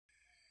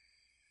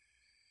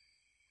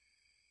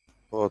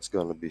Well, it's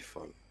gonna be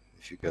fun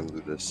if you can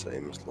do the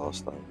same as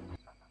last time.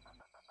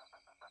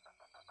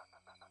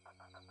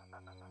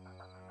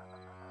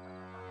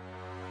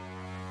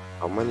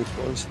 How many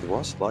points it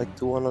was? Like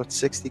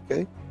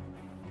 260k?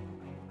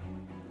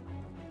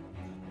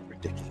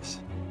 Ridiculous.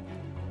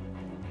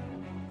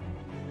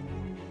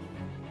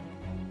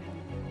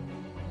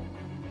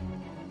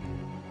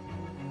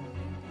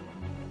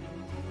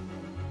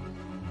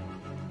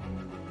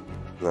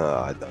 No,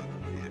 I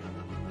don't believe it.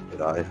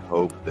 But I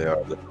hope they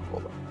are the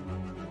caller.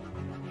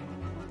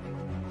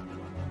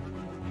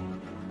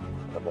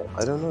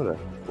 I don't know that.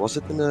 Was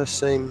it in the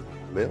same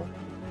mail?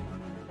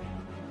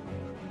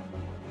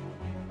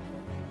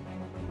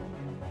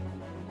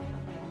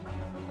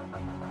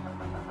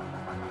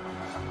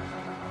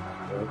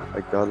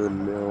 I got a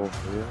mail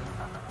here.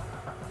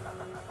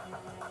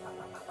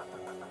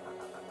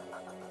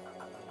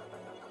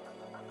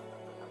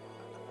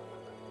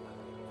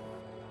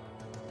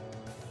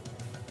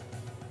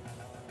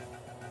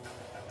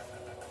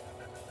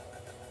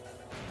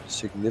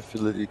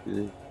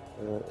 Significantly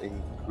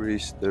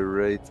increase the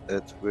rate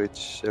at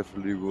which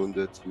severely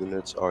wounded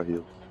units are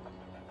healed.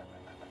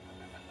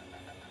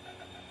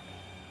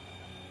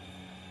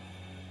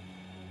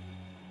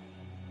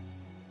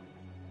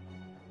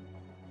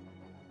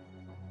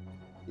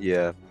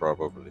 Yeah,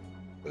 probably,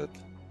 but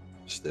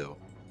still,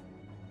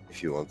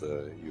 if you want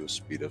to use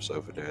speed ups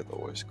over there, it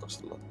always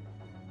costs a lot.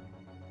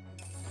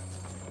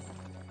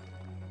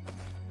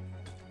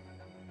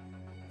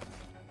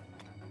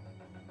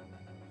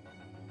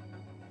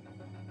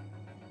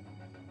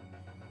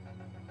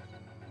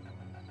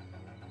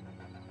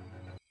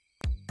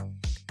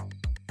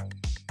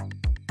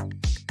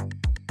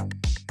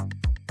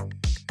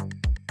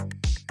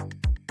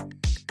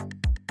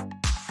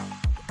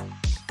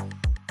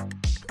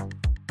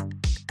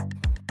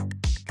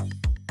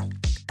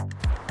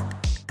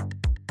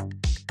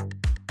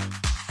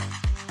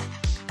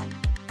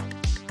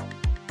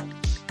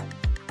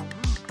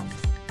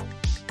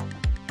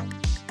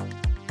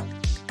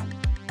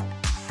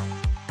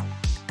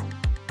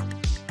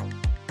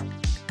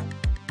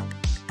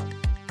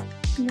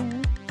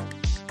 Yeah.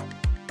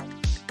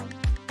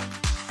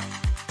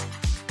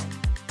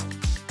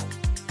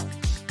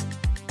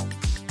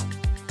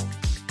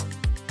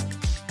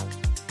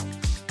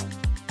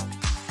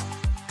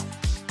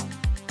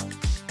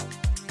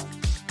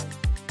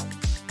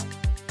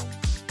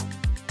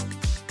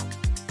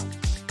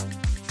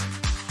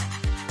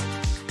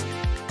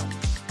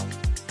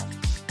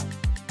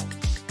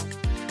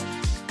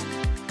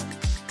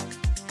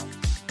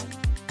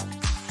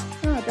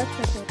 Oh, that's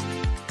okay.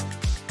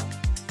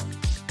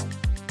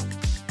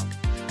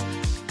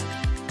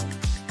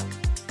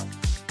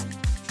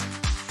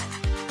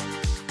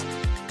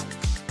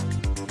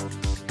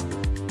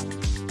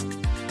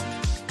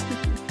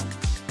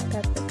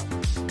 That's it.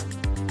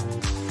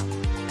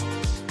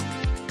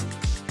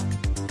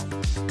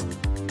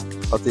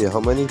 Atia, how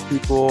many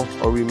people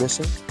are we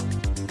missing?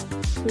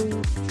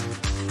 Two,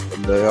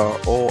 And they are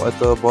all at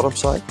the bottom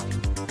side?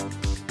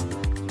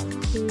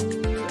 two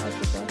at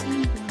the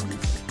bottom.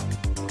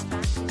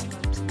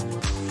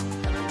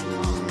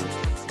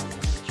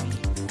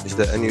 Is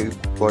there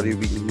anybody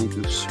we need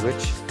to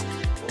switch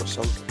or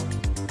something?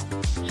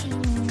 I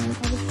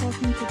was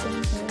talking to them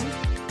here.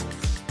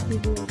 He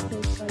will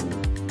close by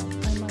you.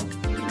 I might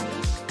be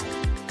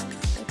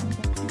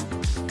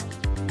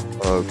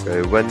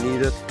Okay, when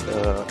needed,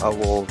 I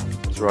will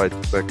try to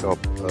back up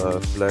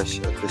Flash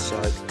at this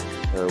side.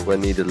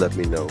 When needed, let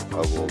me know.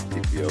 I will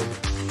TPO.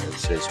 And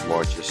since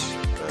Marches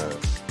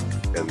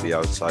can be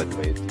outside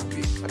May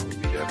TP, I can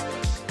be there.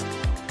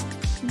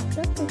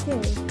 That's okay.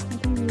 I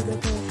think we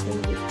better stay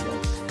with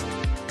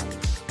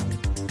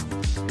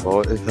this.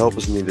 Well, if help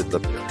is needed,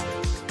 let me know.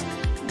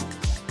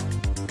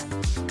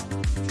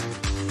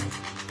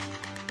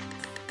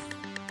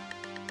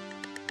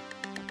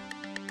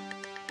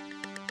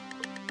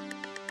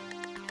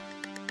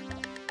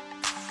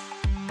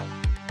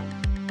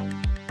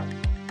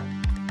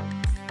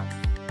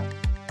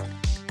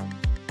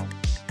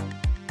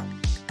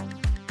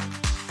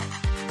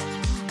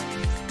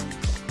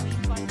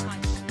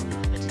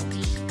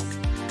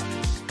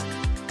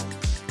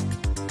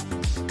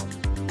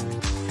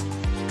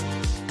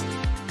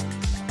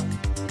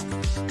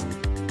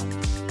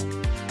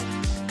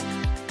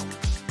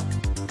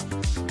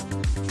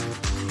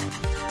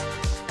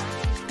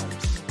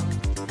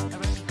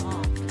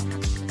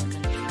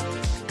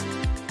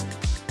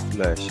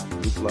 Flash.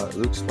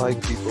 Looks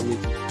like people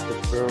need to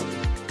confirm.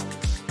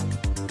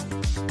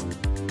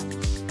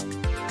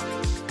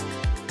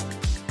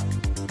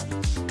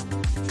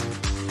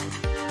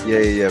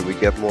 Yeah, we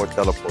get more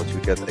teleports.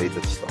 We get 8 at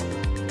the start.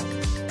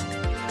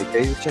 Hey,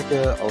 can you check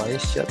the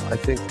alliance chat? I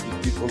think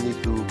people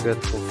need to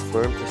get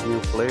confirmed as a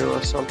new player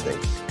or something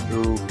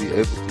to be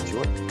able to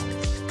join.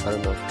 I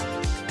don't know.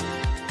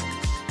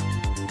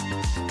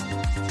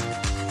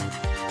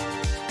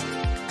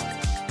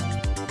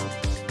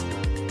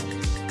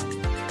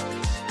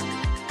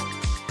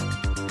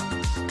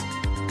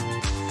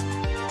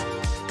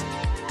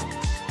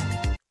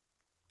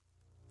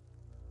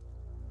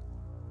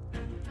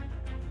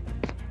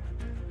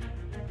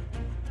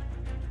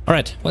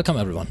 Alright, welcome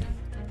everyone.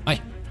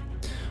 Hi.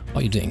 How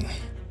are you doing?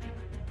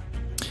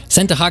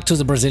 Send a hug to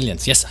the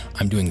Brazilians. Yes,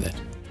 I'm doing that.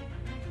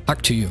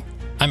 Hug to you.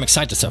 I'm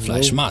excited, Sir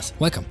Fleisch. Mars,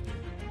 welcome.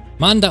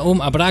 Manda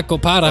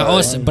abraco para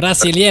os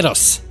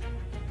brasileiros.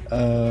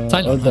 All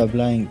the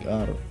applying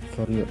are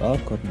for your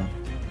arc or not?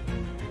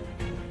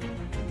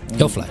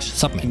 Yo Fleisch,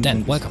 submit.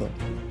 Dan, welcome.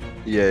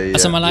 Yeah.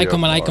 Assalamu alaikum,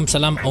 alaikum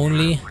salam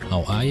only.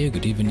 How are you?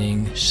 Good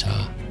evening.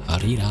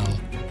 Shaharidal.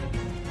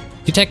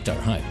 Detector,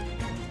 hi.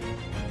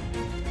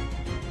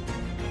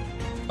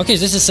 Okay,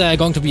 this is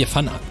going to be a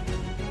fun arc.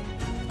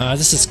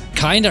 This is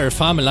kinda a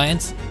farm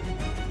alliance.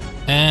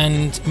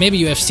 And maybe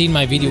you have seen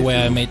my video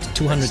where I made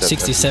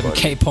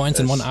 267k points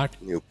in one arc.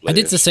 I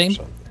did the same.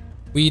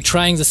 We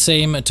trying the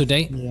same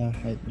today. Yeah,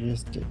 I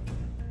just did.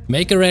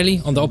 Make a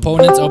rally on the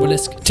opponent's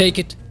obelisk, take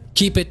it,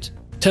 keep it,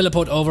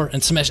 teleport over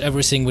and smash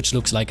everything which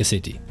looks like a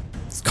city.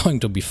 It's going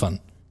to be fun.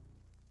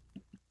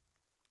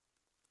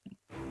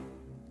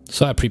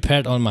 So I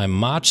prepared all my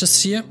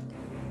marches here.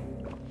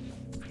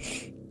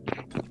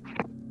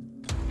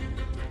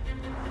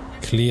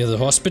 Clear the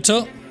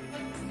hospital.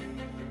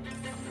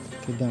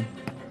 Okay, done.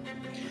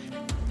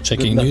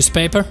 Checking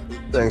newspaper.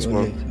 Thanks,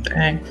 man.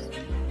 Thanks.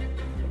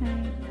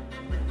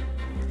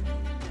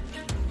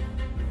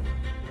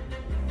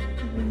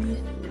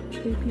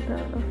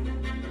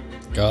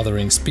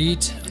 Gathering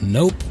speed.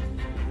 Nope.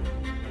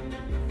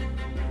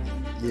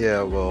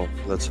 Yeah, well,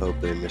 let's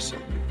hope they miss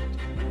him.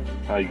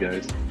 Hi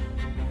guys.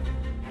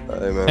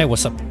 Hey, man. Hey,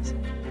 what's up?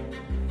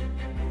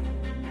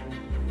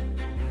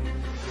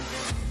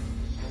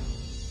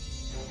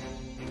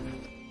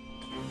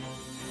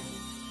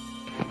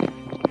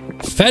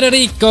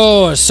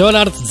 Federico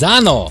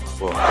Solarzano.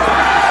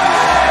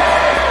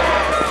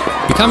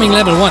 Becoming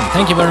level 1.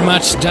 Thank you very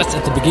much. Just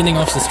at the beginning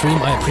of the stream,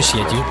 I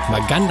appreciate you.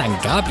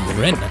 Magandangabi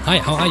Ren. Hi,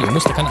 how are you?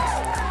 Mr. Kana.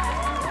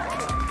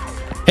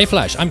 Hey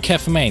Fleisch, I'm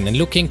Kev Main and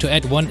looking to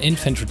add one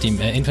infantry team,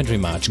 infantry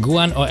march.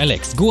 Guan or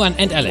Alex? Guan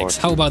and Alex.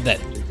 How about that?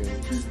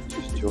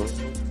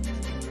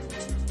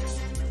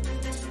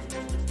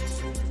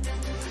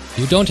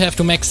 You don't have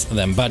to max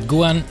them, but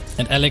Guan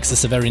and Alex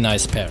is a very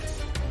nice pair.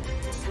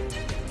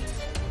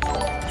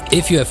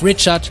 If you have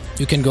Richard,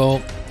 you can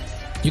go.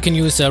 You can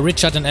use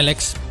Richard and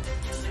Alex.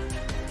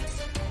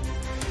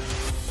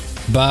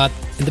 But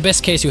in the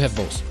best case, you have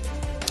both.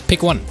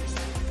 Pick one.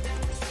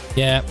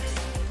 Yeah.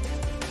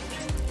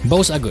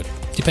 Both are good.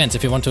 Depends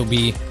if you want to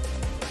be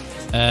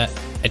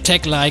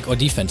attack-like or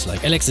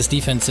defense-like. Alex is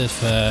defensive,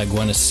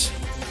 Guan is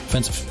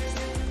offensive.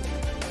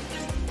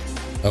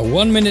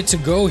 1 minute to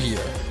go here.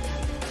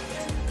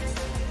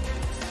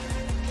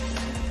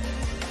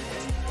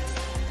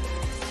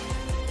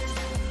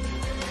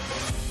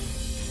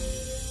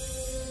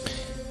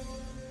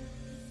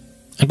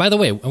 And by the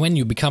way, when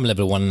you become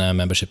level 1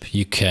 membership,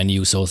 you can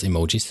use those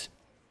emojis.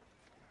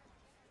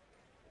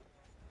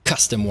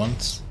 Custom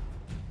ones.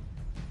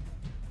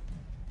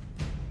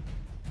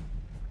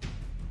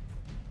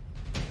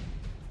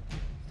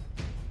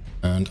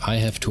 And I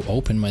have to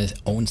open my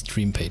own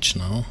stream page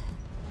now.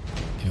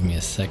 Give me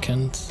a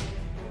second.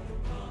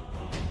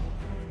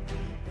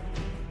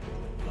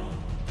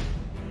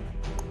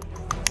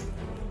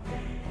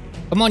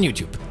 Come on,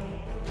 YouTube.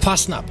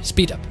 Fasten up,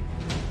 speed up.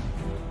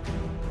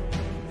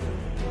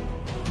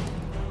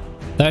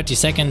 30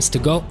 seconds to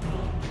go.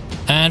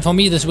 And for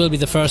me, this will be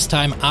the first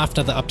time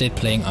after the update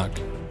playing Ark.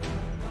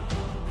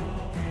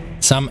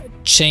 Some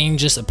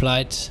changes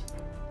applied.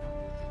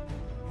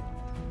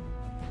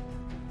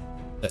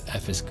 The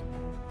F is...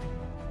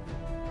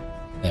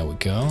 There we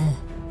go.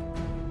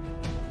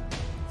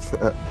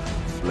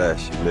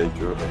 Flash, you made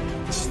your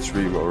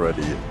stream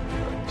already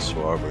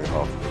swarming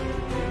off.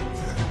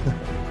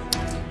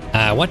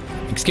 What?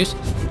 Excuse?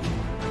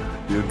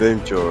 You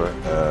named your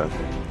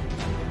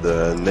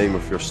the name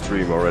of your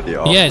stream already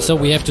after. Yeah, so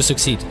we have to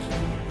succeed.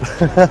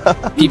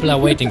 People are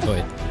waiting for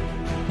it.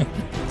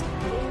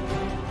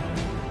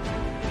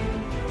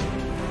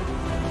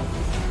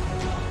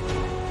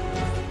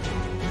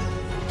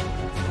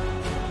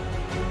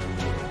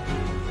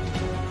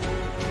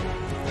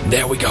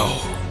 There we go.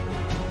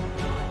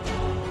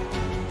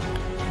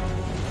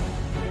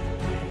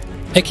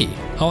 Eki,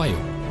 how are you?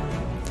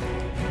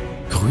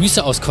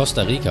 Grüße aus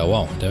Costa Rica.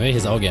 Wow, da wäre ich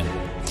jetzt auch gern.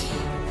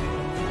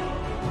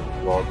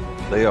 Well,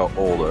 they are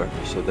older,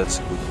 so that's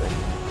a good thing.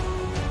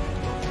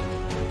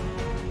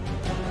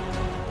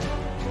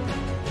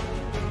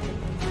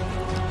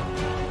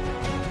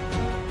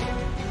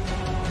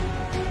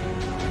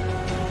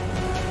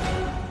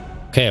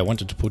 Okay, I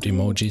wanted to put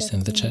emojis in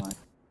the chat,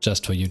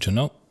 just for you to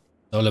know.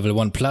 So level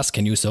 1 plus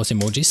can use those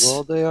emojis.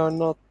 Well, they are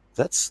not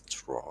that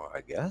strong,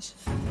 I guess.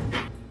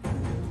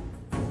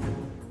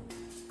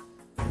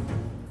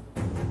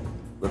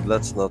 But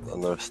let's not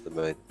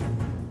underestimate.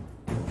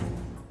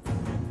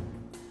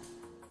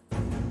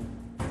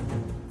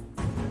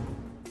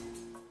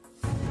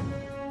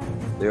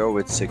 They are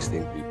with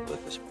 16 people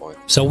at this point.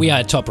 So we are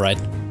at top, right?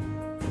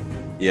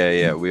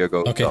 Yeah, we are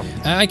going Okay. top.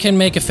 I can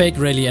make a fake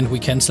rally and we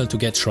cancel to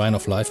get Shrine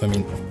of Life. I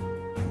mean,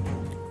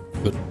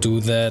 could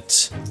do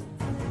that.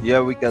 Yeah,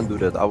 we can do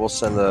that. I will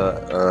send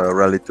a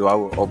rally to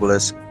our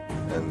Obelisk,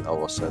 and I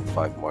will send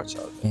 5 March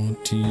out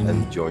 14.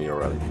 and join your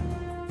rally.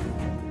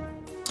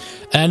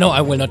 No,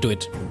 I will not do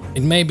it.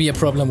 It may be a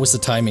problem with the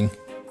timing.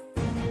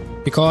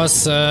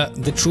 Because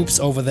the troops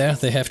over there,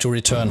 they have to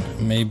return.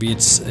 Maybe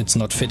it's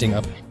not fitting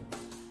up.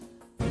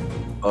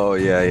 Oh,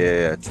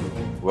 yeah, true.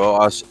 Well,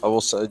 I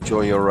will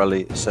join your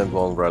rally, send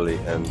 1 rally,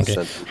 and okay.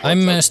 send...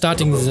 I'm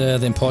starting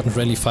the important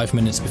rally 5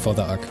 minutes before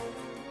the arc.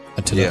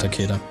 Attila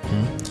Takeda.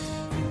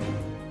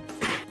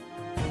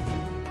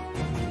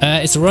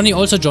 Is Ronnie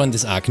also joined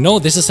this arc? No,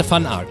 this is a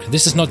fun arc.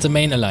 This is not the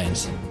main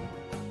alliance.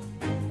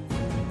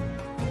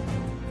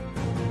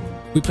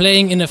 We're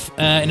playing in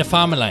a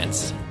farm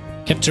alliance,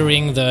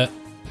 capturing the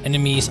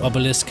enemy's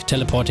obelisk,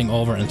 teleporting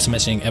over and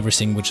smashing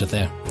everything which is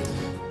there.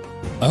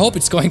 I hope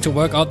it's going to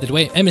work out that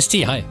way.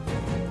 MST, hi.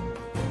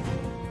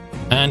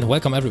 And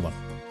welcome everyone.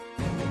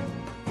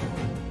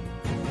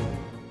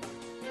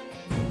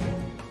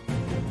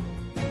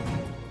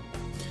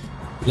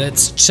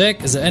 Let's check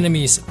the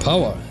enemy's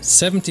power.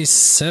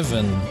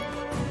 77.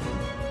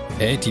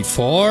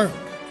 84.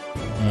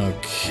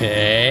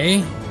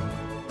 Okay.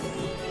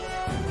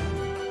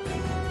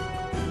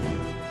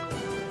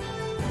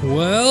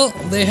 Well,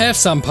 they have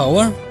some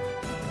power.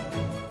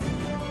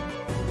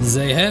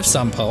 They have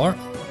some power.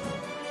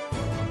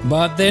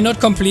 But they're not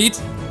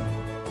complete.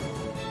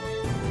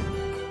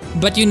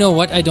 But you know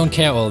what? I don't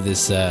care all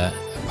this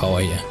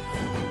power here.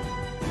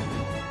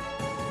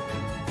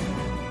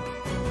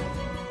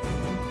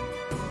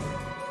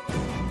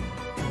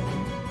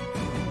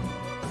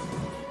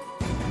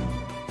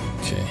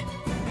 Okay.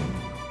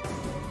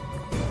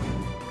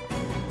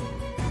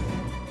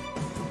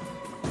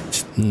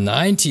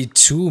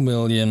 $92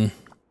 million.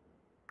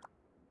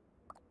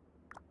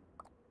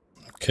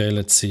 Okay,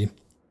 let's see.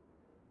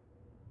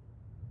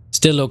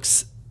 Still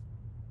looks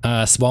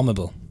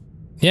swarmable.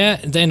 Yeah,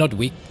 they're not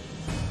weak.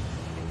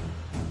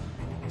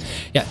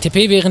 Ja,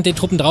 TP während die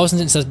Truppen draußen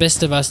sind, ist das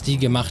Beste, was die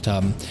gemacht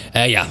haben.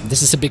 Ja,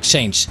 this is a big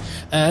change.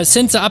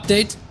 Since the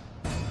update,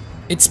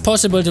 it's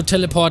possible to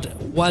teleport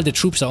while the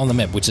troops are on the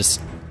map, which is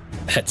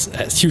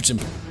has huge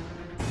impact.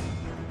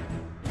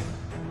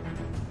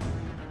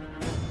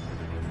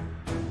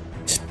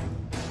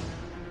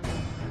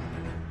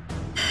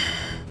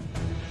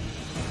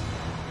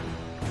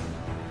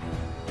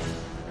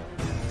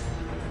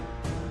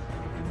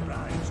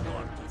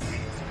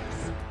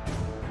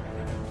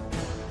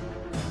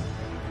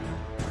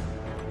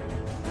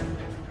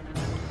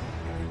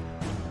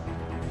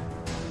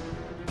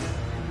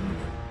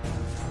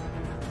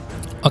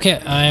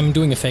 Okay, I'm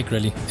doing a fake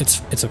rally.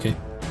 It's okay.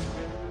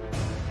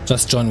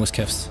 Just join with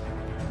Kevs.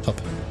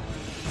 Top.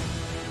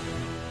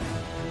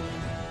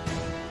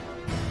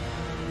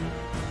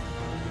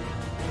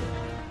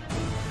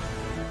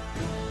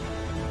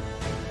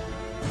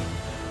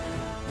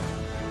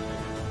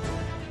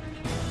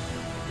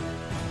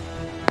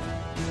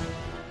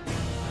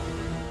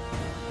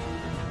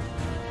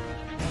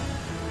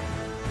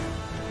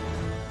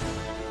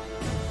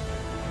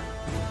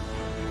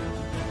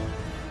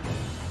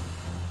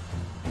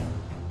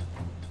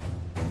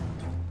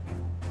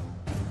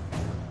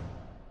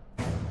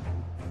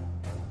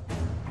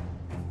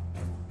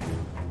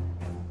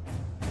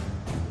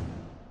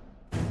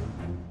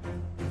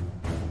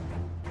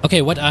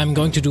 Okay, what I'm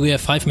going to do here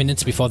 5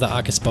 minutes before the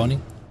arc is spawning.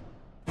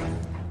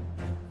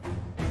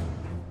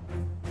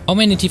 How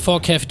many T4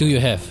 Kev do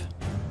you have?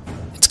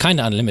 It's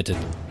kinda unlimited.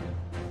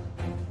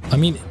 I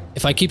mean,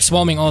 if I keep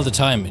swarming all the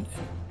time,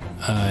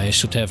 I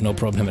should have no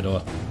problem at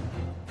all.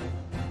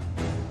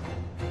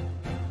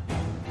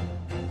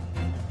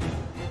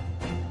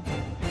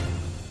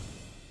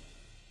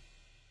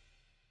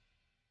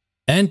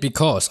 And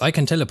because I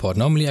can teleport,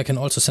 normally I can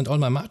also send all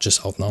my marches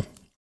out now.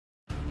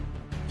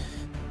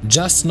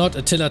 Just not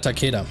Attila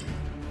Takeda.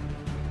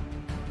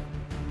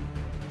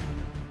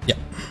 Yeah.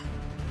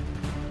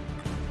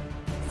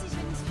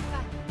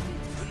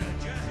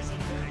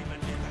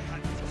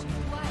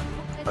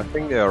 I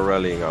think they are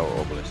rallying our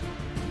obelisk.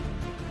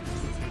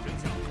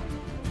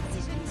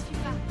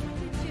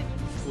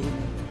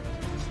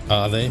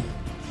 Are they?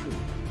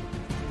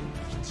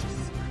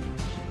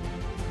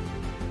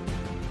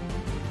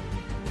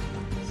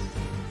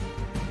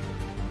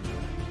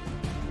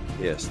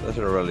 Yes, there's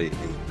a rally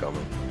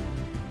incoming.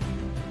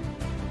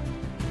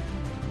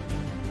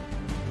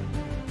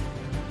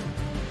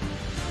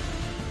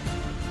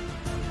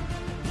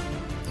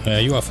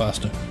 You are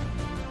faster.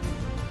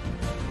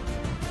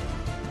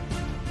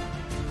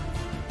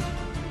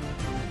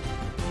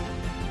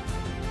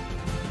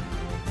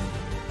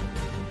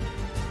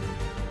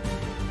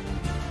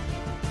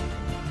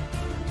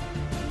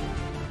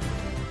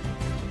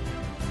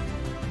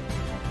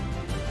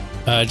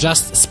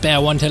 Just spare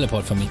 1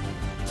 teleport for me.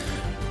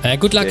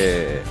 Good luck.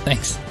 Yeah.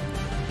 Thanks.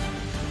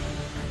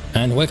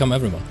 And welcome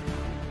everyone.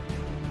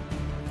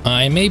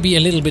 I may be a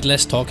little bit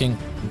less talking,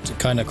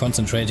 kind of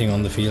concentrating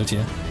on the field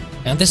here.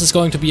 And this is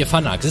going to be a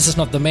fun arc. This is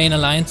not the main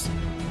alliance.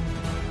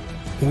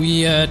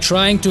 We are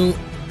trying to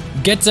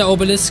get the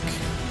obelisk,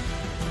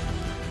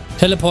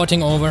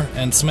 Teleporting over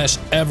and smash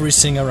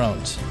everything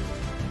around.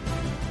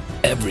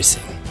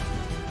 Everything.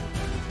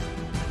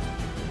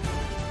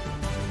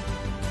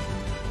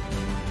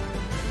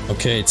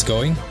 Okay, it's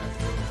going.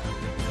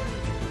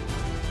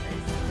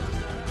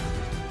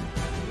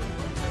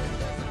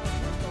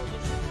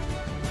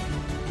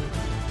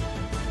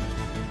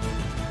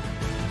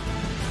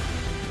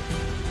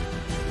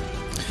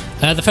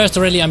 The first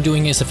rally I'm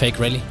doing is a fake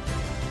rally.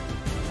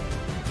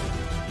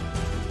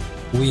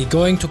 We're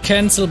going to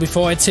cancel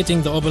before it's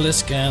hitting the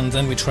Obelisk, and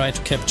then we try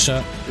to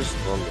capture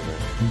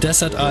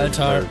Desert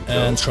Altar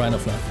and Shrine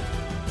of Life.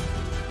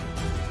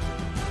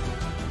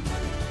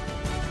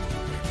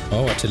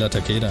 Oh, Attila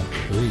Takeda.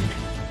 Ui.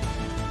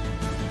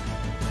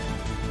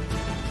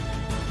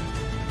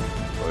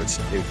 Oh, it's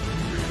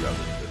infantry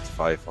level with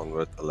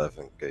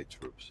 511k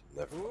troops.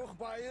 Never mind.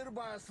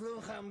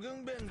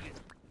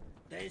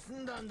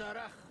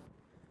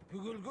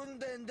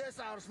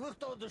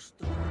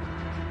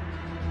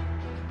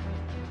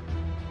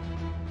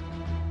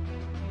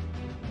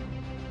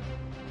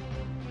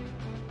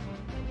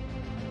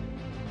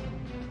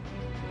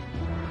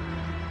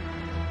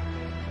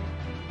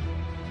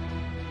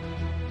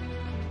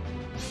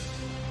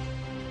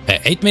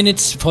 8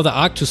 minutes for the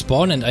arc to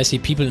spawn and I see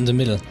people in the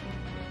middle.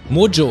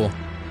 Mojo!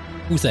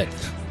 Who's that?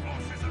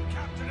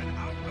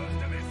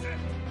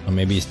 Or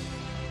maybe it's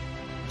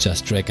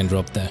just drag and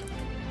drop there.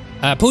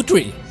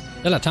 Putri!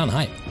 Yellowtown,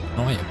 hi.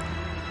 How are you?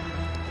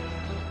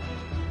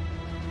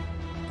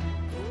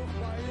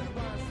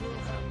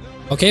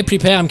 Okay,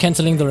 prepare, I'm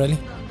cancelling the rally.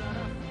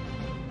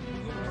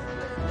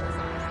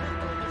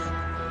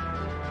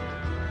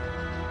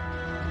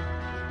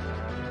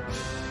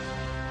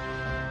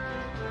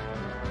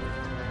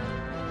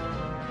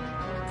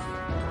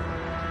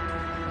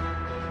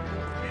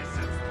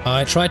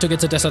 I try to get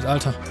the Desert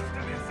Altar.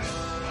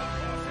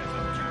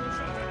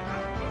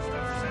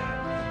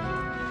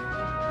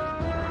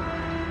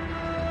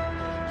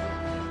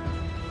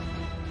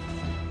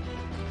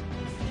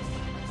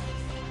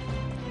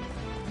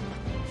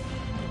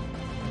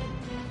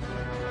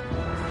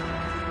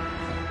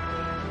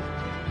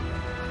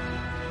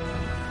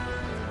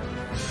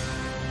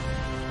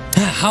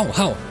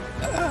 How?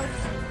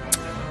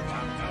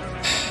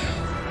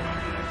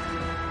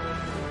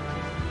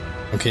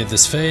 Okay,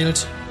 this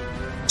failed.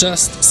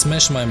 Just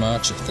smash my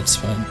march, that's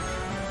fine.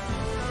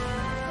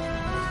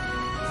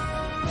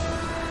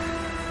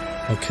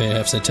 Okay,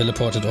 have they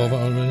teleported over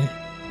already?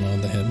 No,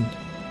 they haven't.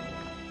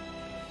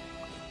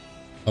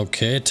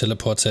 Okay,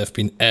 teleports have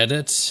been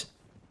added.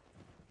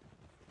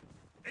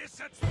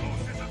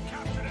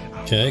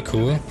 Okay,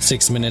 cool.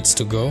 6 minutes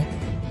to go.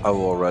 I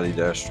will already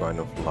there, Shrine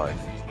of Life.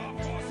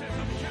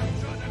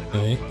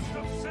 Okay.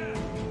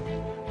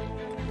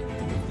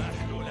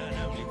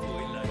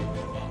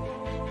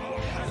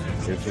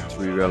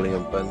 Infantry rally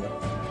on Panda.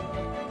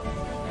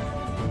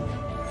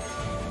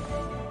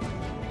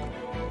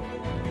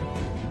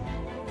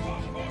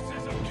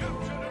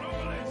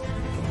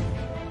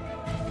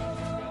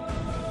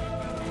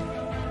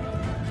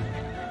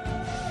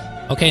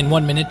 Okay, in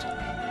 1 minute.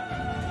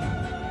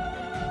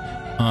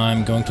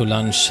 I'm going to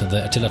launch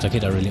the Attila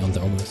Takeda rally on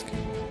the Obelisk.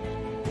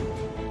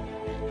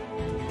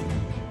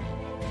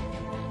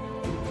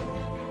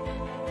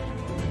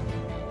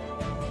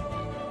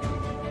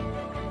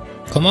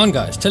 Come on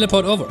guys,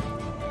 teleport over.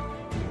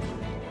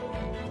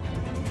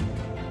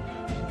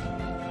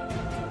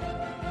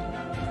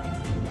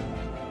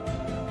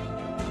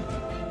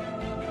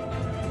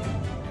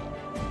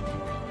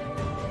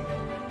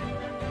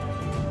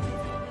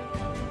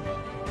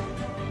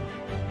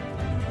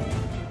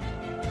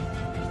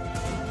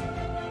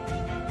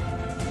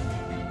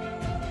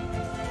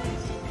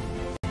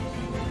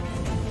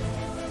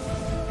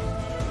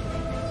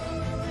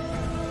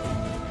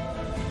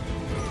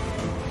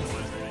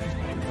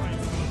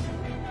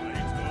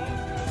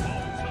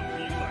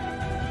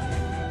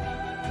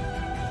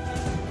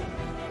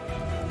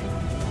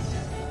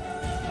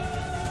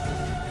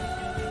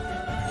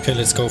 Okay,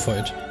 let's go for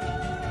it.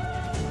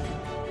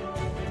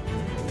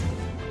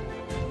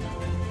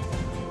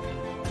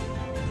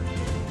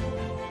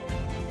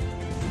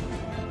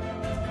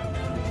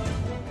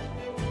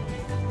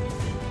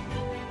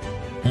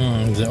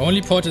 They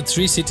only ported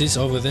 3 cities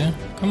over there.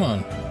 Come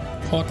on,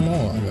 port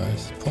more,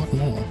 guys. Port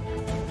more.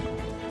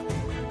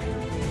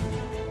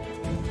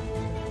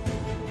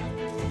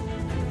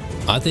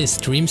 Are they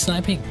stream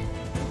sniping?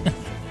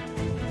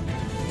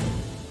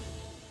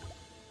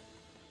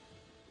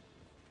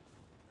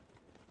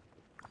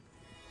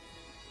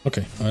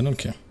 Okay, I don't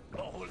care.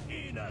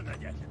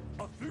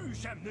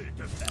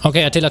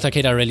 Okay, Attila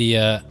Takeda rally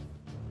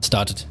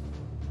started.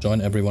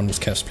 Join everyone with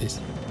caps, please.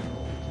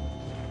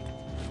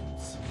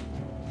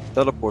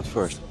 Teleport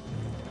first.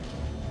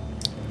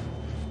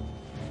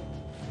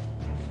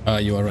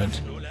 You are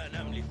right.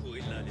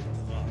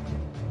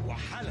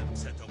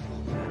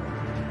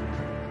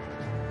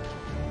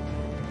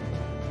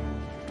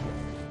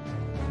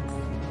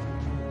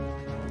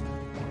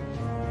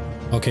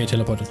 Okay,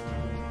 teleported.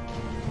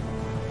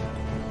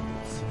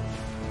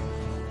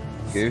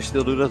 Can you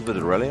still do that with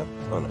the rally?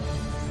 Oh no.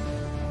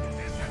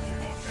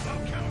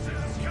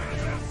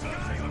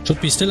 Should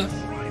be still up.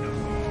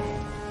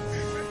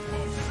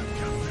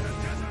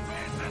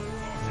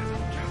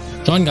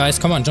 Join, guys.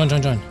 Come on, join.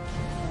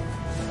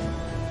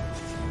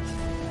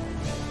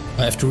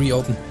 I have to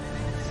reopen.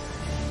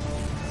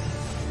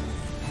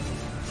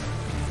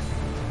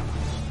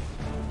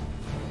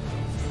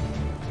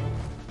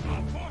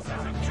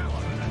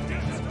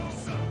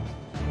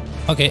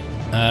 Okay,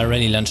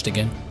 already launched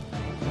again.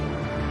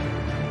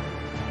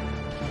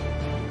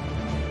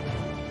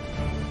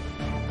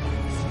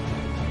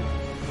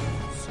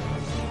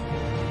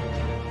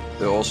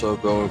 They're also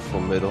going for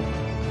middle.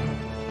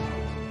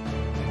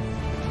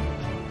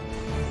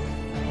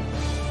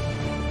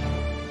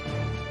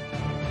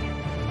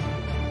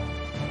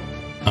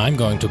 I'm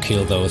going to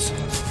kill those.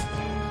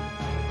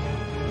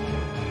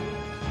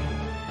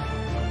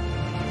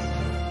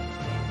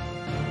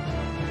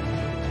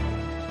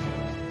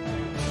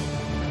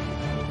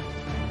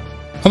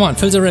 Come on,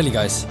 fill the rally,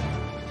 guys.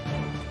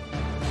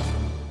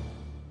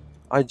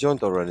 I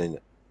joined already.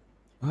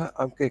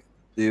 I'm kicked.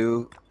 Do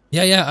you?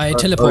 Yeah, I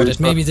teleported.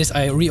 Maybe this,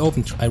 I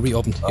reopened.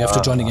 You have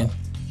to join again.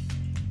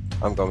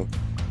 I'm coming.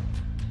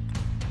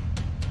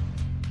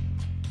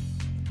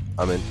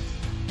 I'm in.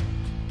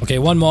 Okay,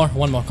 one more,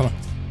 come on.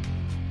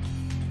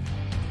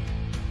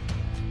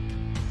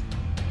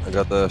 I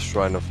got the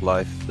Shrine of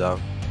Life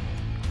down.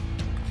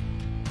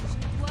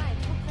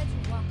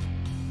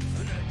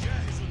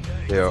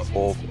 They are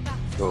all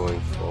going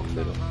for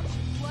middle.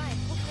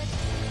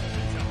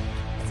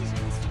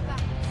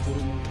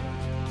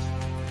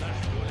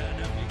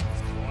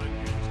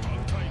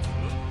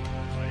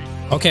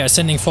 Okay, I'm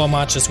sending 4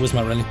 marches with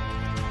my rally.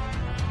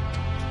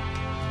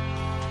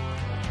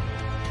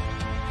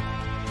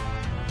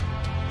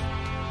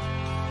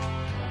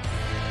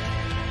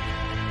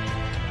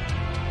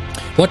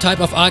 What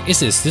type of arc is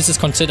this? This is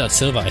considered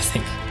silver, I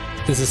think.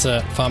 This is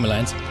a Farm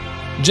Alliance.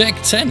 Jack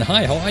 10,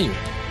 hi, how are you?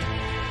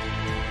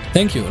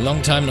 Thank you,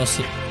 long time no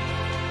see.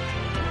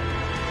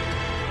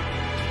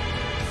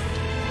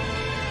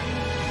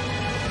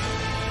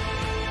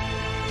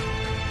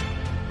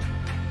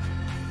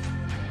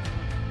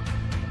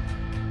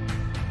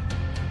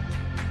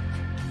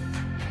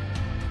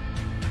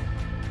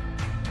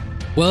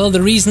 Well,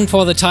 the reason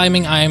for the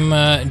timing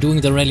I'm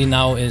doing the rally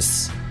now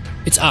is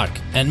it's arc,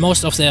 and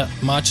most of their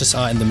marches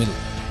are in the middle.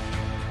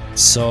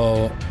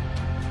 So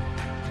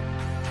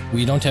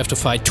we don't have to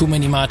fight too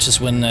many marches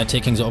when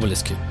taking the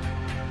Obelisk.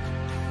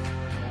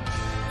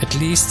 At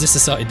least this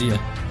is the idea.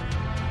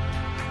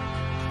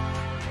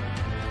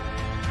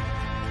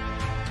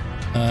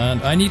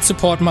 And I need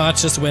support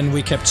marches when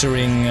we're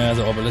capturing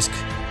the Obelisk.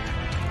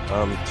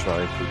 I'm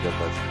trying to get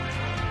that.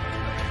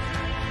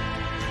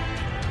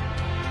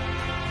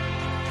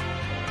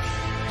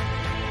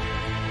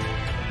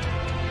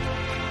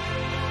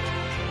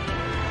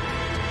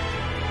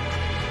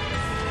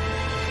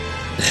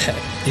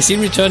 Is he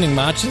returning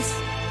marches?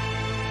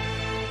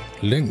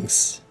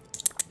 Lynx.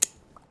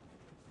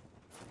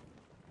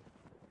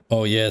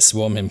 Oh yeah,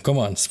 swarm him. Come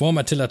on, swarm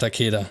Attila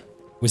Takeda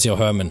with your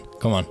Herman.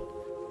 Come on.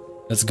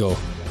 Let's go.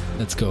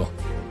 Let's go.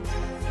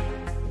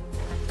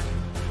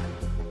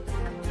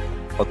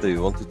 What do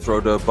you want to throw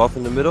the buff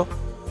in the middle?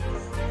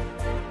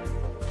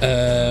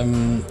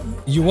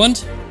 You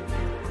want?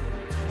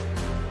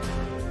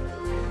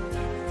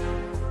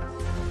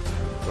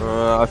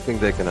 I think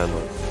they can handle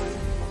it.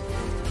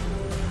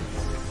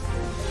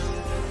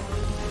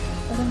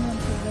 I don't want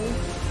to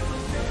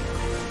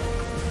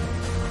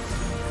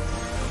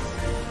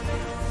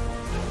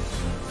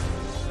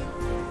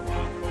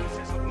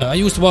wait. I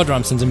used war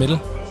drums in the middle.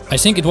 I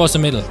think it was the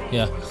middle,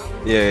 yeah.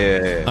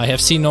 Yeah. I have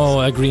seen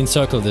no green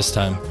circle this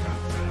time.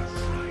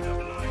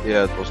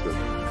 Yeah, it was good.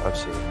 I've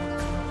seen it.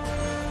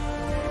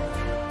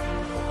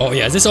 Oh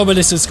yeah, this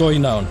obelisk is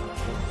going down.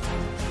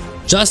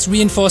 Just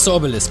reinforce the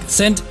obelisk.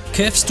 Send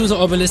Kevs to the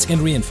obelisk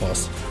and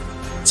reinforce.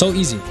 So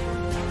easy.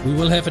 We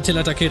will have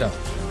Attila Takeda.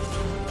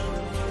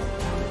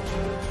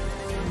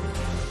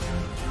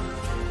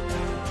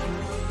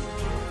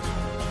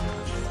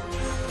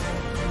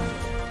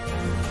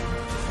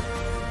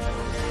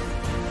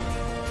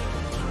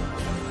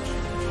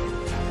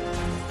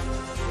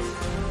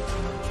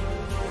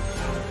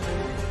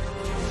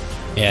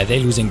 Yeah, they're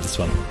losing this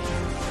one.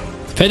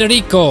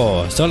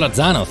 Federico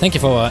Solazzano, thank you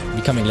for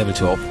becoming level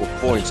 2. 12 for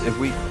points. If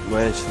we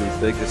manage to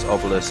take this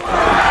obelisk and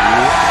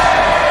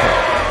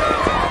take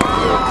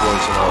 4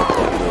 points in our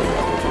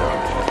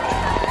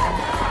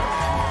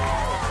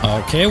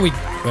top. Okay, we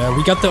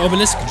got the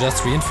obelisk,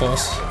 just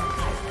reinforce.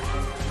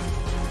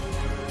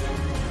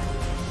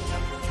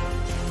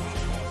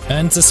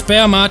 And the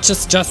spare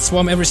marches just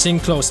swarm everything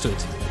close to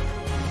it.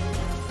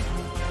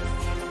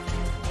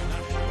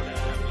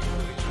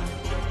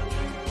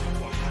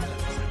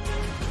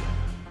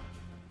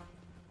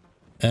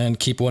 And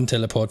keep 1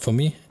 teleport for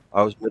me.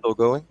 How's middle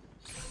going?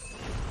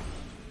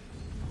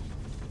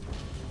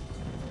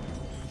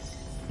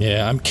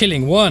 Yeah, I'm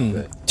killing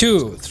 1,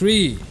 2,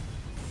 3,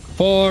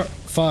 4,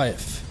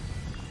 5.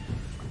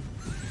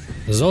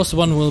 Those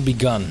one will be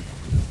gone.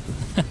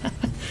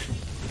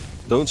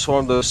 Don't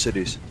swarm those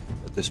cities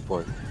at this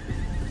point.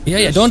 Yeah,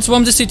 yeah, don't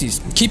swarm the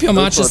cities. Keep your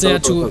marches there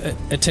to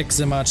attack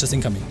the marches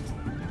incoming.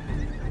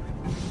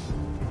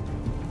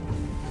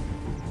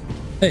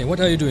 Hey, what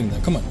are you doing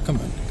there? Come on, come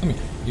on, come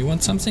here. You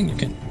want something? You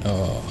can...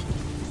 Oh.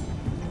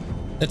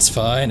 That's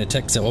fine,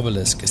 attack the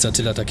Obelisk. Is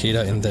Attila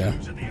Takeda in there?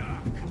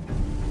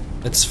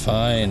 That's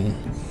fine.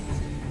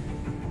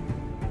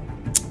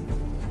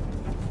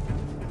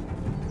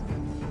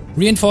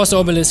 Reinforce the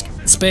Obelisk.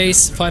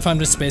 Space,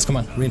 500 space, come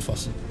on,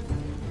 reinforce.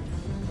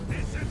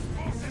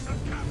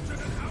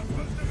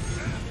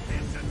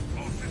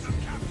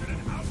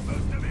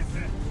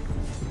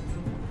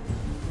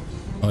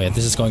 Oh yeah,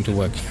 this is going to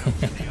work.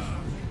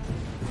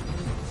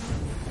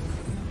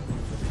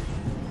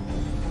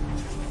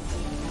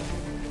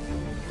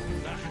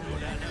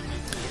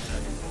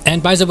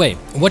 And by the way,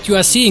 what you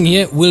are seeing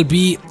here will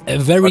be a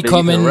very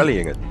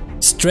common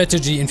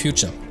strategy in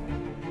future.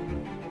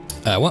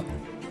 What?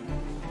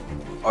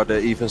 Are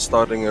they even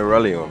starting a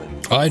rally on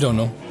it? I don't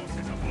know.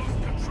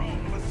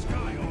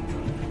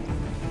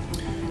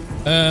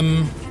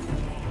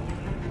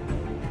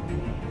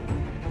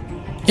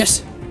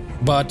 Yes,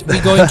 but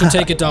we're going to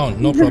take it down.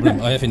 No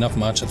problem. I have enough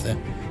marches there.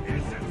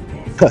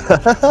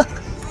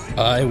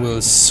 I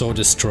will so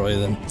destroy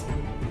them.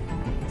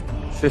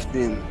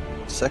 15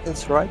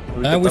 seconds, right?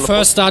 We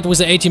first start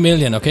with 80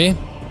 million, okay?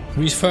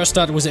 We first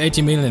start with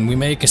 80 million. We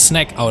make a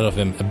snack out of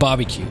him, a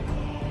barbecue.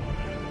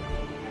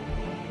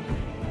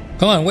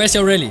 Come on, where's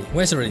your rally?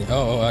 Where's your rally?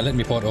 Oh, let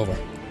me port over.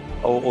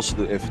 I will also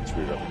do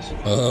infantry rallies.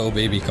 Oh,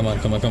 baby, come on,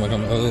 come on, come on,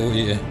 come on. Oh,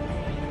 yeah.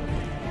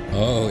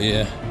 Oh,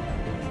 yeah.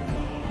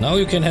 Now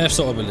you can have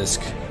the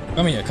Obelisk.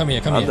 Come here, come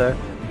here, come here. There.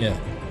 Yeah.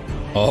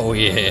 Oh,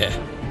 yeah.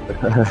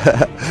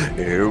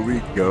 Here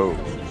we go.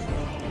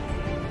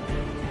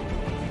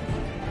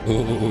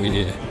 Oh,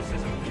 yeah.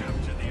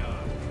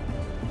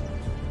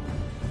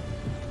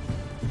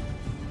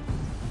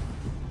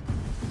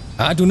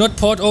 Do not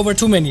port over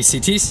too many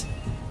cities.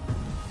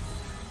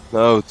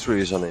 No,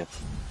 3 is on here.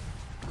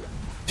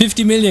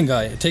 50 million,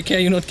 guy. Take care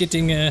you're not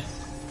getting...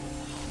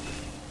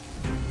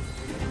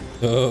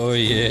 Oh,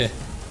 yeah.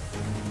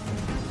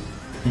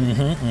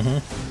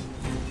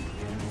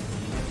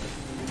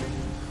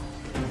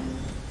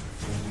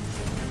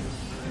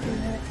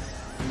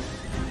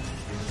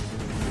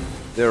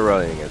 They're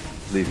rallying it.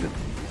 Leave it.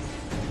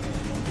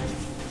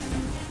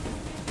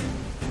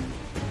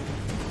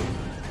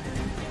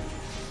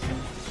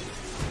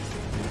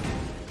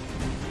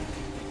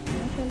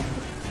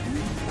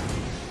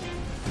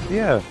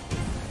 Yeah,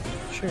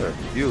 sure.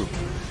 You,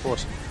 of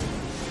course.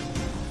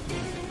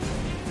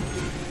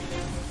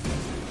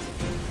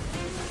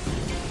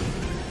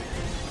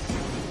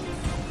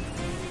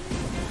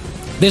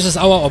 This is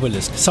our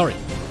Obelisk. Sorry.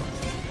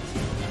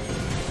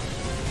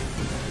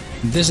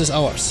 This is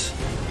ours.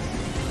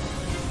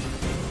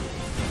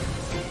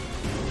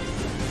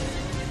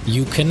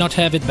 You cannot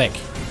have it back.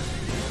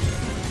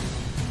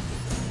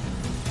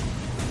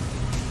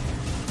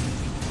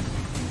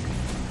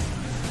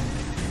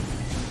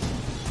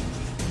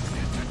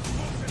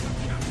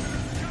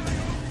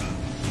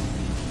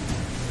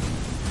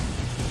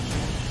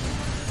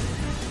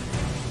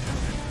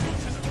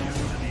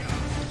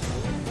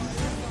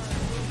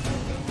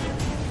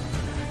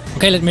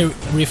 Okay, let me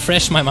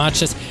refresh my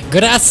marches.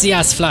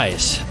 Gracias,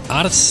 Fleisch.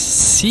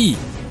 RC.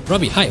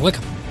 Robbie, hi,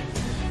 welcome.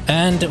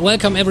 And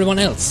welcome everyone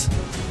else.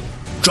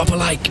 Drop a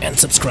like and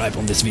subscribe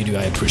on this video,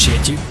 I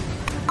appreciate you.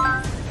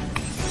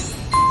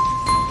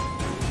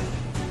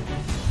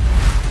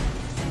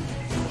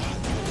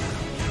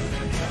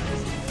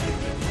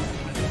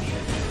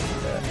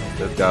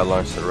 That guy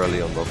launched a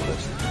rally on the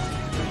Obelisk.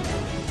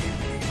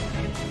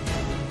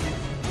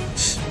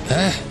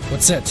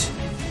 What's that?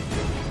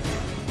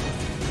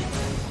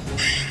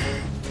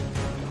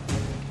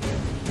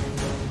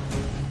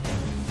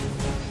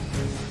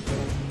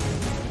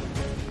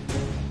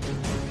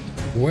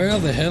 Where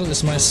the hell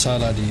is my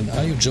Saladin?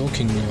 Are you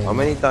joking me? How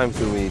many times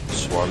do we need to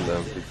swarm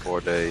them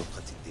before they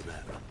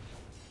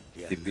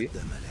TP?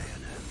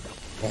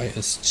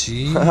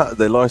 YSG.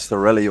 They launched a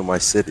rally on my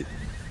city.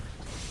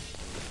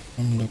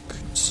 Look.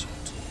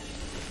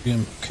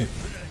 Okay.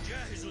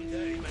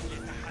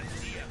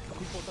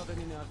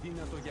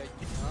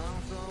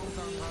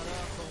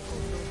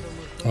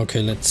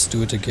 Okay, let's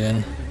do it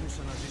again.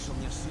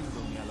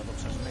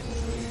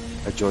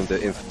 I joined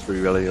the infantry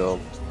rally on.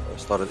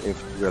 Started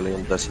infantry rally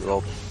on Desert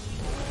Road.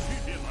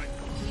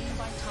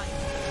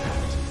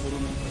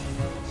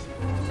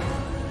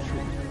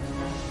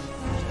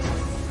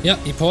 Yeah,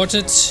 he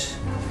ported.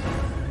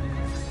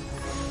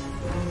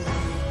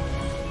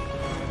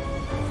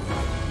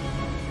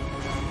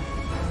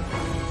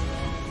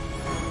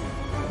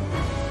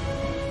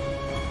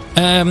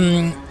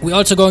 We're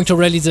also going to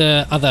rally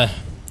the other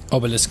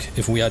Obelisk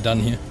if we are done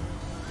here.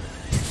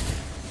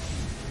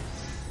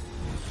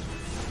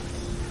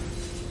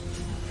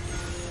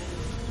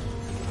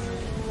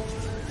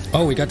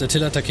 Oh, we got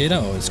Attila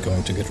Takeda. Oh, it's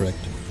going to get wrecked.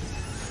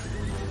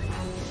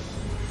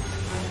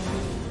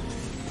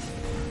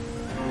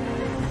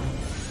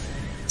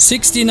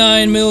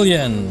 $69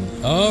 million.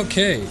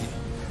 Okay.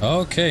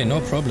 Okay, no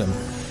problem.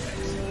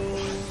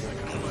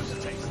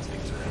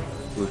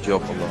 Good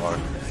job on the arc.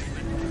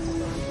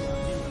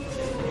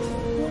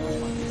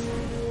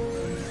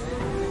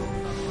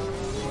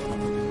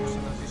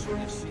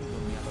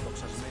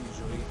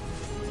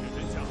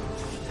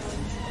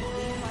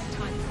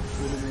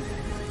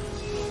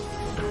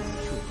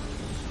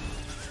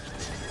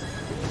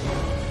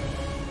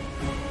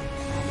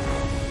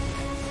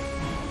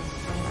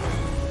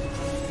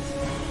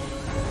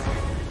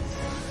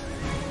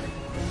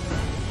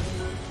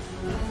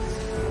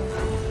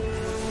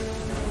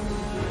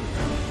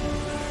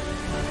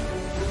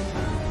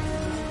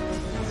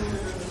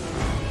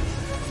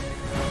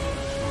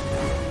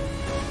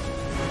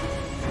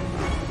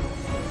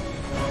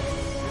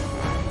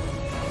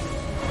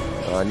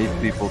 I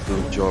need people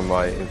to join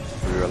my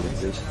infantry rally,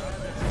 please.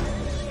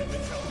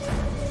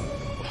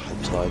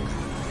 Upside.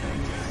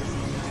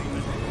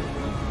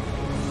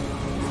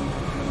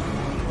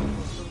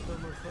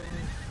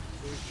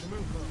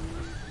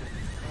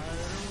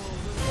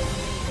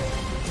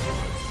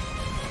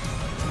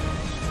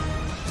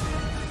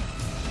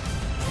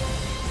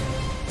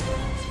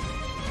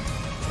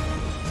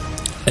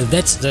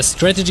 That's the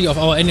strategy of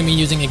our enemy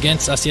using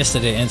against us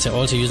yesterday, and they're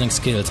also using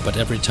skills, but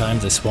every time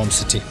they swarm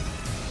city.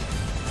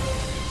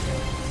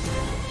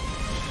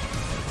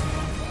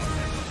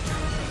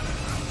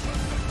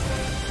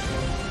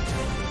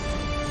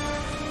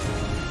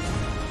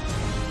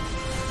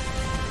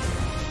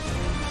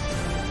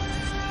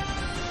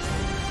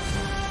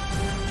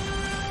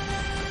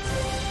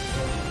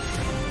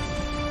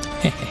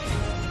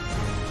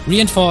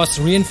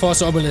 Reinforce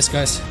the Obelisk,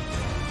 guys.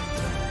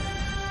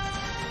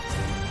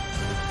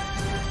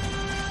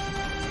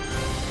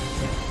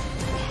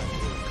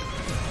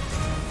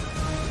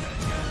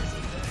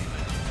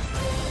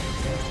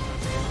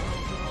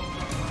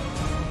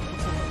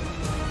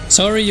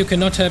 Sorry, you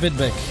cannot have it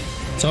back.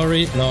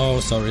 Sorry, no,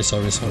 sorry.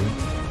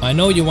 I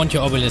know you want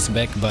your Obelisk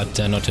back, but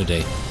not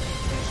today.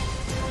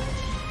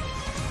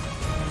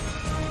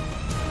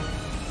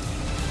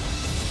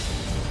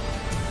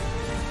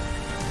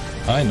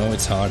 I know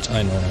it's hard,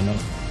 I know.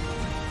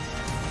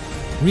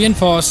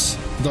 Reinforce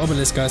the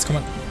Obelisk, guys, come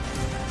on.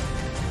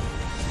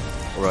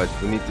 Alright,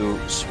 we need to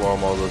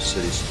swarm all those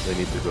cities. They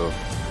need to go.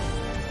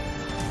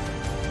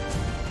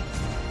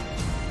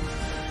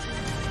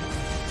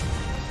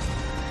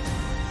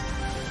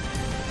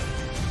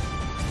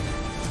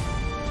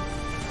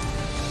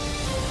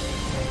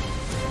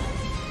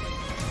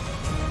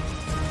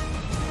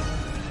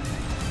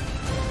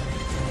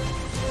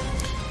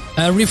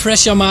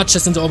 Refresh your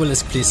marches in the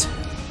Obelisk, please.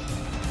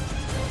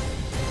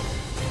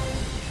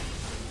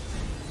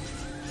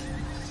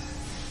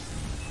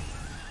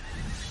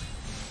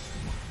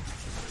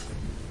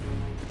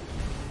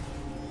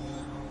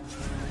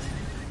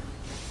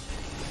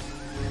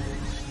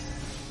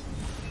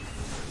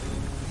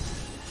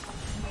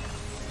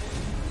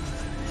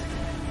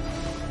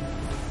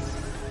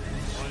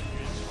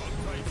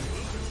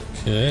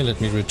 Okay, let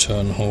me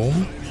return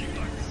home.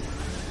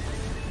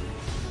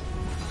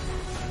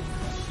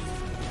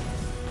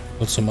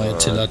 Also my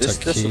Attila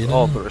this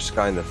altar is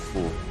kind of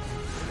full.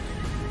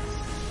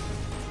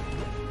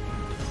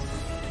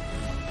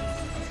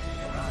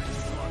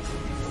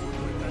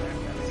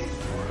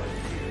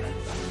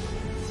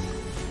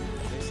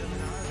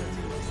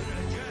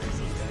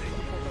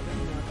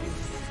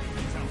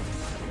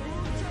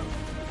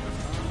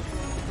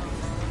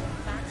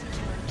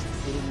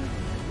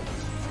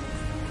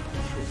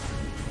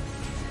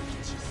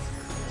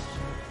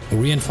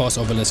 Reinforce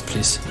Obelisk,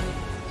 please.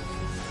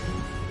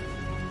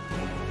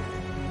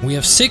 We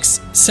have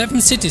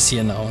 7 cities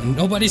here now, and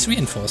nobody's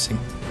reinforcing.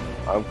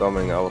 I'm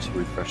coming, I was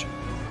refreshing.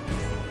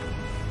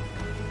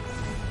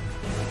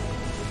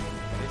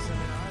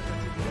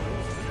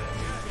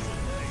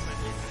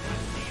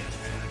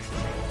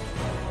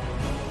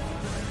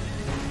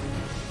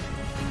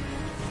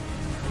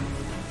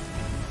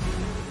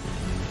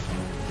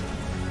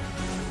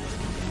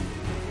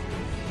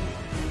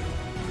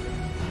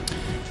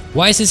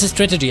 Why is this a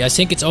strategy? I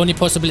think it's only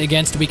possible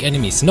against weak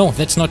enemies. No,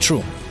 that's not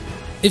true.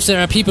 If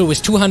there are people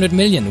with 200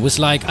 million, with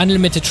like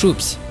unlimited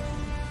troops,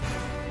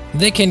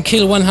 they can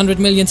kill 100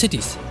 million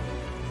cities.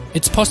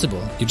 It's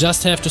possible. You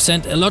just have to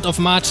send a lot of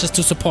marches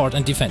to support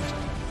and defend.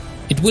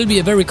 It will be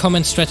a very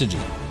common strategy.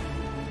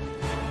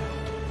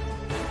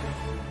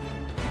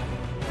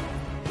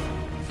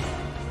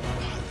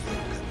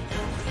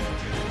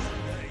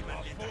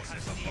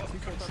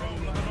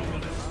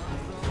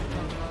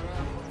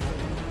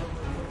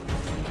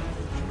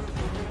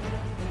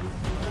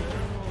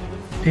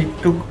 They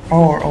took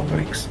our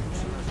Obelisk.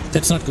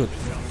 That's not good.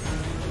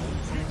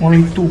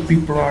 Only 2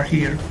 people are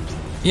here.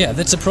 Yeah,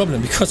 that's a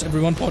problem, because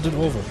everyone ported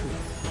over.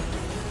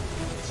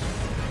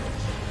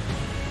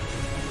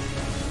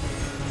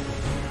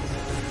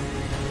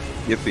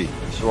 Yippee,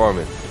 swarm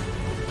it.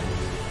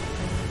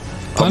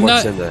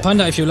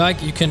 Panda, if you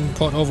like, you can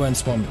port over and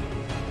swarm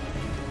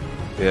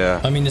it. Yeah.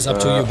 I mean, it's up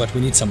to you, but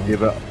we need someone.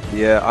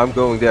 Yeah, I'm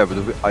going there,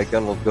 but I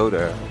cannot go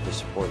there at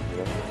this point, you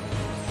know?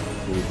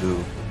 We need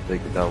to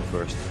take it down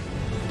first.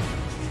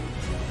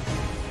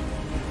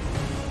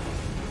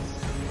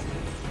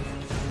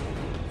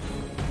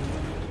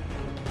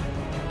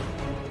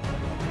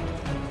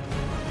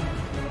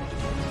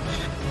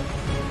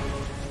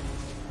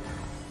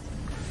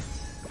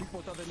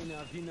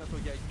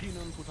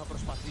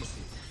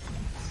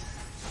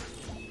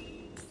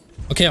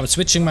 Okay, I'm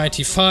switching my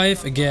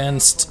T5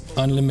 against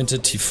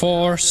unlimited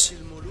T4s.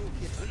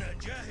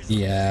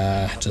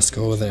 Yeah, just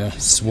go there,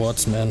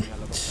 swordsman.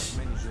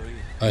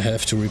 I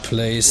have to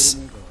replace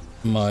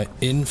my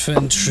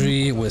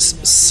infantry with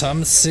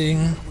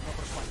something.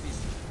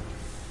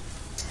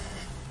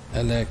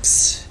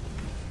 Alex.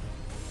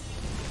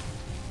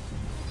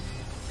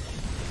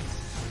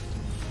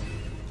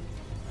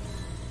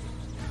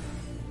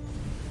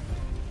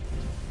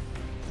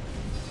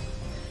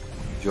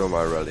 Join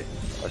my rally.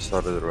 I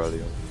started a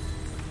rally.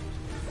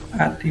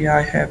 Yeah,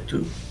 I have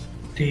to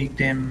take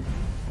them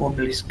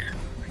Obelisk.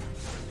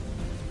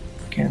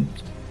 Can't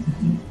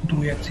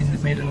do it in the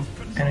middle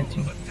of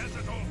anything.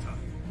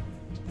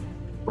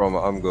 Roma,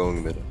 I'm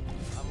going middle.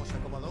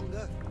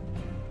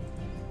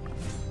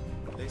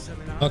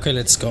 Okay,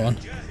 let's go on.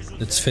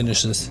 Let's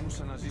finish this.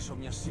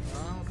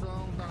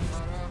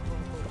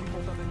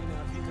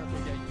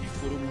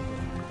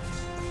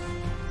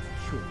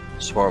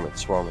 Swarm it,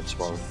 swarm it,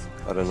 swarm it.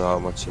 I don't know how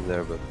much in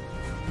there, but...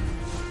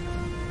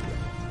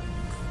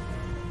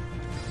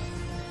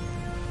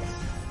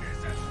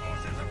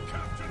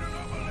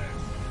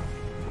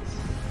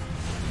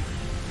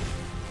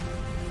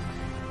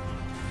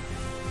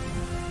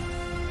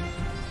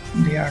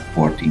 They are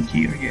porting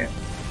here, yeah.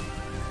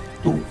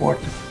 2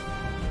 ported.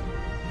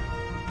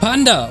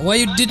 Panda, why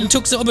you didn't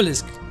took the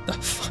obelisk? The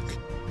fuck?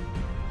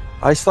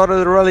 I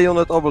started a rally on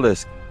that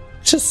obelisk.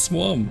 Just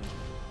swarm.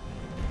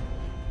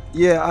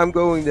 Yeah, I'm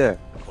going there.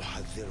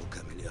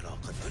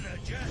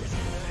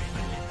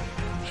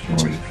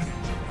 Sorry.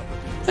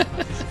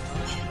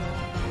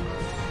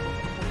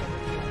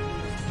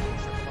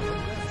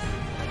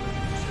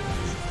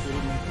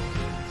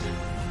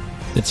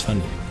 It's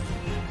funny.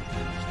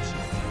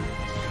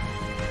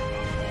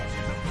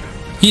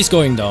 He's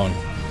going down.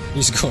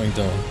 He's going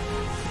down.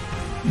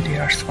 They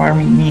are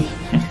swarming me.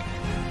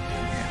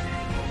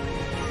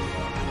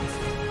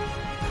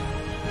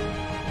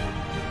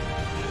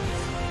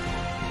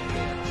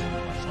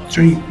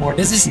 Three ported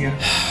This is... here.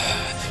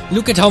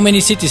 Look at how many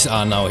cities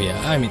are now here.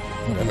 I mean,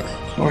 whatever.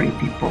 Sorry,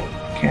 people.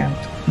 Can't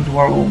do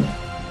alone.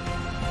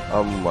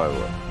 I'm on my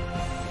way.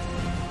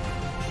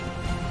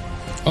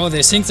 Oh,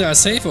 they think they are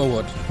safe or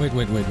what? Wait.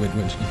 Let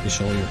me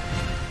show you.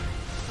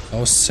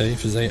 How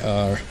safe they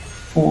are.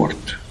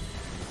 Port.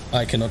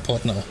 I cannot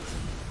port now.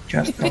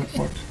 Just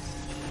teleport.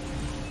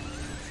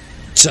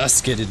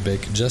 Just get it back.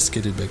 Just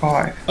get it back.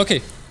 5.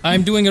 Okay,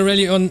 I'm doing a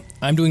rally on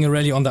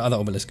the other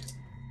obelisk.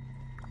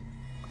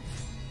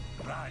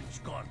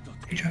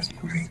 Just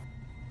agree.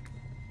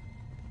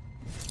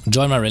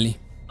 Join my rally.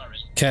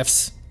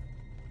 Cavs.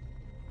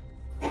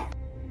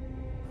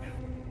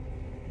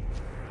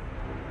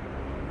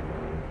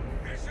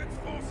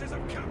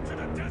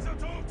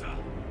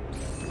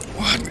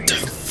 What the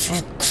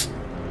fuck?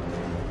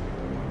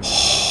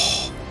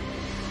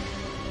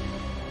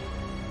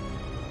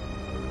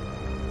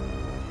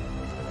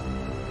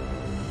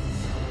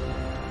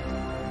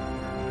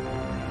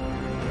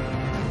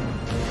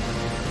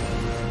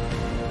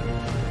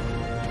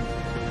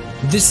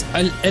 This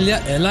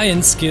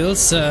alliance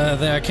skills,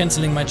 they are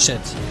cancelling my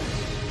chat.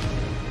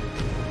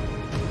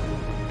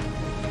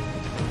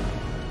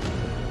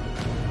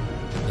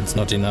 That's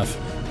not enough.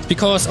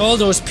 Because all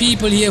those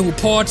people here who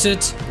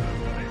ported,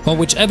 for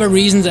whichever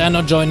reason, they are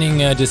not joining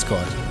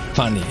Discord.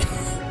 Funny.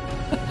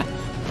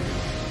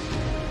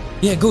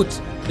 Yeah, good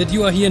that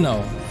you are here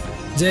now.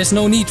 There's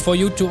no need for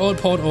you to all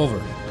port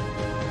over.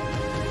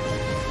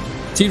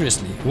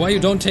 Seriously, why you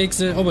don't take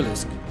the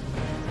obelisk?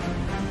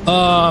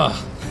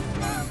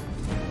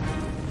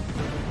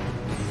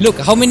 Look,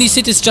 how many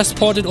cities just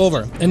ported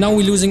over? And now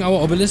we're losing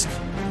our obelisk?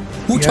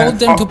 Who told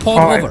them to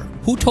port over?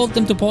 Who told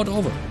them to port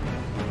over?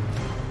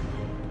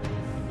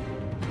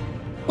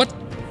 What?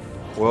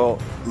 Well,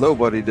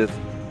 nobody did.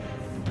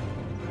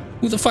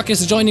 Who the fuck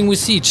is joining with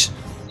Siege?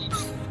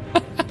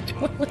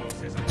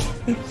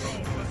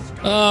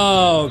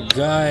 Oh,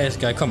 guys,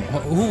 come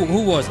on.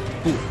 Who was it?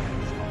 Who?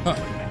 Huh.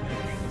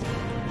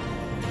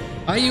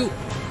 Are you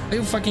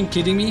fucking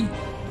kidding me?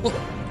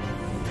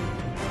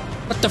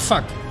 What the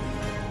fuck?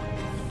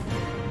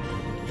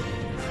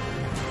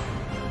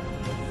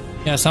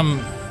 Yeah, some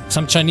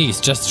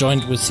Chinese just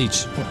joined with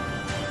Siege.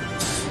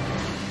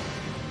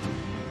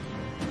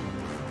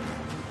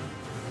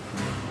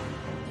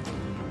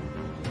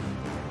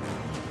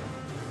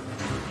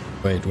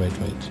 Wait.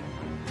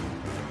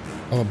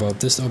 How about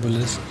this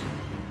obelisk?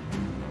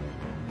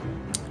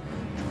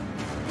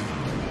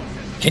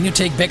 Can you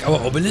take back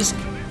our obelisk?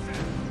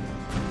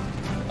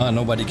 Ah,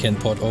 nobody can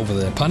port over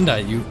there.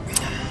 Panda, you...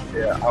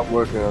 Yeah, I'm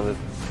working on it.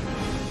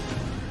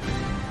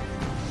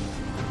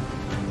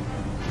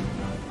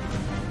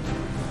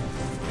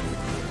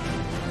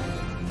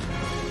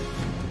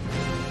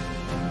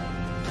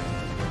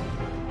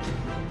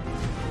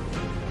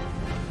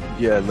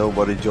 Yeah,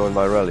 nobody joined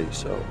my rally,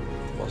 so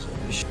it wasn't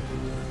an issue.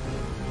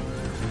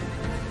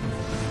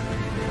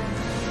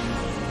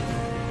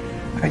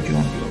 I joined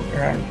your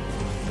rally.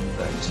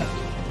 Thanks.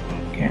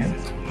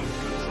 Can't.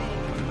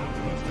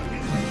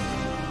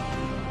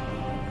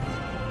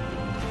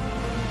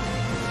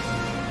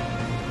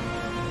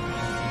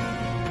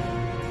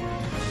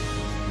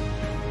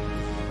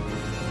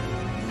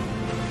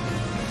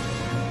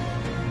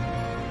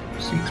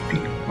 6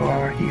 people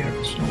are here,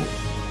 so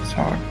it's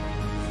hard.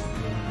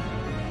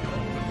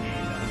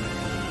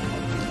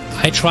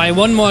 I try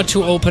one more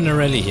to open a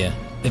rally here.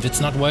 If it's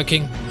not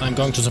working, I'm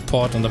going to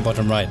support on the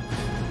bottom right.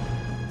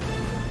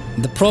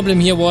 The problem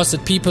here was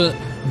that people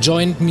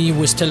joined me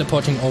with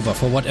teleporting over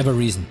for whatever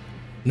reason.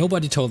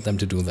 Nobody told them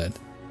to do that.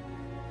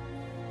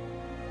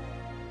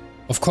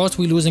 Of course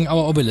we're losing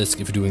our Obelisk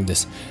if we're doing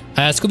this.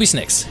 Scooby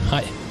Snacks,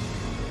 hi.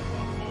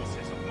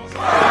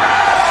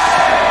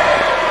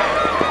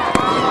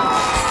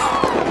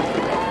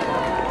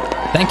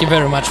 Thank you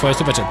very much for your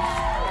super chat.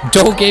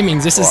 Doe Gaming,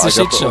 this is a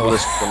shit show.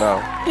 For now.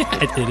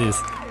 Yeah, it is.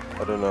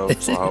 I don't know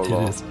for how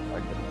long. It is.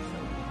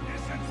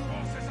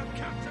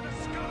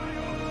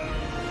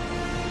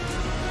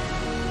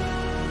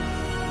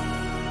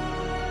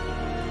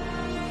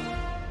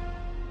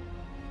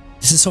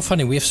 This is so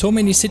funny. We have so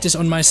many cities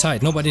on my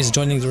side. Nobody is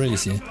joining the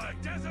rallies here.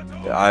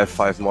 Yeah, I have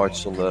 5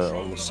 marches on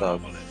the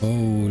south.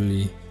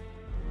 Holy.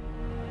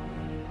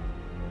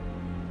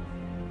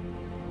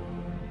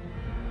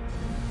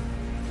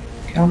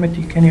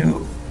 Calmity, can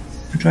you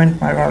join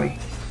my rally?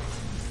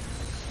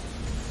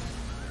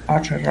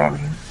 Archer rally.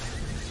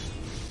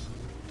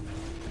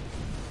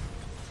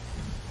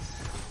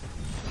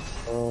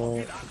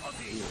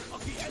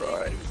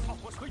 Try.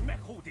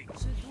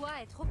 Je dois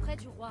être auprès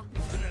du roi.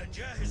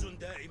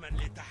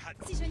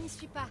 Si je n'y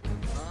suis pas, je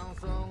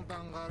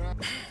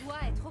dois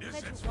être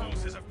auprès du roi.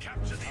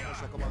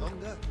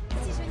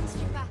 Si je n'y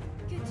suis pas,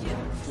 que Dieu.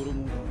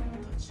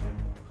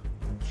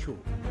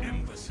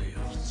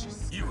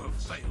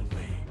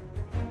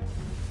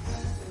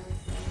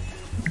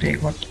 They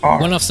got R.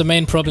 One of the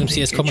main problems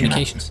here is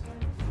communications.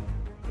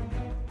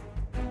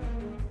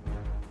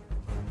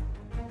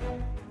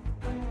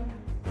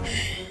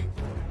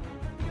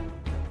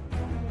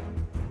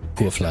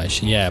 Poor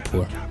Fleisch. Yeah,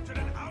 poor.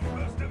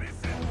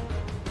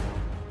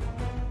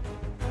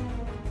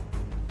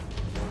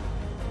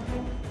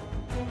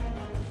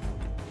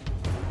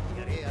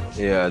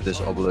 Yeah, this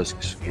Obelisk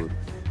is good.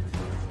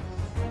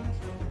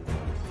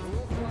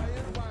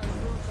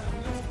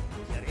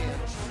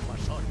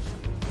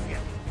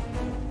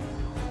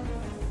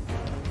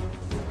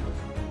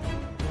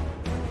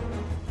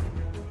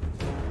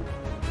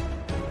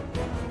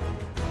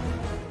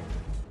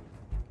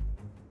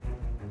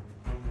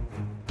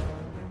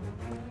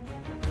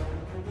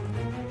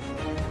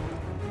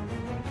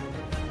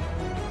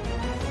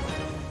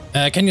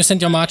 Can you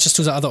send your marches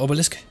to the other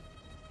Obelisk?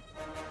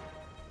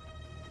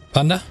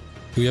 Panda?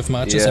 Do you have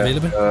marches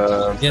available?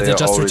 Yeah, they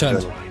just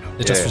returned.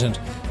 They just returned.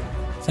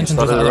 Send them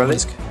to the other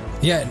Obelisk.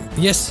 Yeah,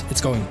 yes, it's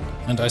going.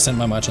 And I sent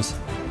my marches.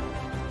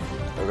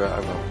 Okay, I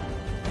will.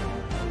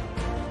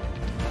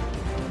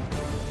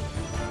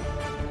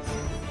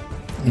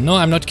 No,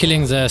 I'm not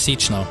killing the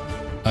siege now.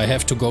 I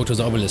have to go to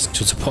the Obelisk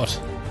to support.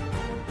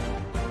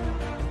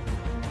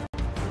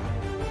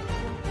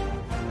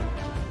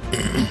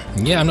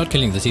 Yeah, I'm not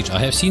killing the siege. I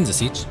have seen the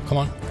siege. Come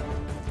on.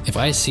 If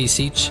I see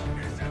siege,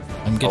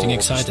 I'm getting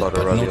excited, but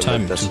no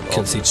time to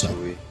kill siege now.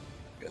 We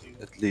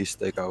at least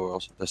take our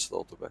tested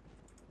altar back.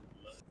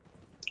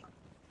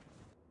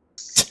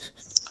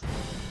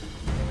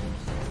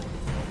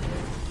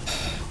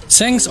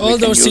 Thanks all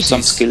those cities.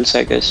 Some skills,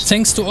 I guess.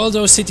 Thanks to all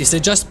those cities.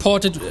 They just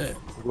ported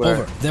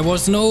over. There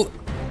was no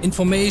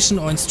information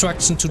or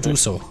instruction to do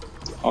so.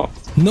 Oh.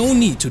 No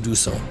need to do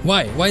so.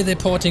 Why? Why are they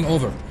porting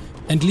over?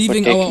 And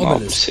leaving our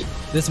Obelisk.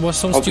 This was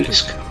so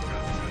Obelisk. stupid.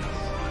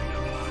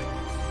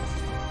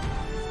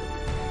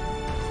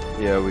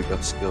 Yeah, we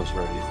got skills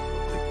ready.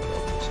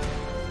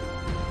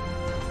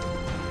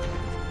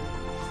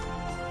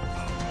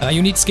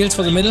 You need skills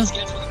for the middle?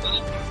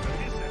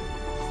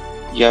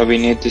 Yeah, we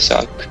need this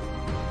arc.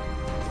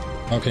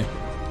 Okay.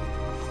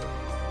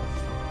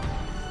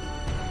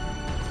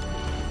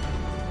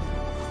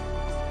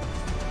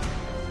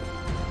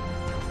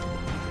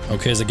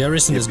 Okay, the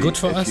garrison is good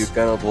for us. If you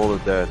cannot hold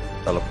it there,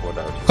 teleport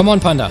out. Come on,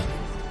 Panda.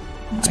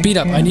 Speed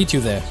up, I need you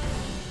there.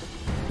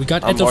 We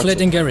got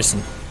Ethelflaed in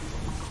garrison.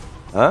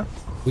 Huh?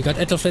 We got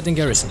Ethelflaed in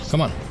garrison.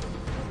 Come on.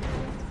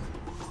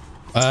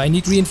 I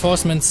need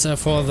reinforcements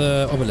for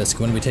the Obelisk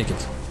when we take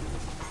it.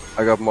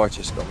 I got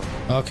marches coming.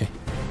 Okay.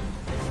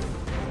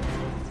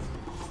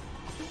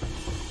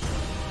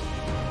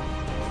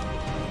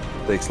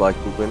 Takes like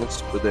 2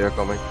 minutes, but they are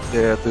coming.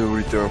 They have to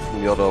return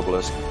from the other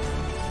Obelisk.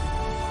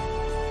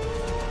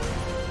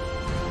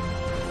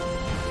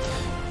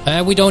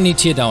 We don't need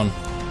tear down.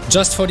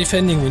 Just for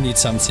defending we need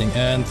something,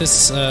 and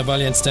this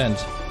valiant stand.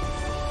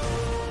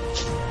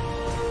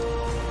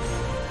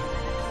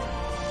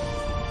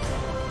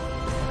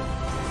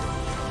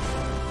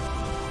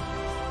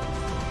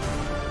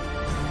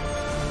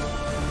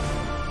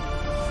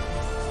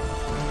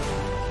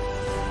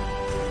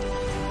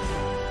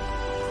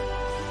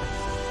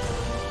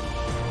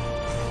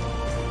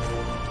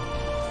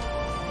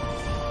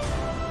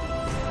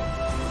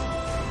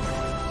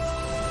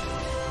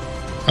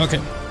 Okay.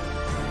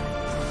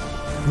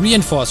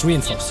 Reinforce,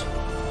 reinforce.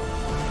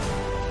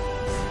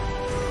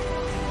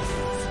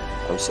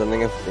 I'm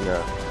sending everything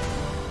out.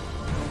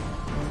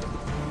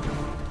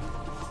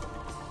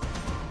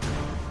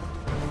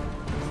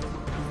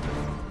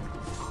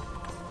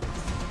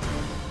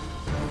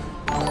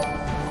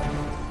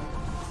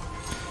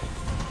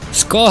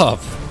 Corp!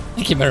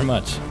 Thank you very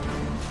much.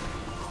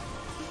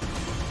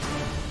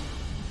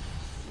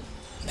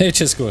 Hey,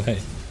 just cool, hey.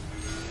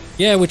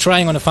 Yeah, we're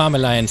trying on a farm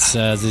alliance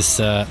this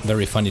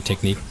very funny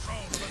technique.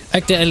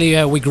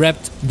 Actually, we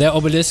grabbed their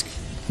obelisk,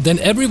 then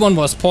everyone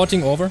was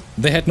porting over.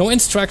 They had no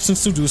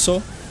instructions to do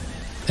so.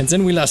 And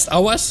then we lost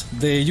ours,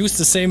 they used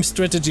the same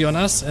strategy on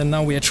us, and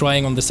now we are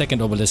trying on the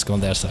second obelisk on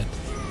their side.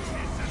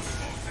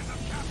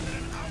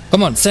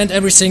 Come on, send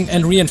everything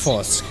and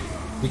reinforce.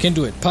 We can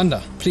do it.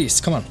 Panda, please,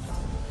 come on.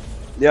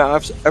 Yeah,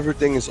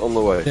 everything is on the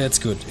way. That's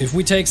good. If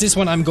we take this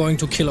one, I'm going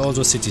to kill all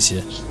those cities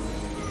here.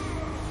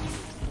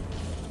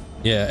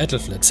 Yeah,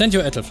 Ethelflaed. Send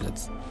your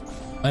Ethelflaeds.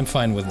 I'm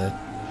fine with that.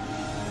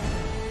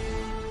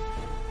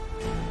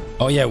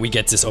 Oh yeah, we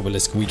get this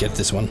obelisk. We get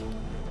this one.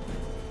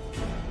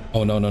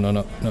 Oh no no no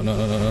no no no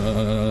no no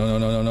no no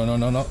no no no no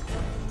no no.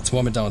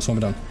 Swarm it down, swarm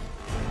it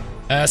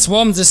down.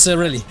 Swarm this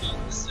rally.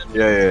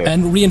 Yeah.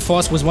 And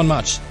reinforce with one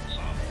march.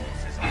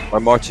 My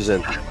march is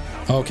in.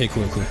 Okay,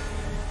 cool, cool.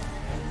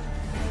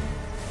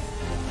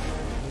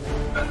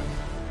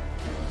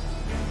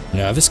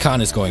 Yeah, this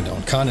Khan is going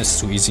down. Khan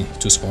is too easy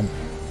to swarm.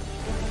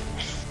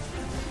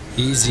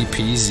 Easy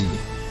peasy.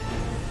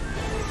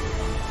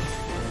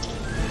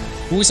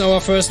 Who's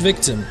our first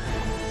victim?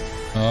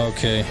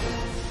 Okay.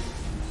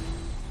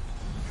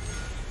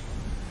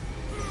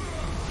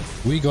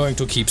 We're going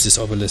to keep this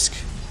obelisk.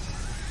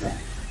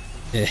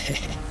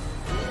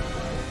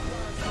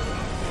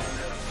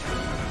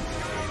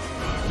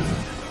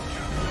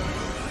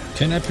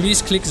 Can I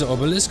please click the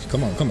obelisk?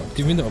 Come on,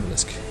 give me the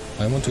obelisk.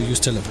 I want to use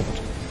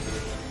teleport.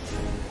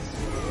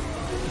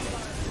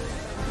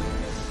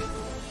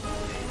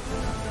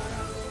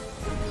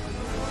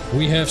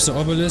 We have the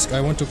obelisk,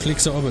 I want to click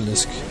the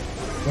obelisk.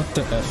 What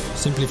the F?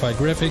 Simplified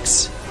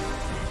graphics.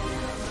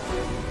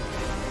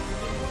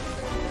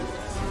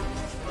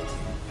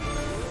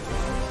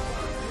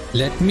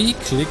 Let me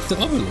click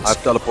the obelisk. I've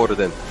teleported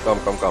in.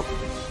 Come.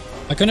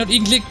 I cannot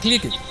even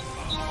click it.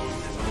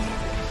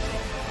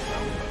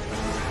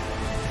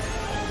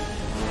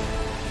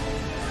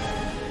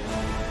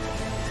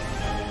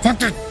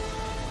 Fuck it!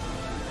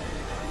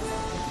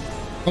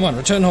 Come on,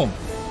 return home.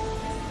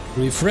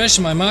 Refresh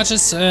my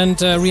marches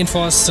and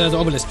reinforce the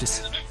obelisk,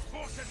 please.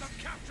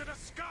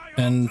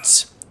 And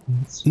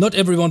not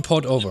everyone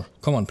port over.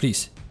 Come on,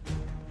 please.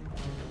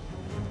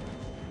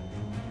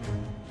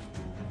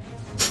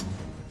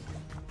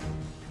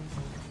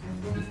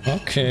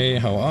 Okay,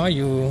 how are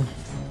you?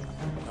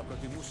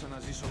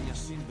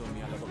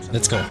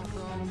 Let's go.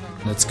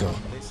 Let's go.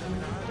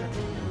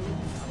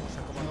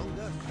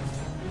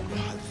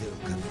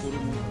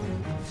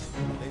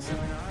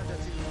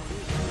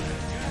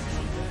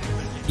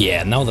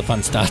 Yeah, now the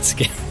fun starts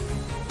again.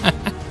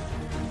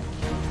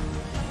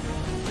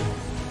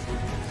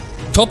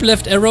 Top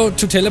left arrow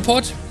to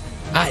teleport?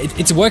 Ah,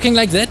 it's working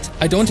like that?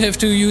 I don't have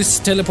to use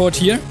teleport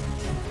here?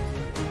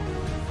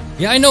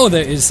 Yeah, I know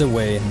there is a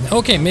way.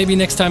 Okay, maybe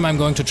next time I'm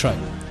going to try.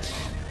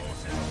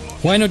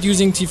 Why not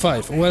using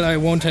T5? Well, I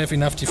won't have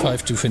enough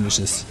T5 to finish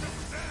this.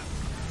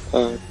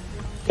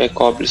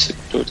 Take Obelisk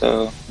to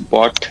the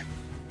bot.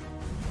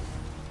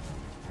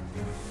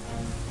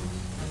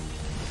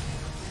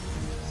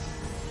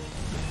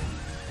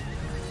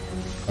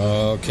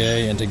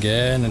 Okay, and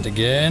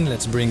again.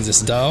 Let's bring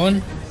this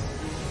down.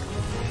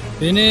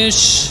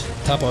 Finish.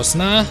 Tapos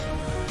na.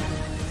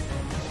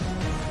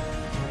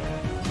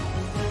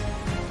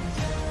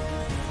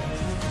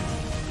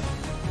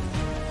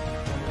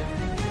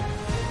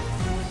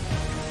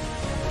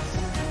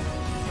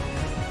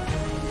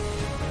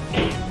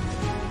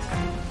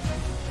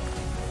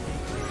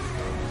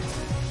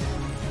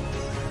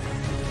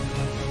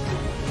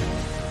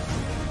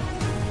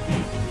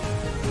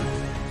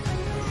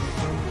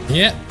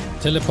 Yeah,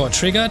 teleport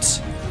triggered.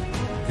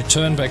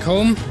 Return back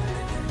home.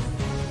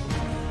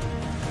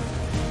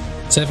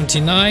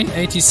 79,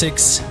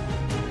 86.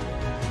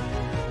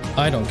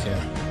 I don't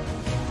care.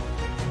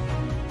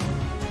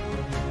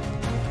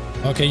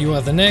 Okay, you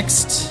are the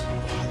next.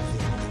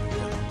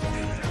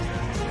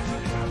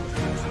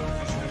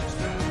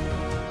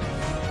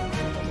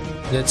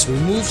 Let's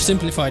remove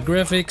simplified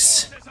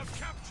graphics.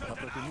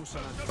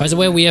 By the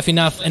way, we have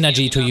enough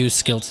energy to use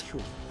skills.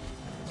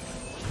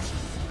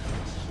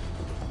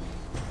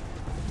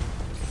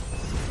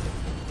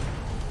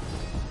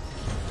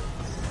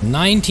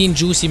 "19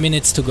 juicy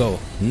minutes to go."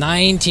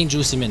 19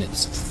 juicy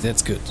minutes.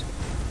 That's good.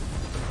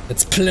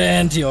 That's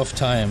plenty of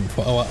time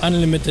for our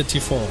unlimited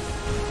T4.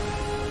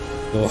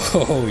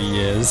 Oh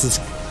yeah, this is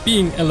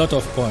being a lot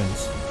of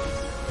points.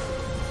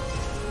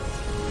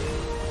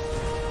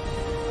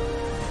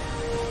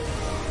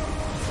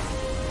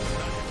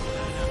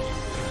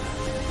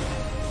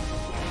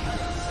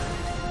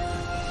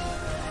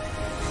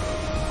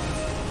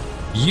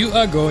 You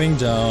are going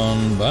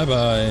down. Bye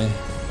bye.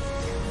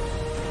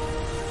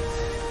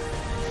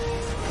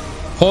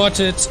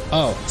 Port it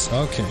out.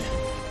 Okay.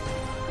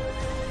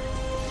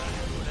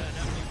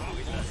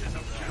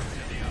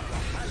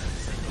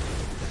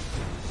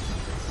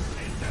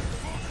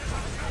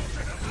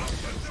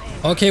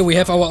 Okay, we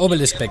have our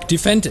obelisk back.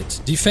 Defend it.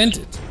 Defend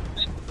it.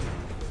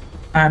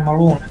 I'm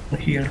alone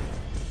here.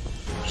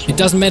 It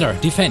doesn't matter.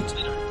 Defend.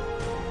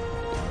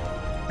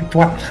 With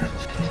what?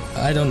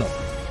 I don't know.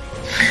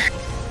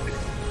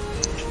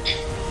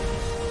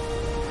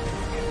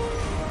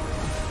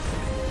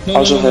 No,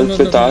 Also help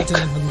with dark.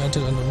 Not my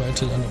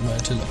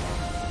Attila.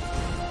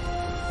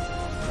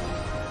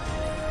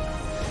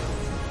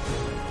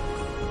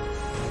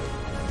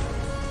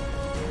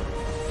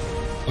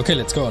 Okay,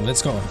 let's go on.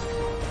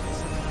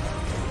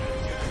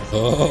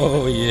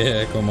 Oh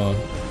yeah, come on.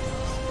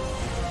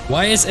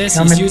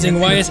 YSS, he's using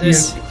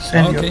YSS.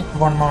 Send Okay. your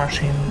one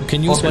machine. You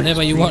can use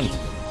whatever you want.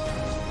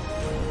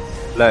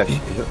 Flash,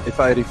 if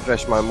I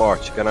refresh my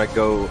march, can I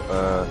go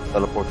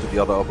teleport to the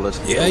other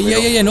obelisk?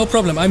 Yeah, no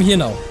problem. I'm here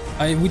now.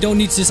 We don't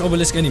need this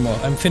obelisk anymore.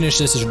 I'm finished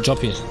this job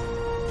here.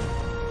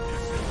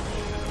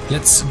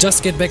 Let's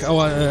just get back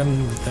our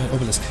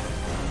obelisk.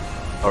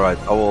 Alright,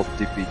 I will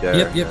TP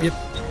there. Yep.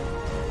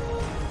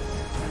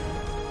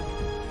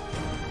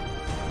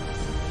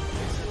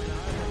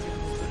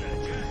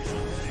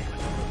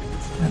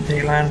 And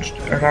they launched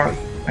a rally.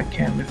 I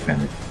can't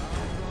defend it.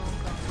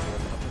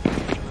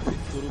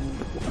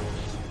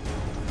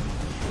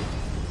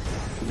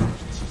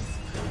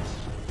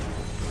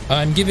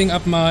 I'm giving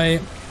up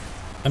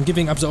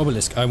the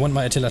obelisk. I want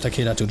my Attila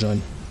Takeda to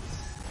join.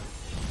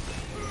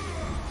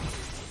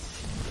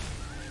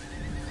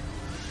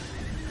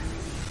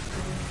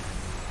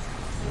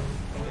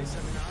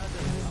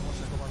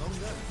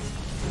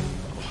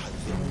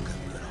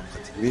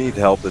 We need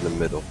help in the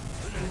middle.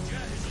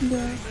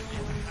 Yeah.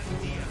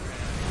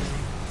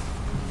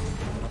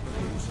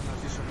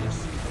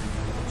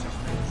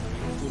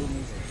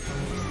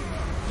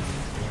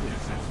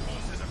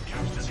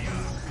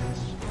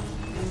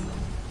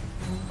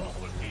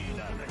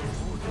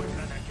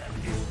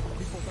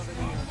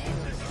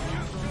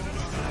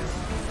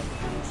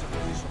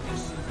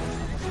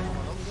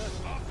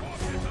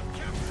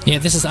 Yeah,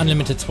 this is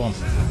unlimited swarm.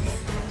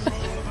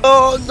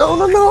 Oh,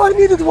 no, I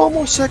needed 1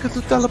 more second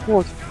to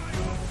teleport.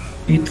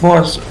 It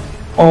was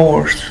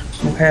ours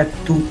who had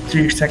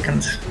 2-3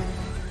 seconds.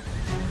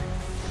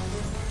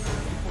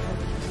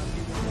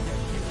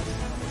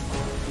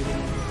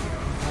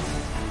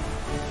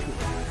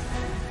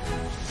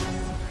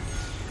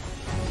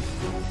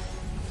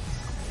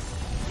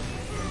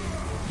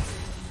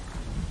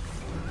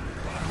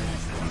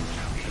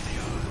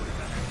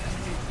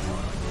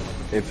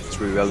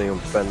 Infantry rally on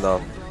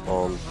Panda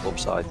on top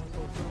side.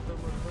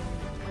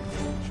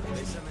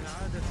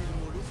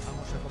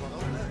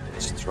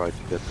 Let's try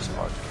to get this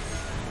arc.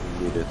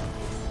 We need it.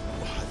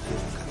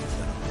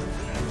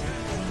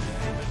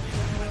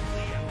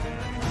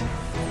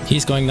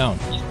 He's going down.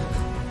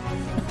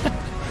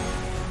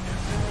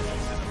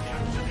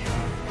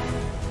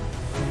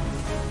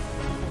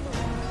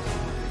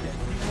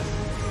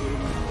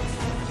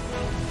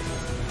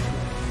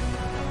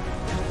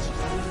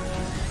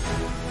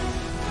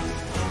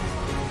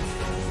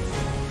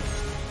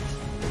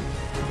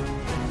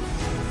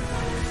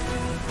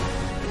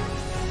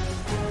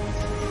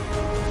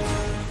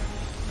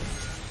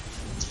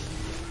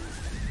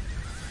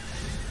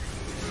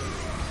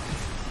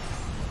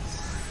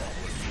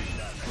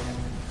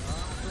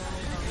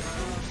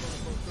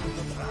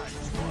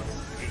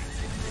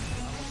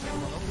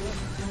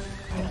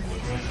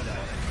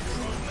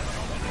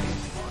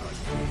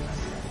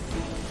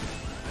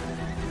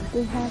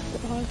 They have the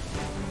arc.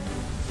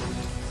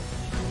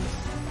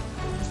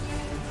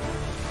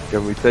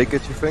 Can we take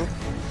it, you think?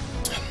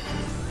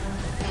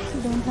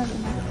 We don't have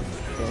enough.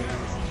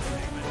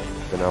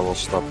 Then I will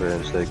stop here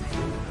and take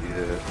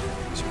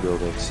these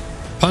buildings.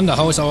 Panda,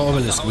 how is our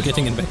obelisk? We're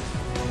getting it back.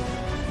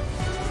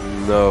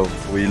 No,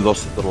 we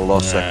lost it on the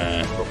last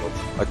second.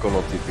 I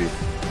cannot TP.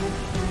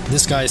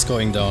 This guy is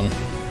going down.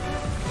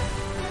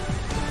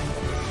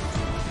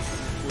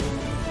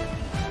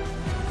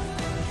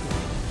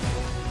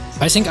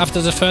 I think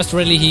after the first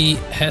rally he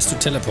has to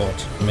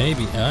teleport.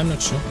 Maybe, I'm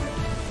not sure.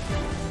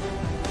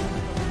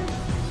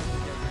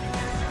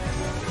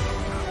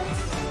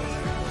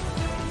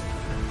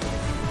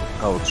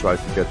 I will try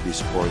to get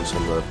these points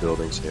on the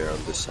buildings here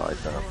on this side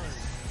now.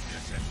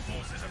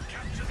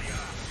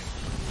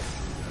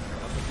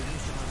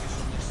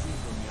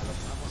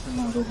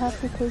 No, we have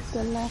to take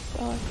the last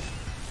arc.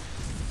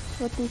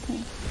 What do you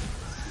think?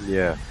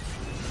 Yeah.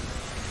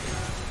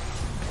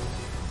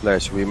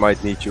 Flash, we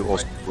might need you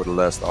also for the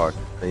last arc.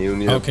 And you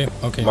need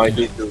might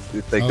need to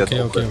take that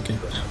over. Okay.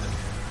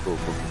 Cool.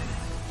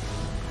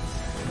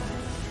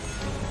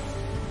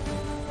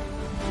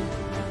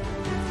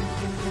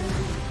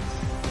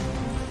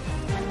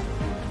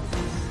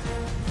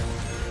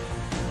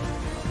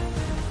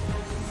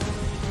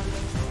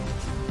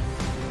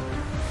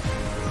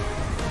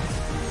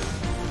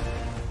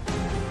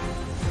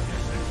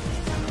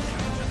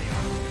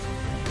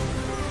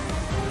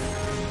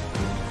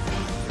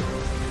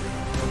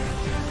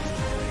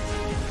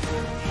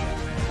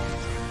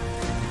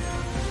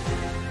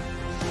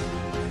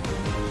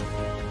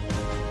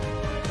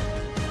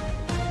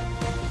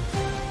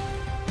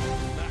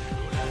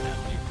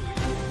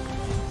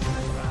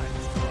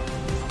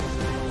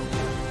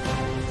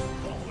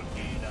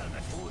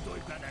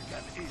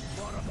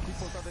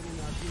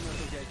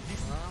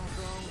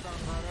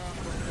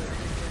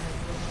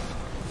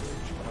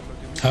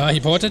 Ah, he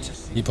ported?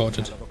 He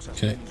ported.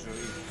 Okay.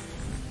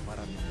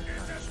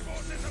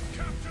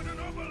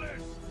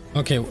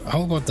 Okay,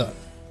 how about that?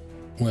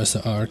 Where's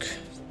the arc?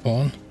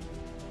 Spawn.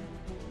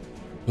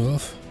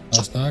 12.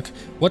 Last arc.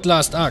 What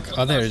last arc?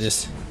 Ah, there it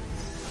is.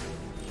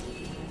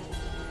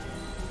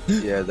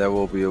 Yeah, there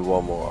will be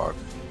one more arc.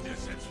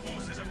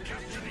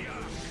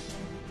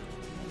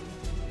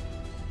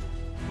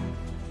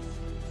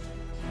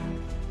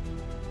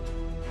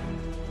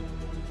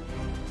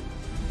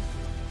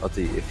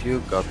 Ati, if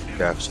you got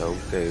Cavs home,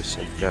 can you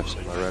send Cavs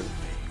in already?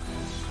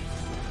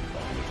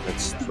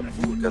 Let's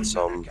get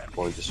some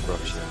point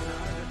destruction.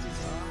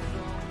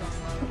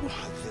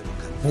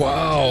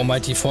 Wow, my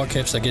T4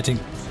 caps are getting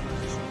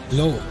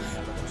low.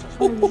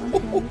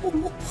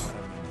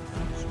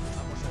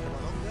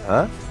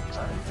 Huh?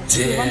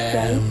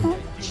 Damn.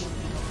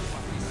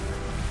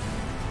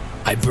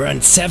 I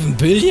burned 7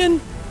 billion?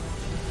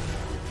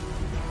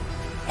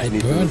 I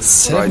burned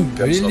 7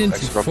 billion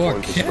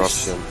T4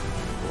 caps?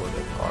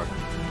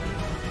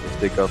 If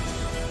they got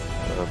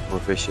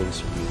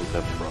provisions, we would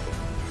have a problem.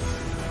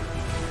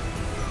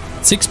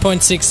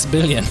 6.6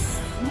 billion.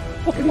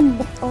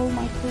 Oh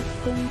my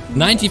god.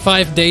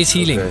 95 days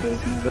healing. Okay.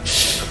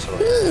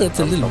 That's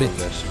a little bit.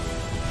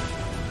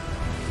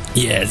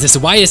 Yeah, this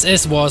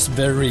YSS was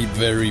very,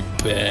 very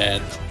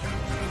bad.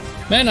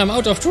 Man, I'm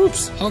out of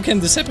troops. How can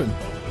this happen?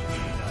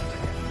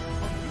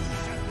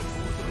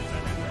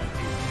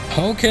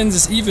 How can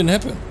this even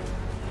happen?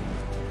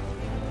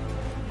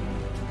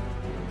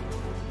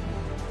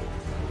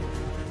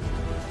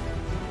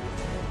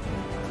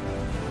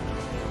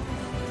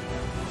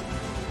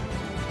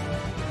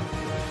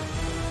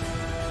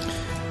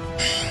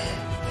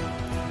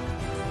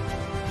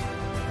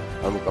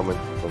 I'm coming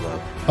for now.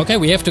 Okay,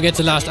 we have to get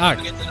the last arc.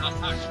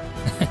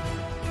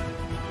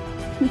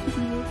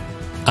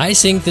 I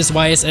think this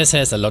YSS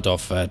has a lot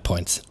of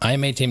points. I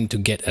made him to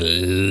get a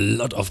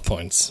lot of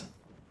points.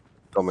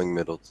 Coming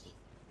middle.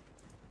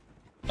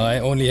 I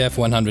only have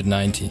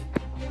 190.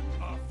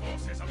 Our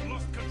forces have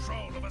lost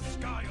control of a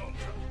sky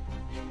ultra.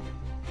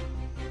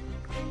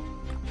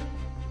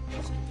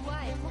 Je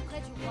dois être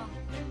auprès du roi.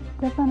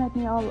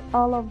 Definitely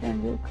all of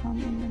them will come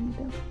in the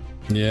middle.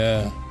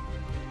 Yeah.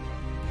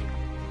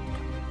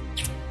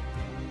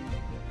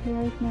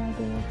 Right now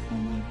there are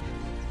someone.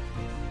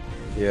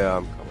 Yeah,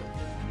 I'm coming.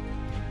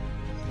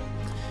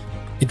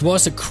 It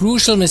was a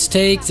crucial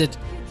mistake that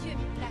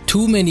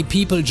too many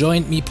people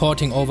joined me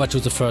porting over to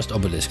the first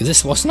Obelisk.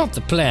 This was not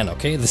the plan,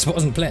 okay? This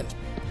wasn't planned.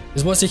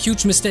 This was a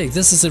huge mistake.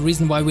 This is the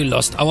reason why we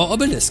lost our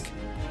Obelisk.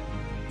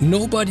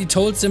 Nobody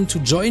told them to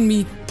join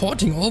me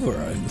porting over.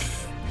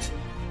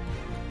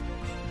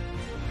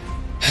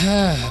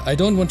 I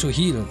don't want to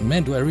heal.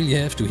 Man, do I really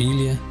have to heal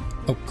here?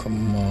 Oh,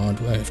 come on.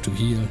 Do I have to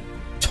heal?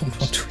 Don't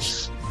want to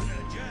heal.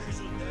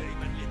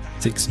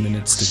 6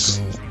 minutes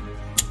to go.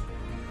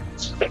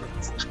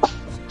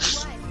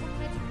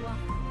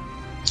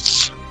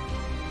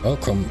 Oh,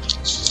 come.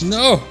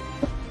 No!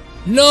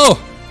 No!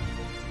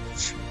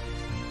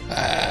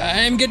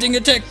 I'm getting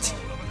attacked!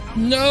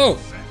 No!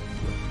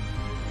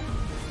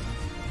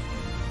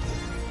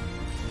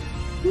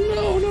 No,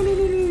 no, no, no,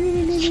 no,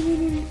 no, no,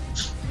 no, no.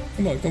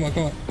 Come on, come on,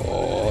 come on.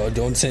 Oh,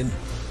 don't send.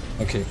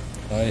 Okay,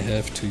 I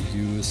have to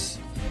use.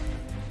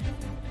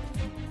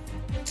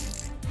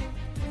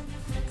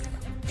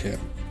 Okay.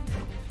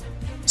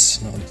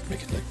 So now let's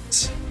make it like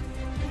this.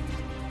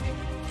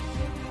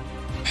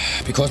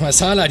 Because my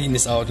Saladin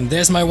is out and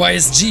there's my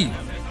YSG.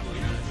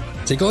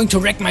 They're going to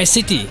wreck my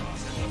city.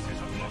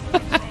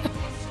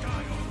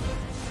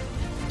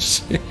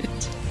 Shit.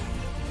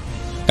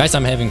 Guys,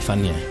 I'm having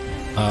fun here.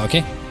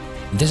 Okay?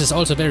 This is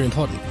also very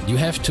important. You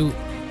have to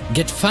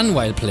get fun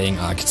while playing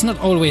Ark. It's not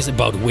always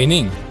about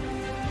winning.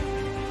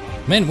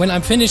 Man, when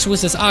I'm finished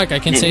with this Ark, I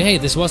can say, hey,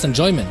 this was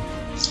enjoyment.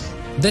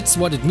 That's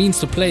what it means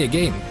to play a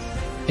game.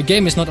 A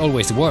game is not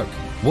always work.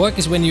 Work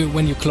is when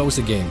you close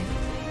a game.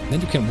 Then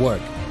you can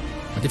work.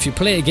 But if you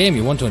play a game,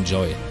 you want to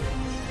enjoy it.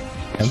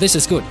 And this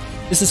is good.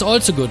 This is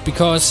also good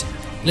because,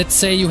 let's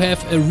say you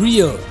have a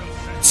real,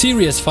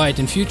 serious fight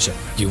in future.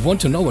 You want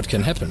to know what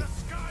can happen.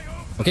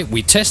 Okay,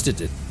 we tested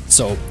it.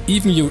 So,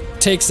 even you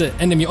take the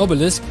enemy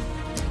Obelisk,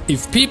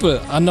 if people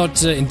are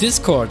not in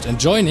Discord and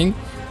joining,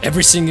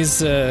 everything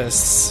is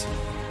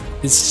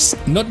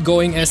not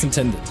going as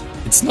intended.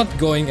 It's not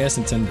going as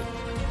intended.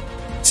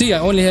 See, I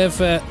only have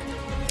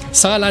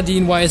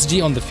Saladin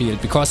YSG on the field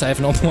because I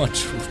have no more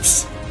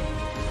troops.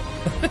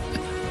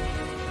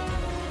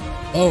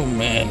 Oh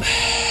man.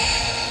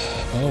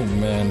 Oh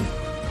man.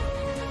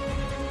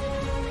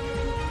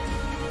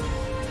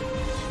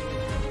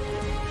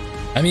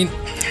 I mean,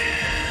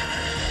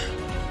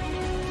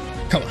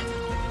 come on.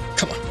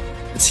 Come on.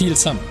 Let's heal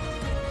some.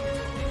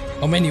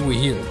 How many we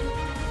heal?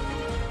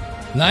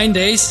 9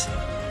 days?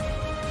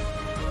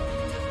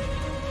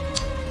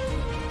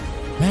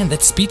 Man,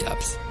 that's speed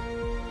ups.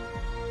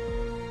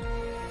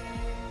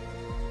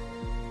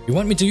 You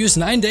want me to use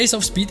 9 days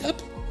of speed up?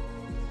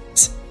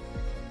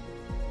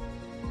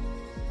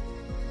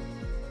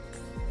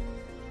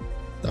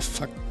 The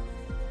fuck?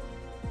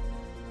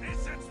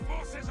 Nissan's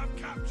forces have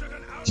captured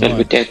an Shall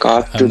we take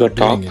off to I'm the not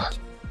top? doing it.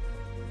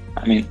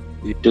 I mean,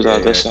 to the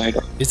other side.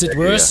 Is it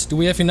worse? Do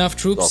we have enough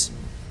troops?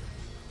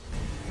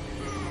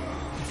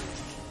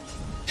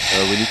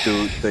 We need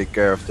to take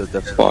care of the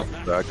depth. What?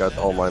 I got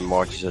all my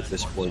marches at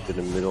this point in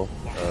the middle.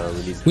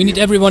 We need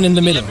everyone in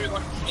the middle.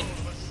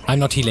 I'm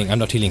not healing, I'm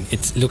not healing.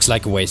 It looks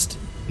like a waste.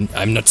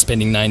 I'm not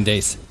spending 9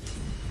 days.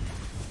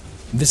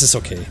 This is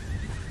okay.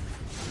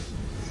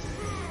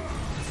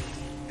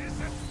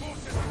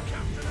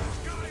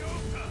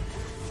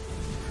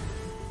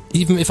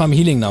 Even if I'm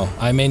healing now,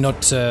 I may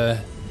not...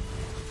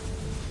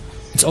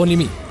 It's only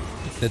me.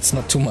 That's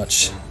not too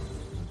much.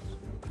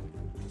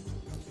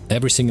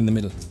 Everything in the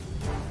middle.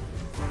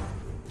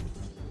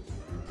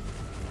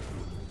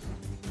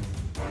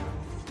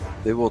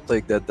 They will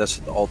take that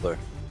desert altar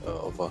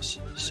of us.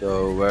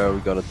 So where are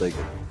we gonna take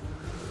it?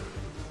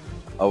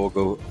 I will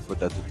go for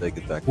that to take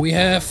it back. We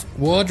have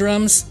war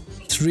drums,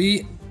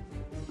 3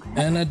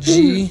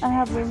 energy, I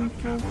have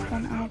reinforced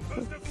an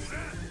output.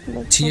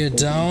 tear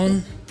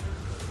down.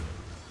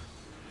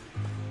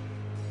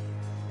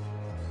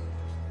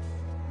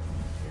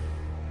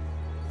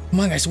 Come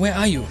on guys, where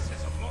are you?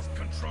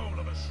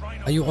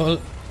 Are you all...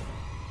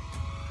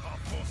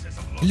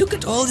 Look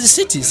at all the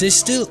cities, they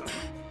still...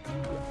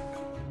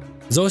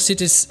 Those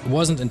cities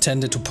wasn't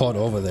intended to port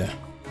over there.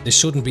 They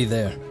shouldn't be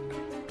there.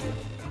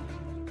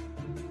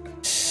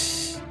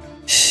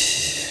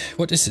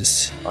 What is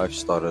this? I've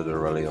started a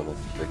rally on it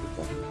to take it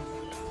back.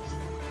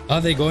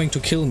 Are they going to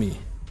kill me?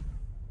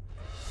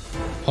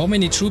 How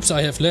many troops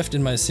I have left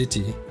in my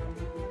city?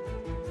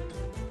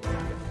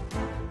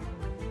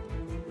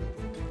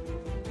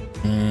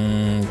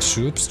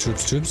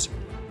 Troops.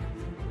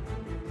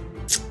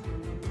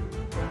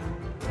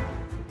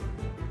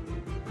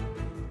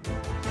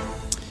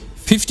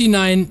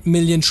 59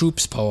 million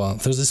troops power.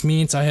 So this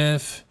means I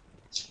have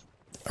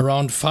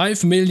around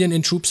 5 million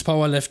in troops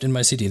power left in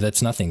my city.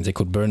 That's nothing. They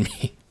could burn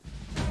me.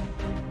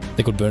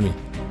 They could burn me.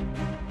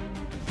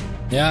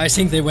 Yeah, I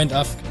think they went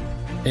off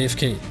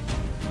AFK.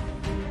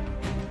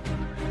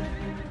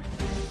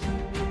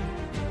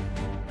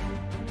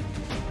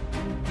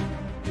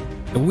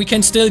 We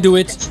can still do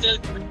it.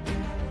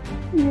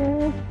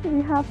 Yes,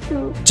 we have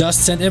to.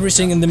 Just send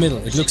everything in the middle.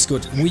 It looks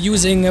good. We're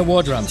using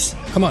war drums.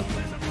 Come on.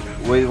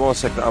 Wait 1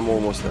 second, I'm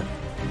almost there.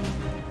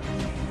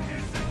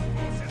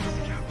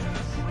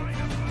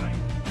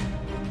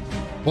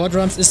 War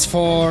drums is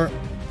for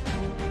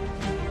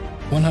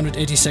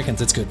 180 seconds.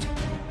 That's good.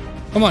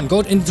 Come on,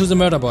 go into the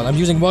murder ball. I'm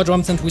using war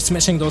drums and we're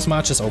smashing those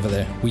marches over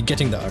there. We're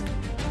getting the arc.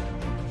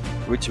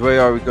 Which way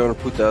are we going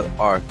to put that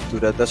arc? To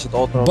that desert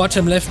altar?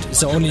 Bottom left is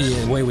the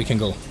only way we can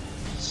go.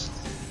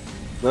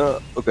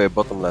 No, okay,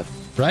 bottom left.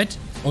 Right?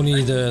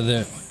 Only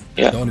the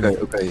Yeah. the only way.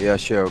 Okay, yeah,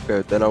 sure,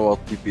 okay. Then I will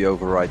TP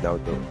over right now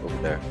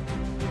over there.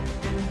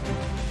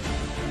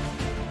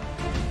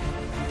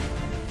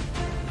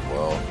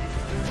 Well,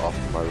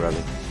 after my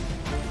rally.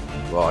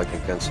 Well, I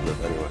can cancel it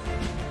anyway.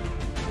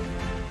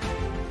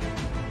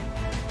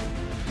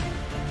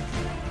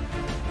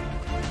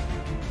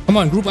 Come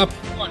on, group up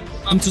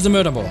into the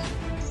murder ball.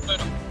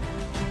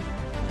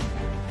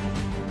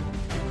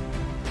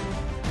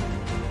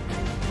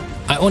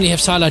 I only have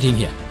Saladin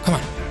here. Come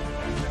on.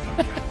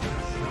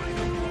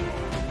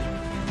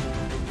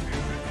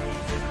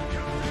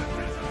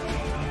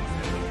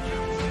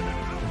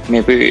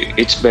 Maybe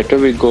it's better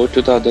we go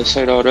to the other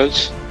side or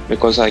else,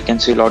 because I can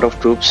see a lot of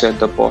troops at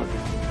the port.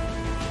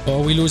 Oh,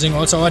 are we losing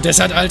also our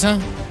desert altar?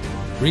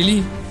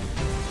 Really?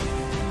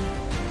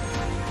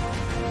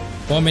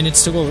 4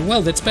 minutes to go.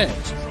 Well, that's bad.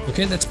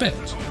 Okay, that's bad.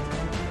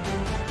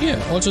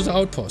 Yeah, also the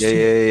outpost.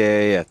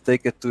 Yeah.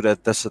 Take it to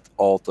that desert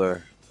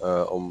altar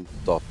on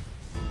top.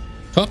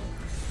 Top?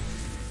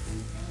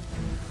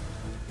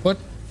 What?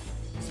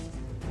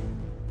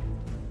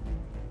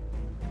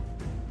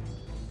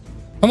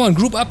 Come on,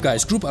 group up,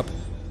 guys, group up.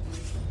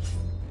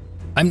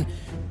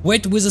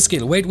 Wait with the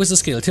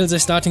skill, till they're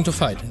starting to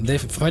fight. They're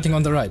fighting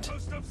on the right.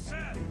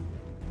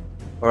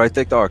 Alright,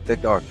 take the arc,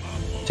 Take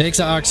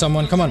the arc,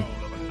 someone, come on.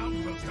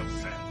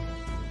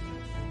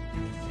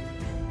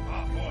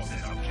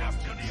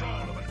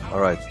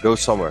 Alright, go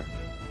somewhere.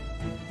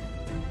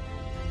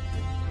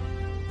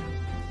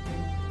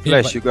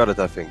 Yeah, Fleisch, you got it,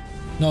 I think.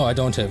 No, I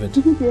don't have it.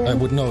 Yeah. I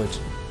would know it.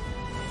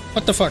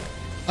 What the fuck?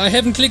 I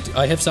haven't clicked.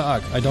 I have the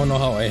arc. I don't know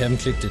how. I haven't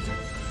clicked it.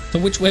 So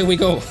which way we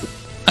go?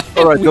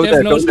 Alright, We go have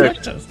there, no go there.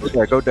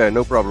 structures. Go there,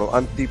 no problem.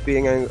 I'm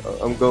TPing and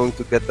I'm going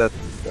to get that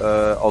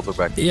altar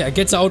back. Yeah,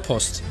 get the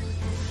outpost.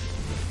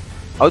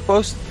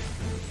 Outpost?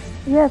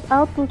 Yes,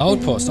 outpost.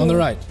 Outpost on the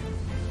right.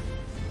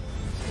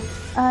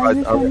 Right,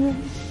 You can use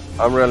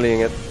I'm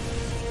rallying it.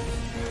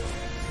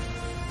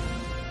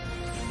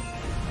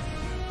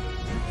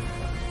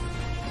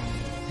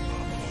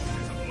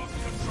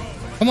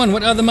 Come on,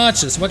 what are the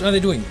marches? What are they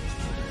doing?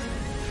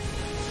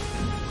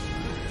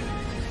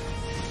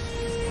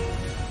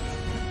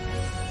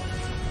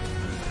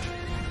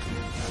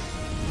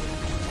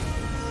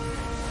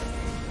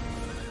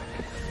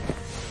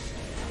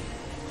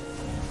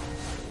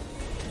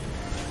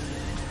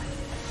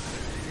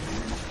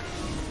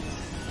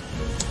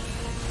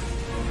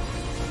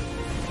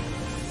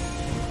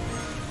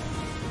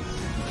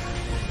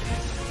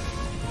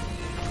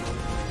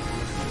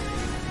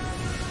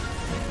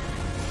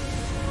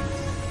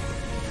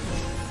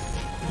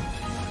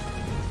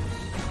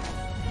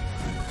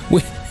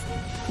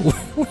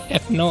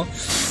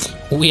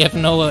 We have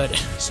no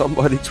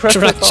Somebody trapped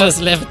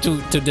structures left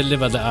to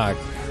deliver the arc.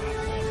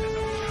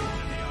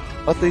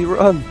 But they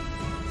run.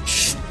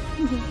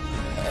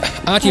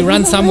 Artie,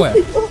 run somewhere.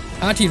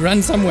 Artie,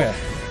 run somewhere.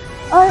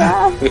 Oh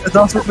yeah. It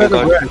doesn't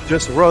matter where.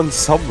 Just run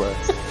somewhere.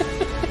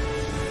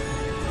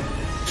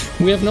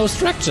 We have no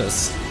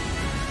structures.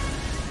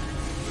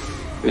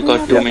 We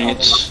got 2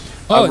 minutes.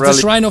 Oh, the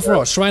Shrine of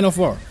War. Shrine of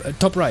War.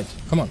 Top right.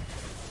 Come on.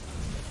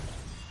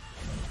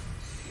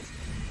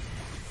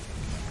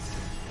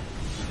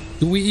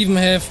 Do we even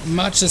have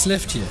marches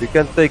left here? You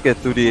can take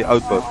it to the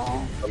outpost.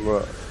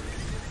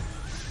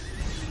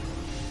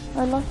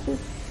 I lost it.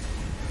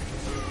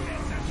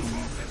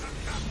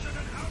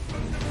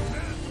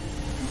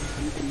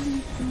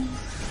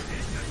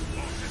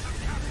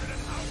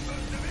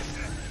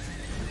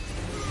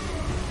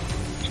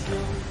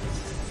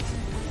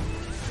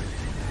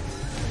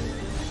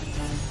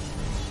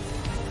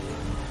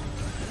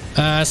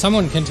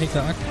 Someone can take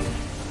the arc.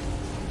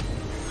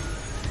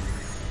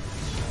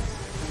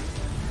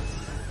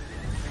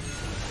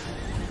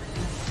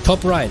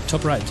 Top right,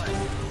 top right.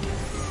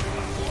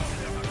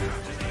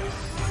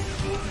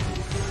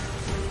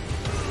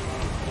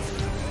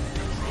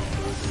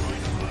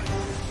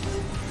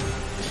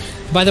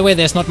 By the way,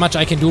 there's not much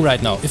I can do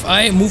right now. If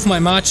I move my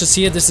marches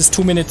here, this is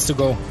 2 minutes to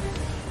go.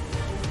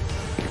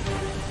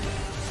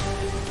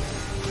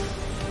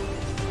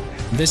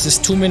 This is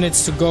 2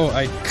 minutes to go.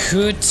 I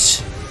could...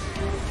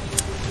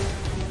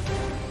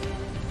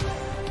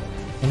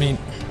 I mean...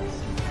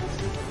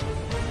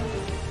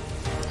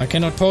 I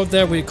cannot port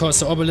there because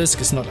the obelisk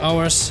is not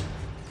ours.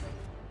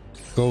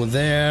 Go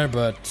there,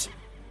 but...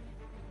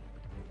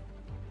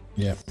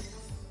 Yeah.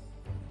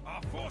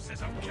 Our forces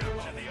have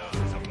captured the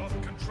others have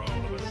lost control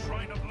of a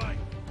shrine of light.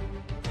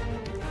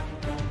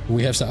 Do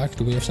we have the arc?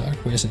 Do we have the arc?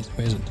 Where is it?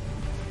 Where is it?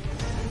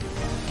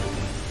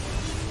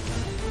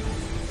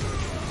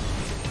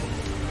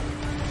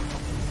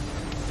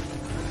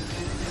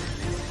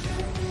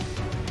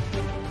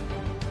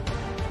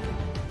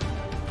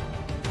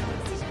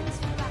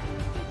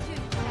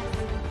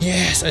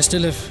 Yes, I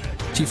still have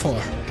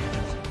T4.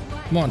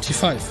 Come on,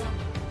 T5.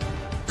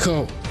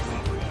 Go.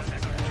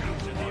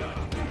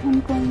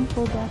 I'm going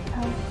for that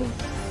house.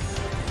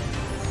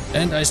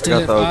 And I still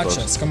have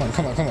archers. Come on,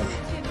 come on, come on.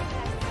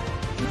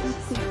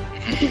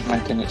 I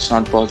think it's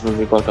not possible.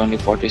 We got only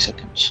 40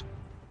 seconds.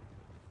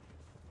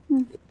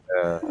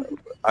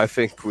 I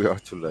think we are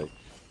too late.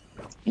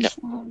 Yeah.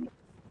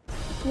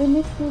 We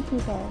need 2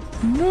 people.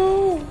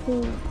 No.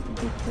 To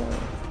deploy.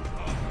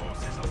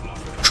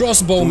 Too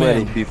Crossbowman.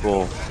 many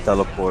people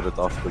teleported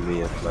after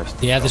me and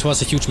flashed. Yeah, this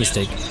was a huge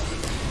mistake.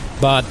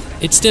 But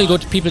it's still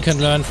good. People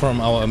can learn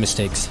from our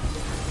mistakes.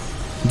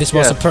 This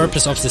was the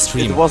purpose of the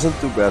stream. It wasn't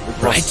too bad.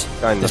 It was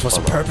kind This of was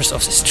the fun. purpose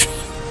of the stream.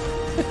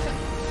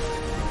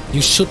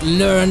 You should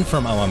learn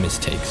from our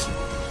mistakes.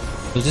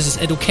 So this is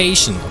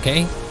education,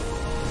 okay?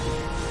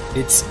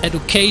 It's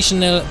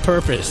educational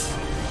purpose.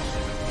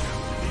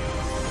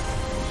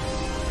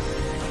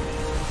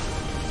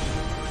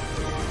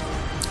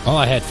 Oh,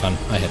 I had fun.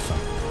 I had fun.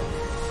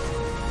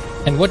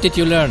 And what did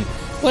you learn?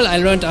 Well, I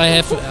learned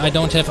I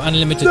don't have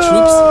unlimited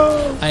troops.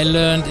 I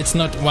learned it's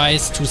not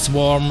wise to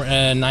swarm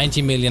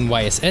 90 million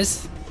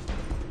YSS.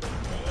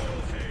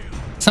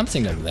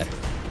 Something like that.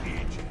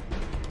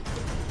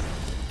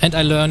 And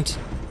I learned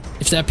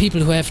if there are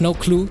people who have no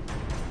clue,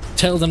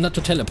 tell them not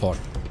to teleport.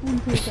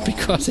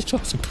 Because it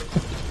was a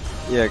problem.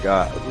 Yeah,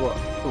 guys,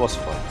 it was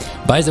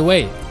fun. By the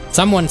way,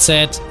 someone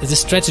said the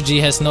strategy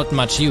has not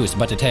much use,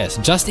 but it has.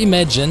 Just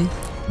imagine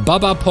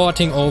Baba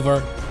porting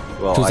over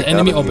to the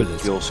enemy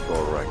obelisk. Kill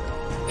score rank.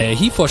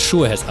 He for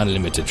sure has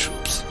unlimited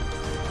troops.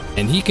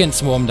 And he can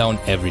swarm down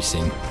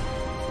everything.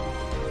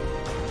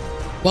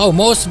 Wow,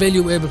 most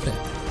valuable player.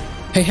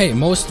 Hey, hey,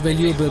 most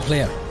valuable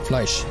player.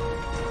 Fleisch.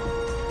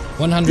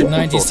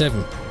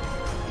 197.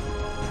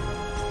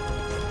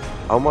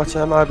 How much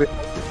am I?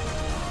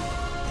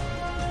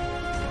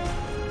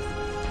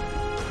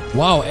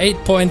 Wow,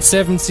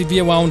 8.7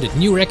 severe wounded.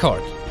 New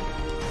record.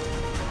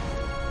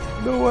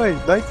 No way,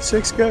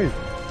 96k.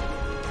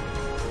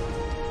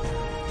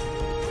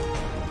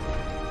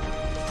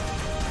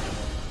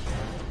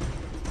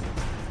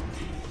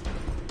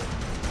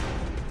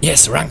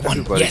 Yes, rank 1.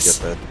 Everybody Yes.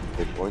 get that.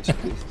 Hit points,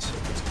 please.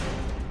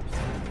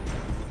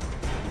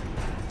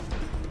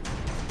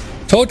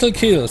 Total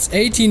kills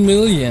 18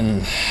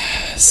 million.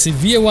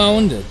 Severe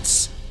wounded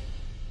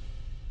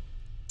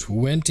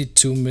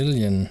 22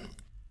 million.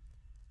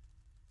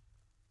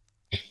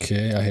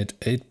 Okay, I hit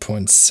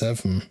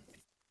 8.7.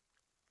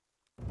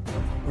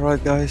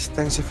 Alright guys,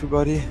 thanks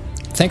everybody.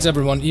 Thanks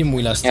everyone, even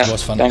we lost, Yeah, it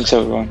was fun. thanks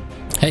everyone.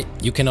 Hey,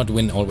 you cannot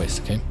win always,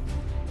 okay?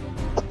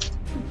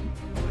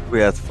 We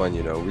had fun,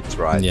 you know, we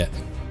tried. Yeah.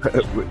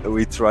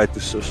 we tried to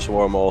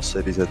swarm all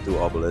cities at 2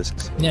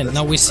 obelisks. Yeah,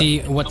 now we see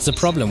what's the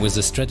problem with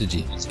the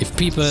strategy. If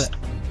people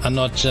are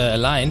not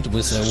aligned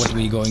with what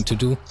we're going to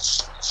do,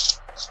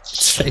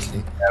 it's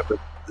failing. Yeah, but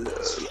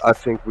I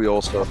think we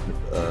also have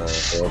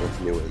a lot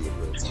of new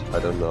immigrants. I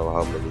don't know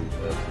how many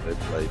they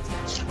played.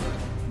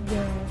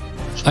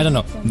 I don't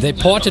know. They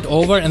ported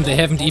over and they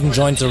haven't even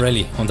joined the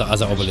rally on the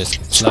other obelisk.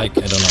 It's like,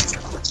 I don't know.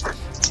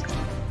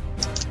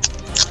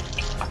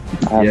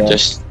 I'm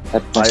just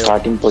at my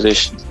starting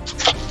position.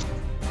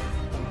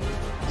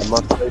 I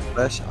must say,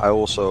 Flash, I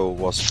also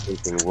was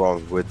thinking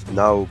wrong.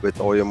 With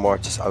all your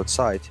marches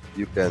outside,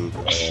 you can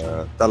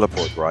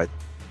teleport, right?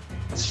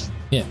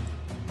 Yeah.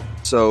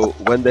 So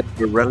when they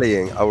were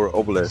rallying our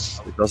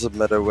obelisk, it doesn't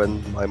matter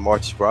when my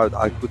marches were out,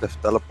 I could have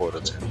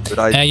teleported it.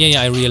 But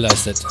yeah, I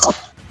realized it.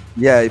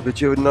 Yeah, but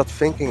you're not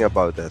thinking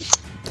about that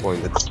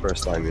point at the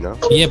first time, you know?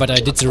 Yeah, but I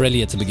did the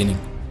rally at the beginning.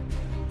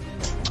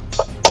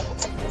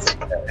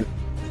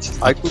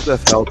 I could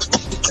have helped,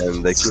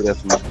 and they could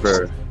have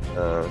never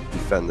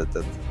defended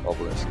that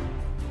obelisk.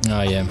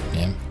 Oh, yeah.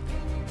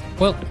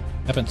 Well,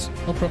 happens.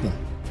 No problem.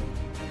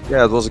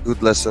 Yeah, it was a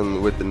good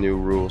lesson with the new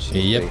rules.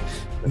 Yep.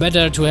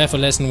 Better to have a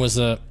lesson with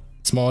a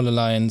small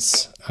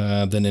alliance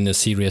than in a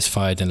serious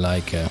fight in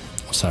like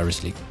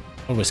Osiris League.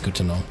 Always good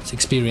to know. It's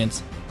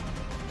experience.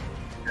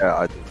 Yeah,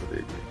 I totally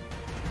agree.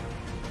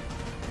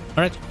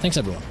 Alright, thanks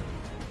everyone.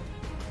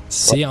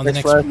 See you on the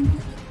next one.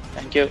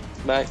 Thank you.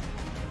 Bye.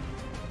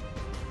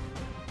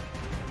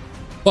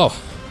 Whoa.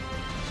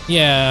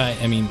 Yeah,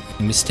 I mean,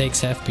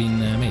 mistakes have been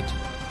made.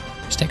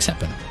 Mistakes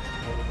happen.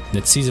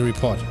 Let's see the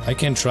report. I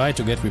can try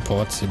to get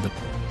reports, but...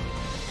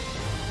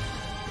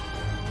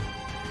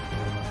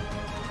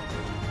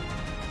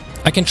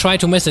 I can try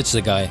to message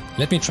the guy.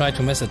 Let me try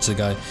to message the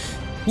guy.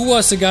 Who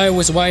was the guy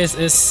with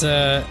YSS?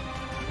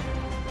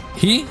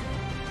 He?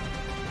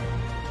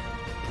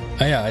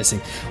 Oh yeah, I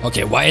think.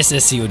 Okay,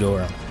 YSS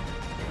Theodora.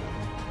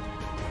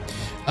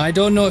 I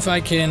don't know if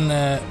I can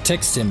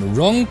text him.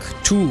 ROK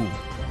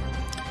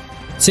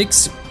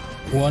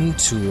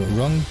 612.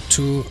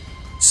 ROK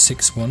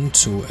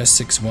 612.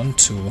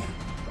 S612.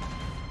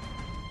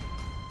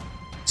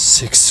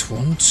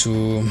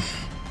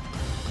 612.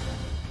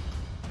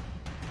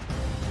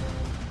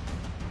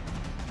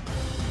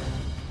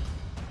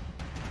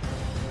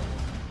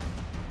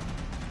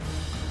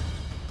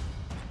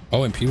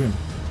 Oh, Imperium.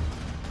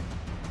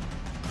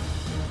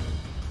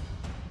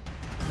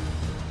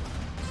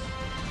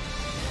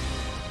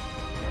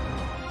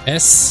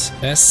 S.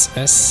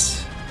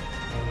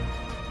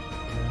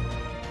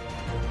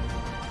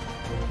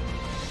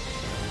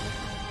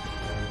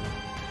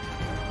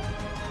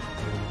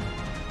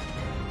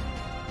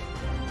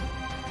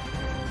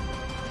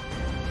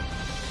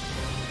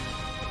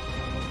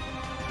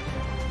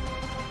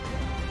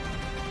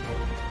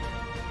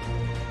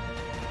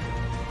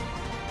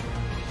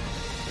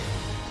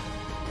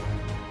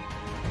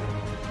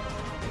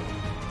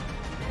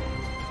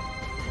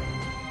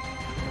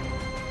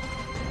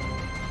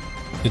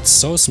 It's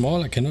so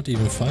small I cannot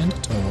even find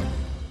it. Oh.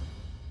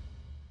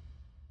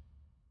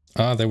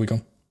 Ah, there we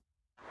go.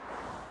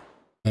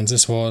 And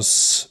this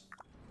was...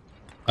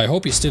 I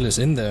hope he still is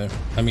in there.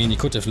 I mean, he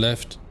could have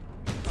left.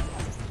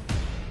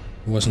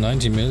 It was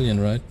 90 million,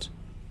 right?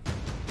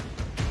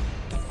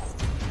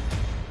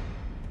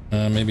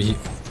 Maybe he...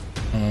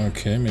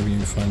 Okay, maybe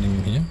you're finding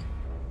him here.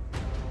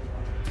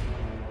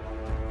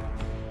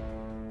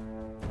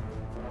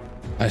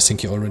 I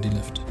think he already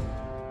left.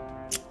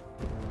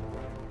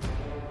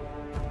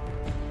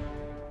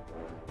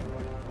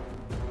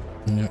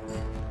 Yeah.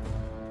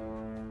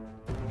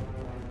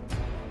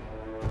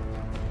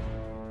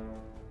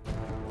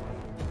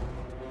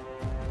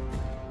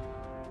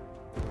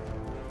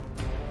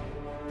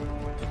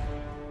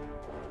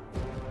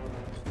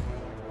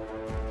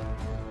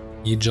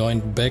 He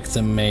joined back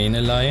the main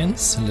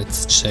alliance.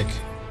 Let's check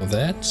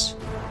that.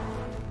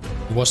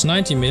 It was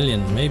 90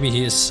 million. Maybe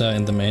he is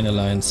in the main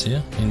alliance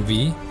here in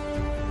V.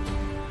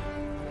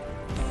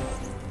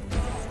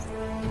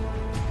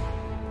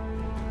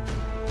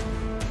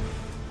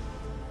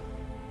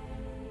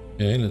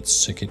 Okay,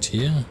 let's check it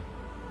here.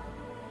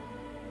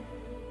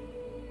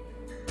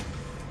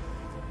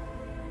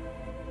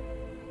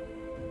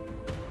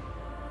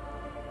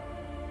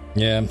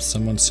 Yeah,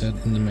 someone said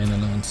in the main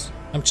alliance.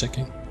 I'm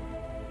checking.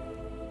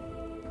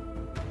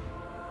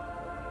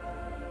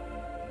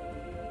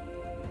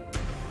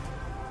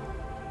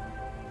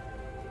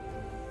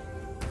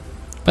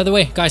 By the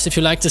way, guys, if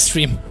you like the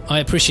stream, I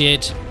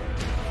appreciate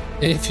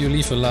if you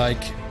leave a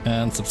like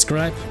and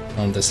subscribe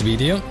on this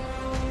video.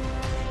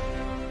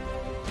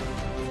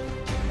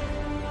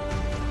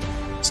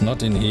 It's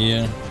not in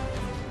here.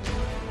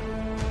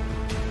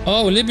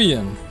 Oh,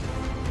 Libyan!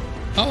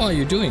 How are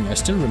you doing? I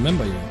still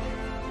remember you.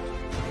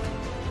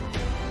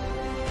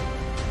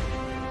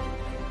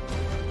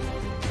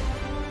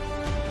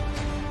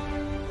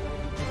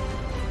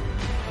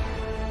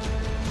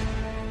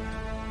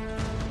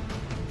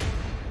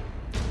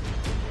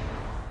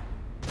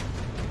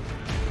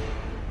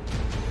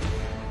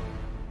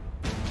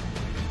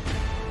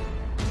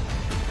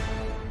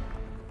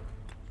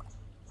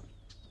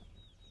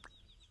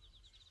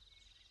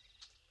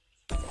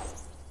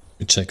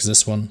 We check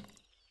this one.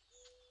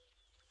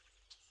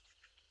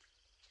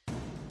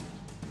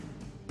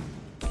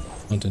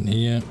 Not in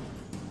here.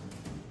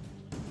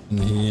 In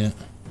here.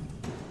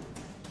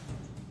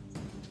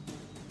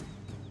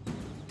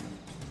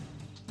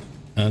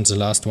 And the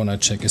last one I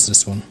check is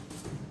this one.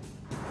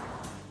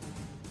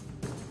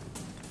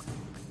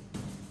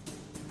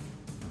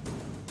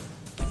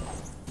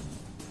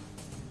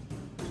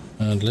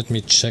 And let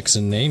me check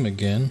the name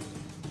again.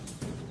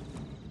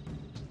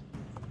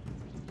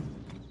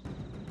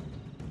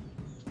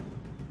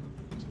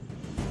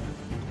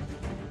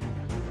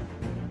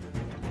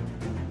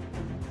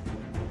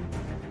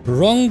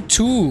 Wrong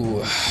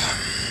 2.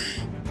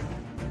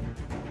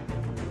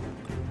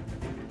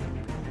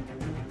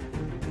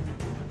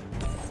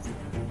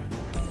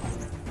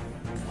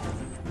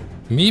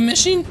 Me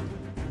machine?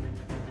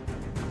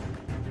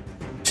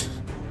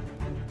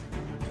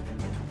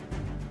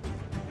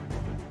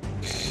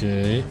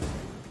 Okay.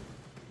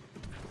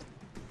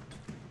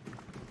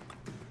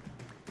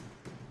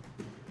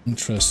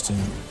 Interesting.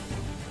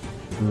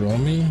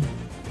 Romy?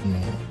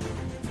 No.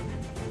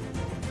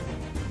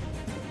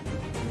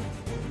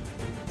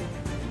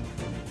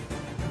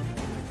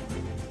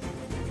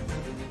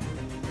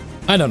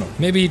 I don't know.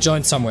 Maybe he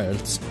joined somewhere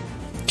else.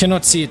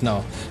 Cannot see it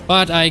now,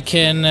 but I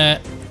can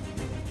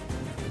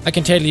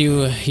tell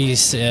you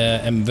he's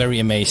am very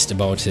amazed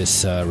about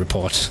his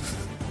report.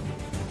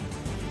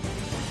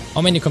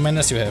 How many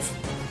commanders you have?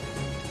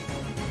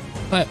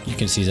 Well, you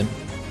can see them.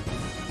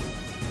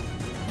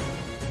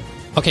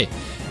 Okay,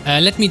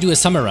 let me do a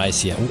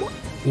summarize here.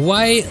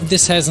 Why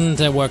this hasn't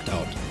worked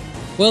out?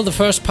 Well, the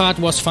first part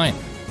was fine.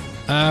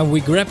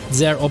 We grabbed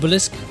their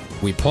obelisk,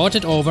 we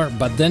ported over,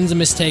 but then the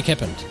mistake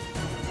happened.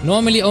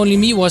 Normally only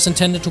me was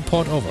intended to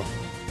port over,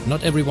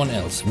 not everyone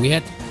else. We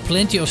had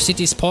plenty of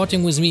cities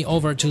porting with me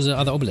over to the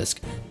other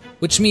obelisk,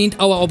 which meant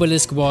our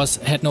obelisk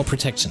had no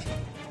protection.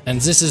 And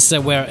this is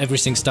where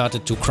everything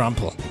started to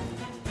crumple.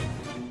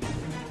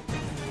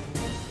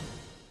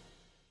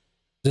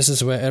 This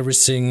is where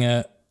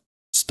everything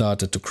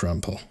started to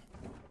crumple.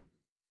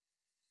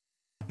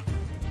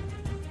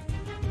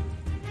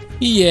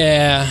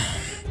 Yeah.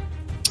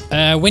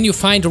 When you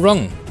find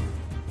wrong.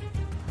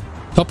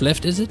 Top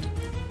left, is it?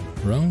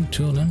 Wrong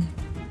tool then?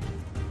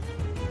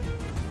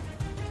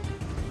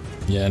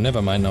 Yeah,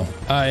 never mind now.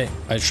 I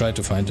tried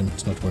to find him,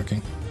 it's not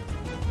working.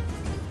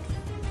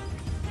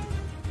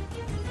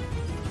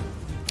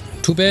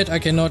 Too bad I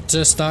cannot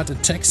start a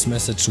text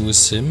message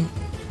with him.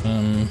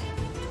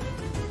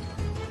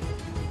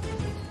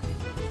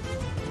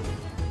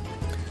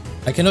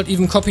 I cannot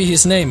even copy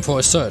his name for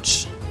a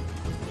search.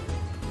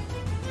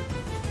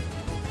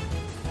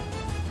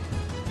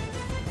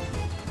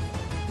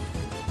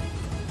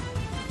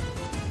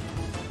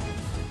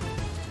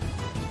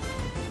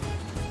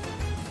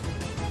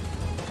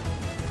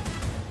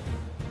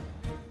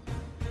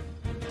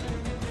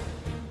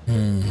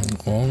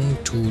 Wrong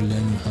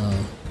Tulen ha.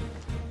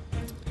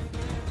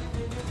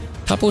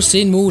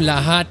 Taposenmu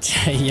lahat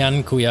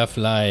yan kuya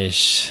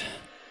Fleisch.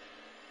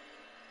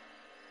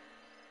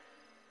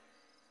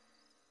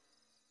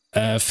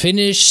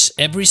 Finish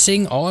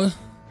everything all?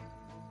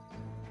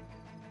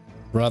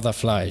 Brother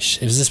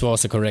Fleisch. If this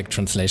was the correct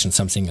translation,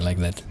 something like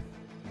that.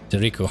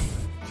 Jericho.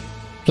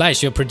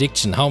 Fleisch, your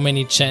prediction. How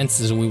many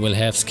chances we will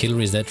have skill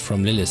reset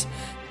from Lilith?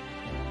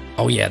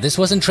 Oh yeah, this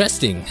was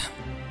interesting.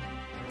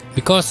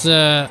 Because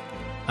the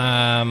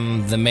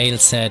mail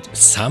said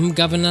some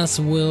governors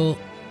will...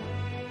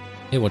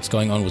 Hey, what's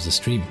going on with the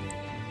stream?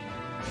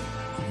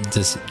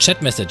 This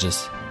chat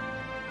messages.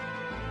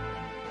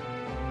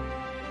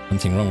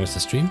 Something wrong with the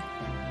stream?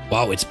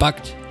 Wow, it's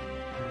bugged.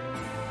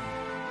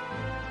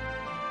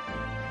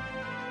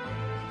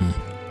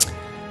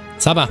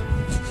 Saba.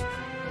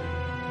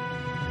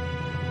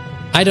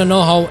 I don't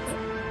know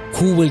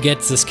who will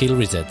get the skill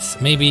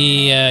resets. Maybe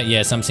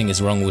yeah, something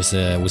is wrong with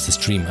the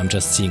stream. I'm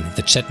just seeing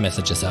the chat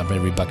messages are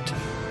very bugged.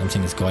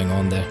 Something is going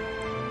on there.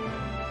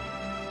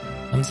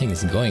 Something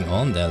is going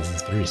on there. This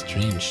is very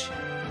strange.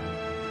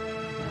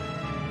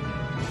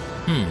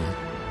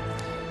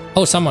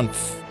 Oh, someone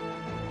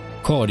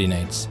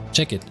coordinates.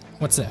 Check it.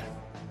 What's there?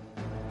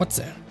 What's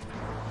there?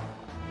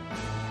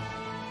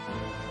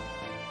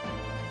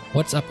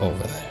 What's up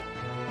over there?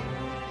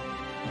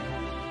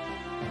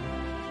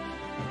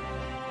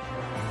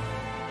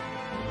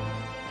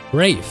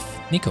 Brave.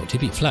 Nico,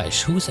 TP,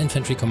 Fleisch. Whose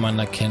infantry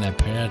commander can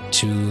appear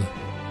to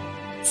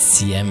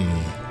CM?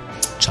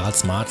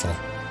 Charles Martel.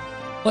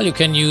 Well, you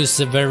can use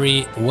the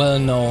very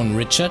well-known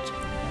Richard.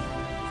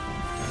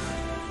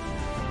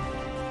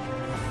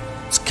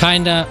 It's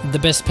kinda the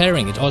best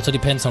pairing. It also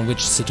depends on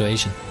which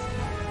situation.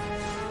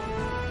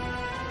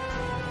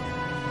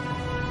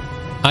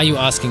 Are you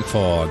asking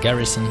for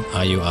garrison?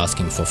 Are you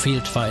asking for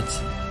field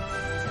fights?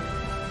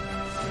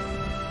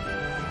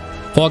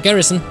 For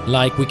garrison,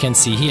 like we can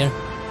see here,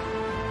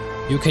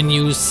 you can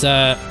use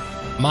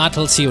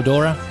Martel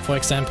Theodora, for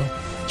example.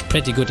 It's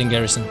pretty good in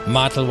garrison.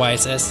 Martel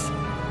YSS.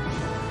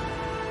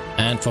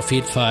 And for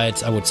field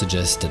fights, I would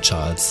suggest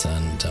Charles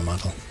and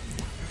Martel.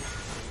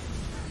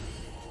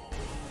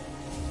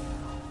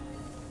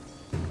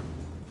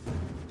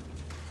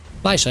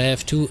 Fleisch, I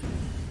have two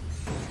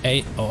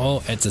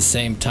AOO at the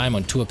same time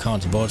on 2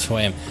 accounts, both for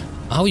him.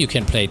 How you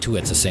can play 2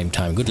 at the same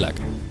time? Good luck.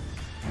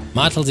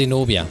 Martel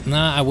Zenobia.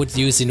 Nah, I would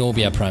use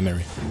Zenobia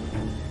primary.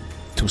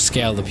 to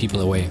scare the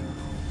people away.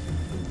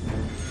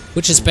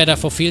 Which is better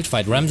for field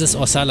fight, Ramses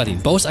or Saladin?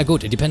 Both are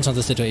good, it depends on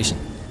the situation.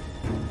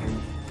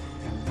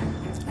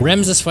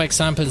 Ramses, for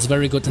example, is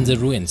very good in the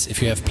ruins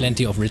if you have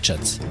plenty of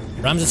Richards.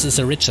 Ramses is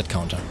a Richard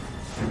counter.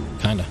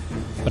 Kinda.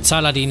 But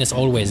Saladin is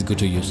always good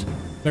to use.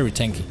 Very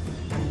tanky.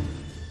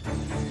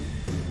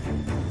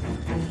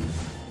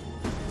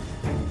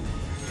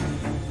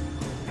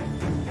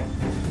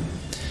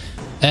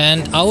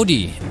 And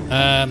Audi,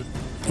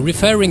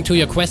 referring to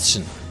your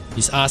question,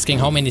 he's asking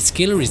how many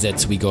skill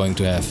resets we're going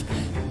to have.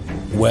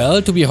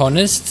 Well, to be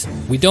honest,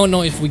 we don't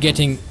know if we're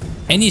getting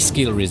any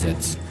skill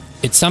resets.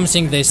 It's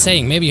something they're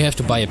saying. Maybe you have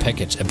to buy a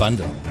package, a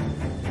bundle.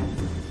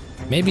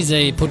 Maybe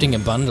they're putting a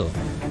bundle.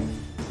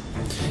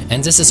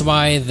 And this is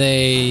why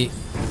they...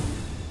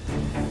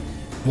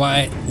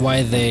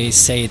 Why they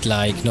say it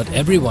like not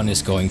everyone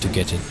is going to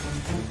get it.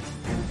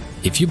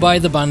 If you buy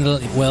the bundle,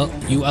 well,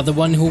 you are the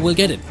one who will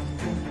get it.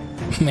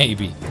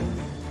 Maybe.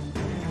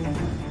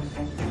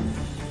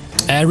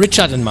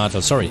 Richard and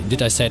Martel, sorry,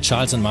 did I say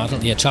Charles and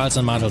Martel? Yeah, Charles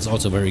and Martel is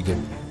also very good.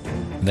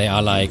 They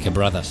are like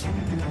brothers.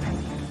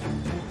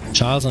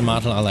 Charles and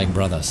Martel are like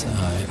brothers.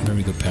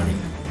 Very good pairing.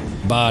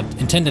 But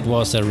intended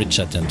was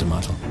Richard and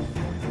Martel.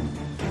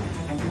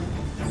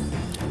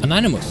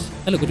 Anonymous,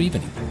 hello, good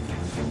evening.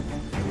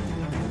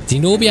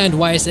 Zenobia and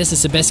YSS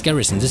is the best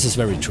garrison, this is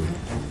very true.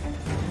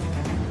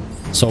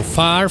 So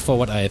far, for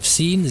what I have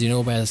seen,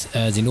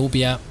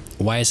 Zenobia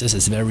YSS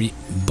is very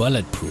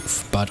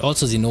bulletproof, but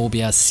also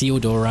Zenobia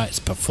Theodora is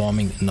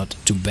performing not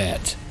too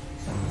bad.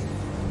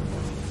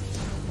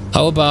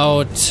 How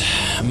about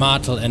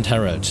Martel and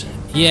Harold?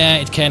 Yeah,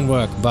 it can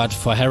work, but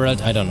for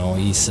Harold, I don't know,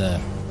 he's...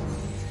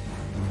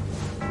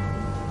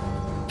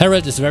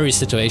 Harold is very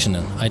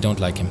situational, I don't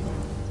like him.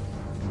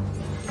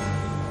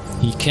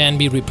 He can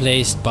be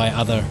replaced by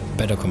other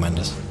better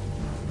commanders.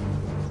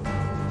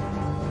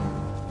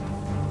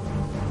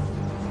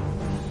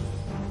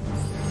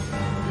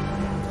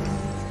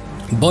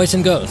 Boys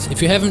and girls,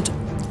 if you haven't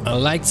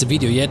liked the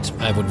video yet,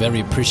 I would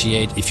very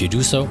appreciate if you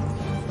do so.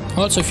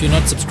 Also, if you're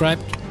not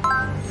subscribed,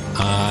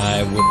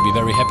 I would be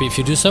very happy if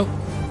you do so.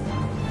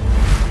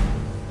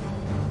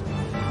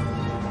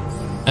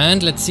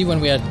 And let's see when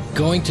we are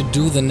going to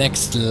do the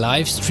next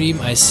live stream.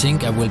 I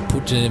think I will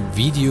put a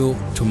video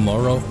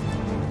tomorrow.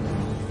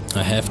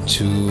 I have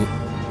to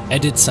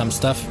edit some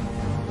stuff.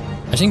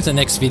 I think the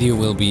next video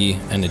will be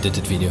an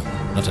edited video,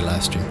 not a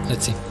live stream.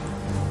 Let's see.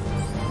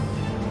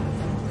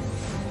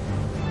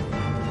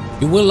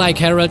 You will like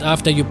Harold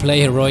after you play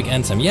Heroic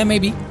Anthem. Yeah,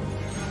 maybe.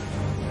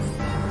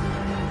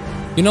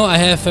 You know, I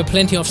have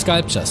plenty of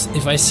sculptures.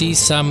 If I see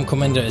some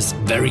commander is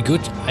very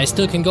good, I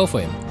still can go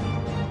for him.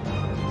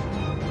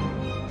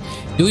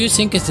 Do you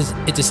think it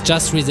is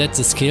just resets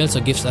the skills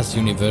or gives us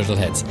universal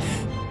heads?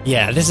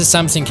 Yeah, this is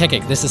something,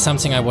 Kekek, this is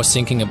something I was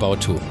thinking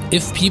about too.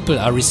 If people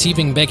are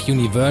receiving back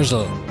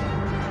universal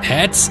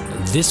heads,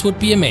 this would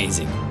be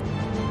amazing.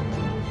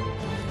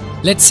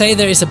 Let's say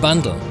there is a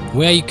bundle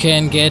where you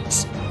can get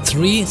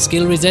 3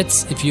 skill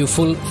resets if you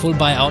full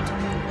buy out.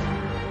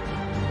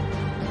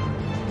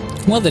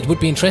 Well, that would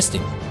be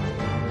interesting.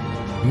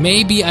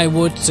 Maybe I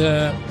would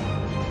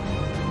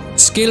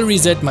skill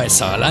reset my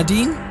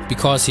Saladin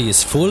because he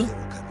is full.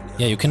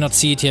 Yeah, you cannot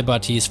see it here,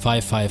 but he is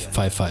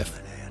 5555.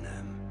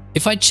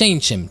 If I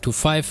change him to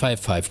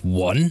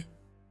 5551,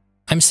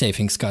 I'm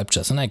saving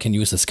sculptures and I can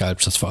use the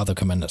sculptures for other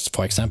commanders.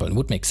 For example, it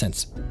would make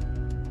sense.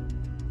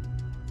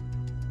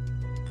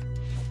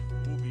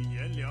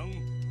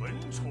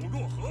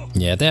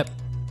 Yeah, there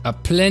are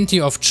plenty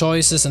of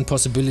choices and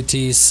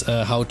possibilities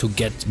how to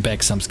get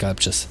back some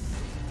sculptures.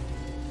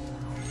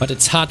 But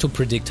it's hard to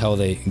predict how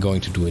they're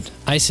going to do it.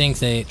 I think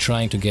they're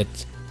trying to get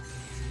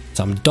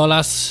some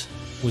dollars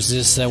with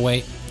this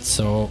way,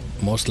 so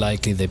most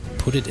likely they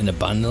put it in a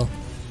bundle.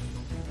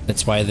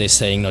 That's why they're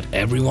saying not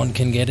everyone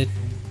can get it.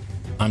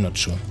 I'm not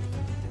sure.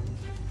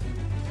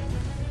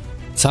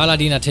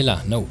 Saladin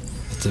Attila, no,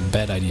 it's a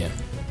bad idea.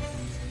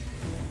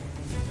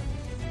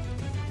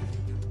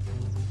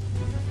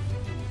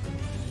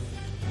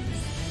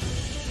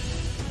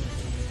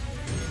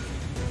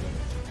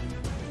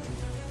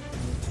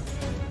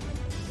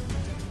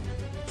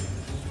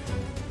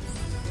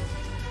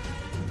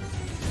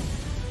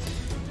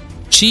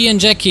 Chi and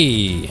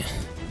Jackie,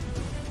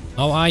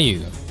 how are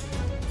you?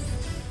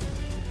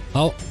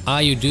 How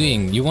are you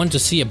doing? You want to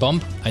see a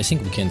bump? I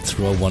think we can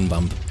throw one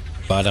bump,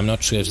 but I'm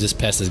not sure if this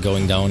pass is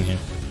going down here.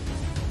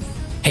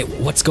 Hey,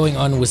 what's going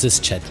on with this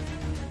chat?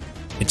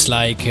 It's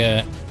like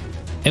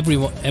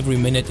every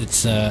minute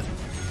it's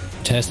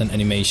test and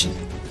animation.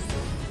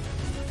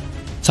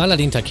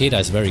 Saladin Takeda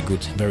is very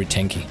good, very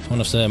tanky. One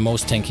of the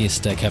most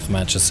tankiest CAF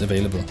matches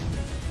available.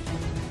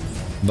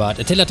 But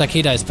Attila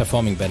Takeda is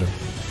performing better.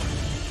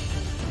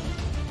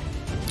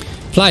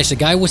 Fleisch, the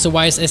guy with the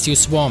YSS you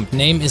swamped.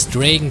 Name is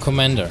Dragon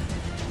Commander.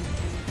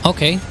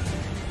 Okay.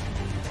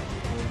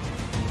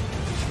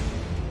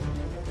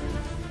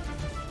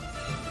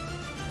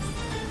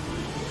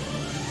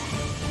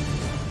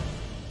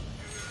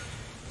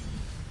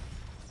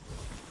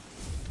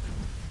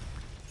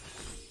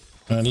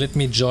 Let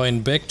me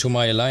join back to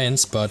my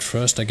alliance, but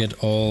first I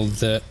get all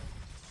the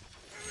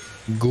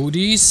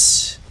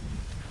goodies.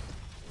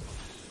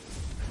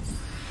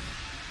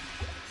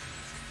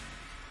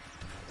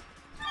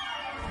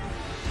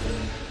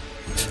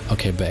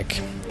 Okay,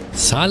 back.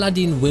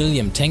 Saladin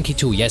William, tanky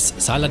 2. Yes,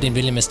 Saladin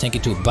William is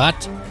tanky 2,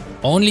 but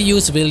only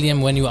use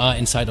William when you are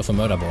inside of a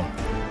murder ball.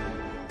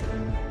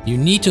 You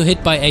need to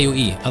hit by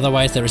AoE,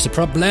 otherwise there is a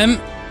problem.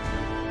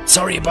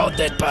 Sorry about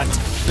that, but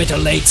better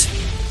late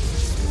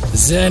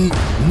than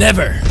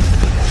never.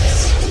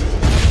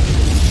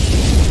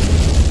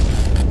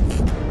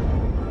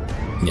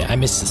 Yeah, I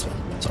missed this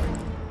one. Sorry.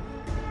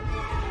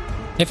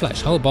 Hey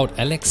Fleisch, how about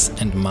Alex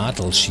and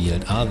Martel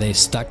Shield? Are they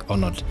stuck or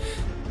not?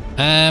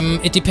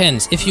 It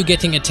depends. If you're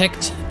getting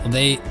attacked,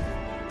 they're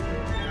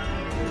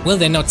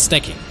not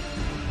stacking.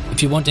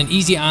 If you want an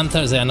easy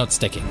answer, they are not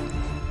stacking.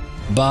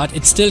 But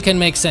it still can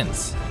make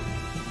sense.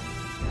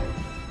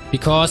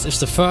 Because if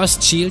the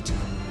first shield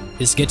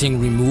is getting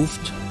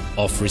removed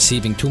of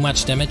receiving too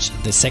much damage,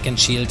 the second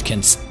shield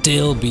can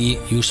still be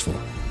useful.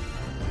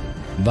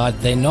 But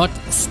they're not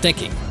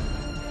stacking.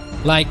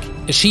 Like,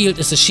 a shield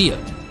is a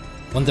shield.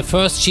 When the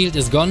first shield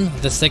is gone,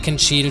 the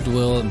second shield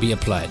will be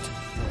applied.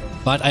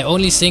 But I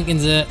only think in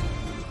the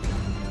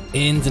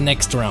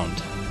next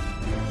round.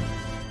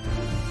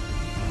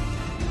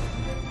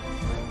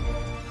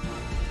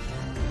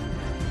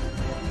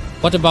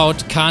 What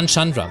about Khan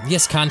Chandra?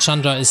 Yes, Khan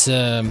Chandra is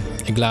a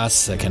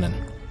glass cannon.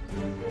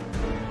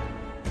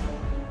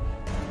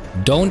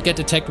 Don't get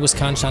attacked with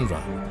Khan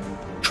Chandra.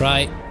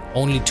 Try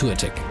only to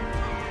attack.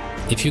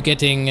 If you're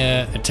getting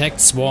attacked,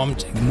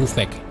 swarmed, move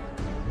back.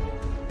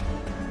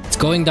 It's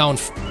going down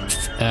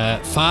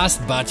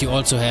fast, but you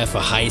also have a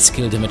high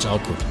skill damage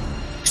output.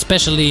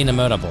 Especially in a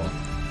murder ball.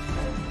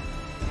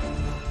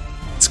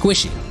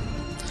 Squishy.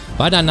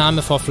 War der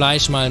Name vor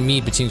Fleisch mal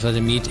Meat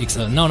bzw. Meat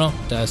XL? No,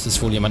 da ist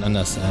es wohl jemand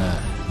anders.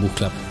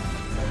 Buchclub.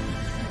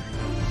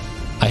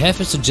 I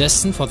have a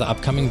suggestion for the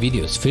upcoming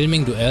videos.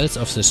 Filming duels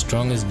of the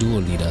strongest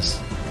duo leaders.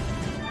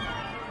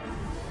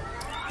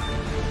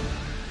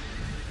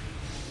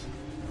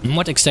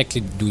 What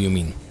exactly do you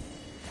mean?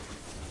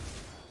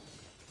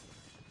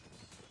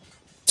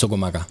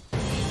 Sogomaga.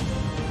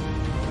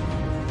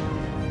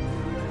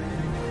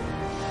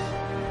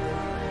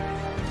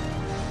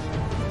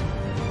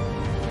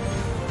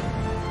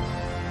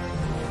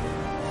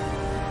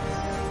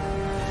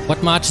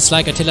 What match is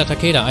like Attila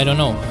Takeda? I don't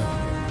know.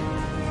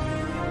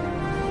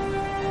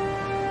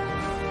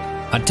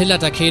 Attila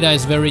Takeda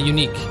is very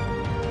unique.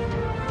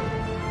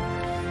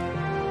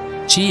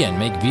 Chian,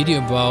 make video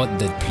about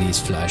that please,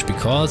 Fleisch,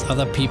 because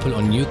other people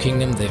on New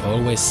Kingdom, they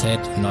always said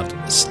not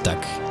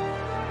stuck.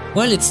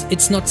 Well,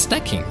 it's not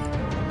stacking.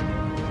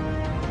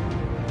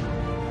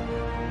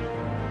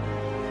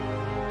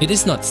 It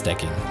is not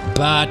stacking,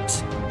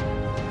 but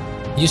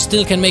you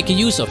still can make a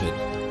use of it.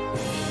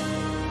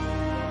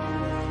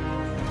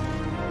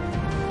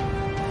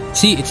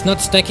 See, it's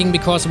not stacking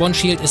because one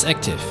shield is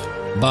active.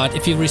 But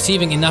if you're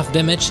receiving enough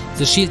damage,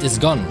 the shield is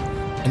gone.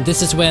 And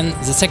this is when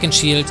the second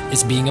shield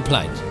is being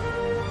applied.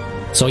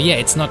 So yeah,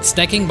 it's not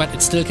stacking, but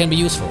it still can be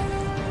useful.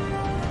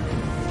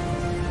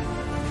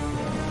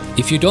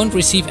 If you don't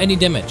receive any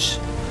damage,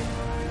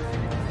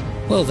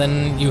 well,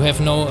 then you have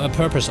no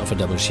purpose of a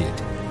double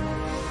shield.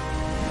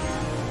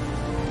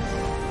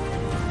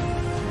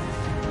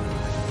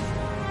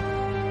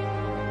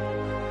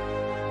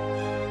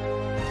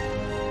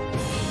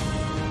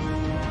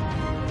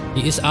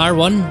 He is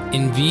R1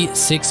 in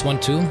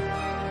V612.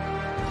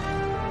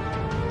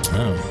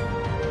 Oh.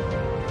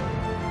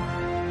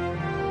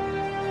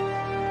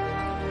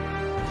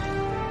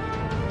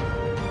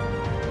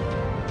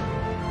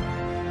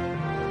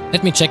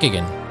 Let me check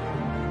again.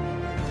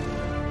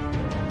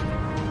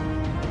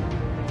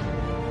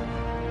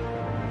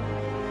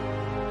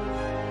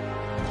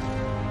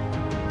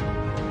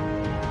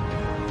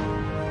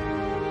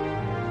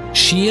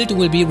 Shield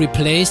will be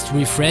replaced,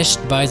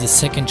 refreshed by the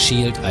second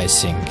shield, I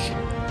think.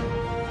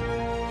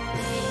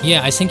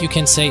 Yeah, I think you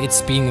can say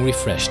it's being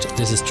refreshed.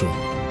 This is true.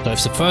 So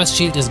if the first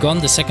shield is gone,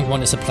 the second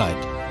one is applied.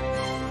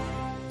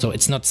 So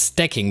it's not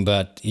stacking,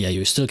 but yeah,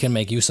 you still can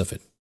make use of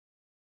it.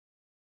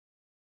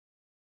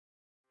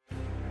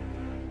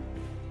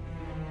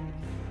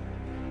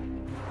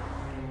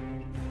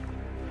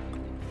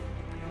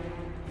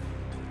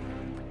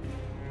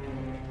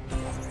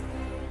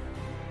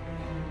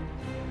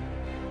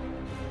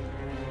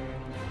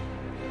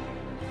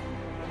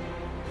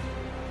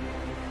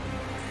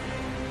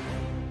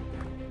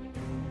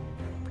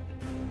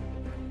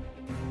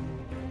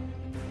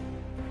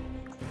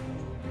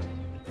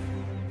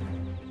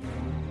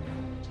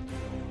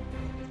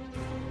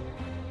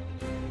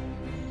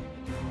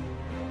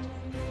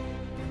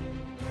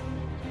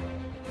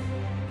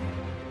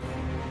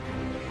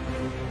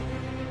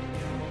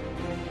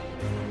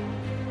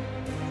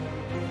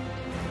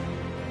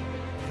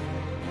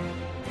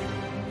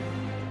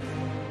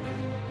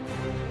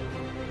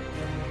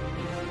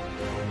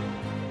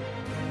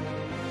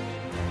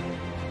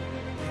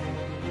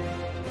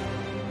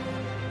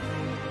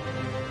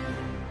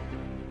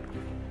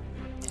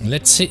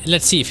 Let's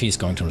see if he's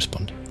going to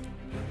respond.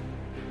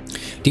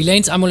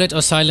 Delane's Amulet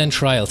or Silent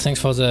Trial? Thanks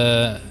for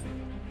the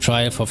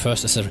trial for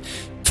first accessory.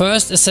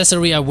 First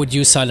accessory I would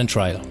use Silent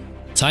Trial.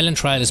 Silent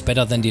Trial is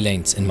better than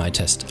Delane's in my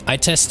test. I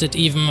tested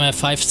even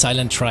 5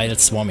 Silent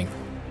Trials swarming.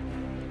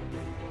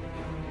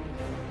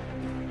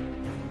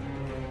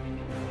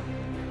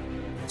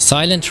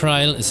 Silent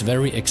Trial is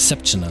very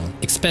exceptional,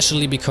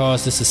 especially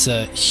because this is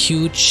a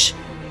huge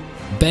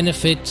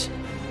benefit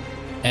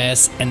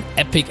as an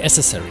epic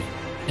accessory.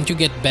 And you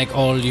get back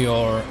all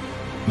your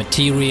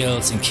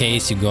materials in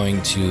case you're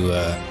going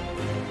to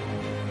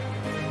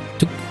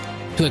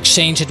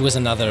exchange it with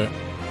another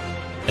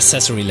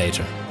accessory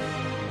later.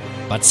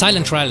 But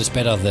Silent Trial is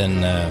better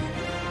than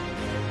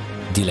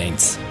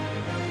Delane's.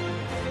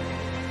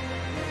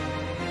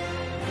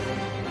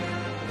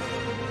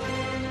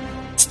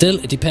 Still,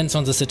 it depends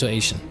on the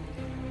situation.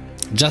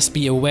 Just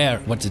be aware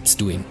what it's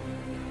doing.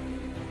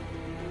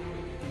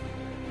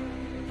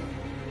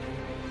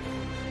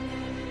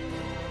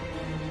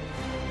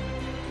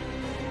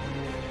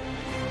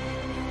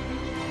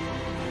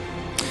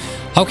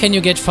 How can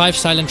you get 5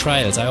 Silent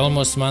Trials? I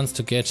almost managed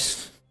to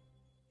get...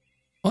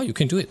 Oh, you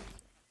can do it.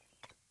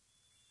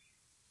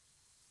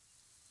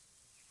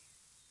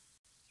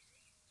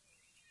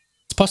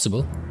 It's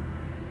possible.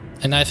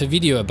 And I have a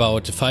video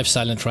about the 5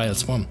 Silent Trials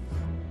swarm.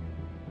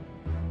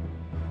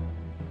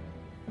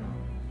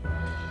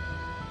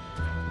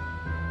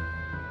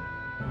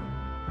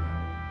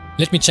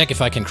 Let me check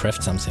if I can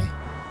craft something.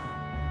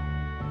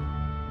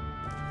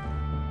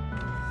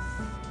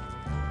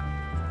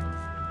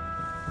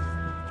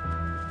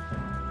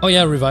 Oh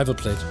yeah, revival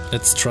plate.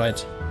 Let's try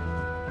it.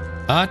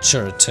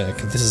 Archer attack.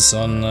 This is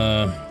on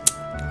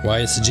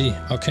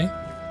YSG. Okay.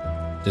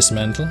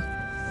 Dismantle.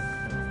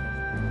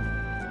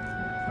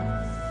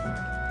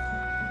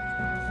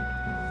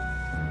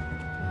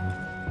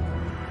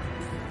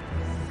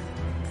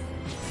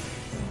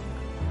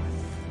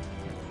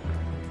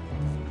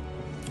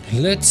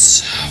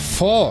 Let's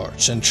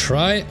forge and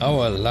try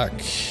our luck.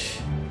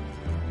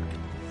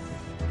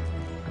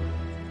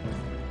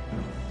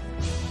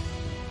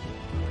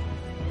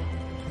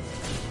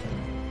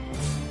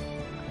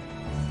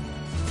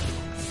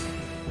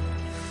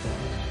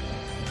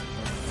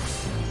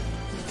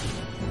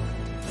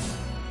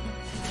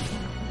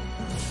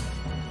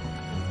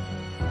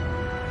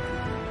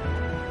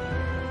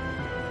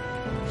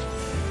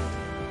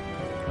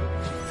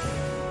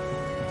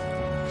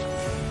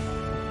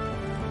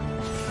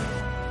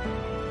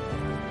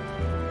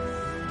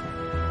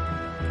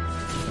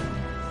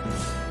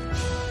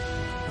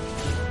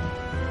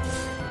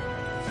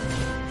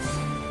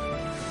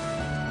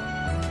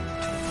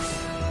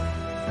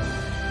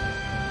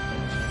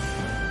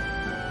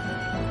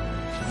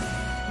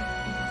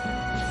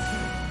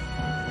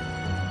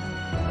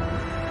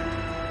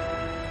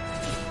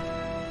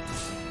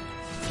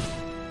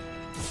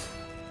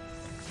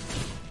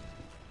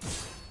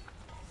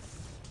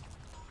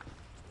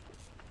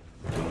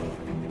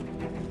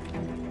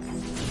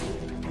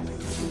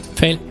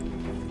 Fail.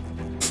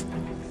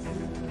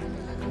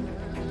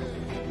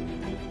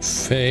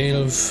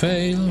 Fail,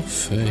 fail,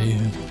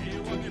 fail.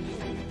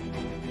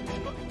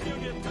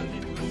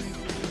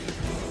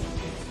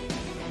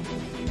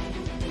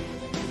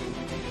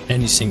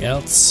 Anything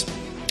else?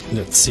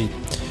 Let's see.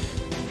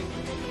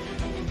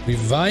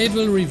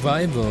 Revival,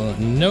 revival.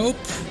 Nope.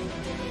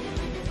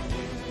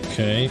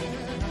 Okay.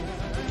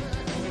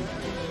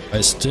 I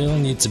still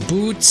need the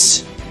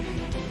boots.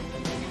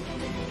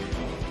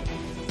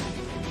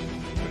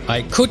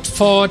 I could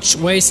forge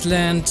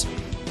Wasteland.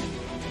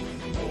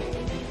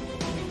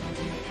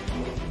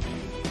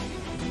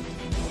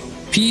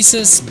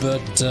 Pieces,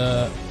 but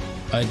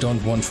I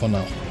don't want for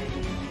now.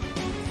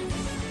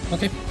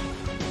 Okay.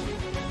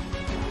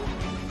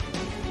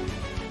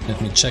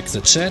 Let me check the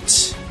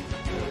chat.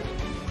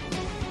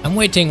 I'm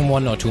waiting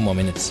 1 or 2 more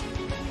minutes.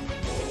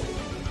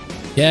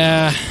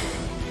 Yeah.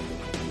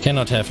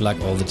 Cannot have luck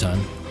all the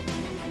time.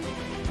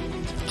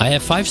 I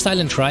have 5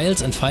 Silent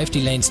Trials and 5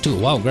 Delanes too.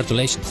 Wow,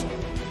 congratulations.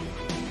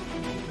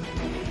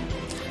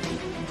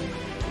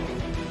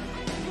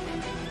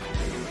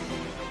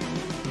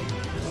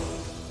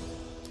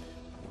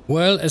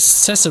 Well,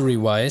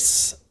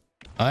 accessory-wise,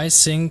 I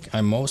think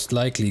I'm most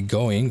likely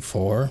going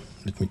for...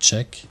 Let me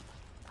check.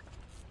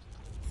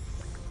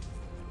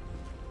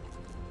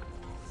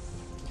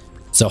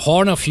 The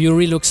Horn of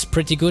Fury looks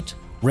pretty good.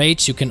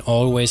 Rage, you can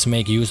always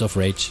make use of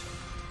Rage.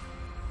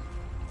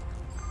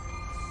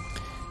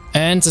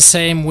 And the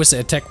same with the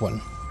attack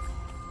one.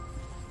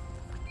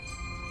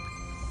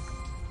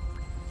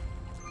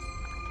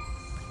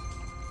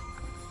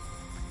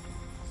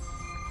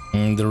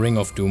 The Ring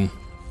of Doom.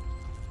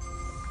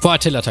 For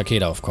Attila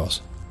Takeda, of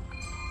course.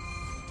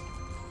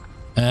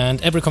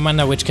 And every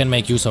commander which can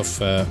make use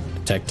of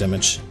attack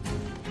damage.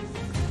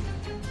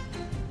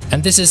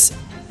 And this is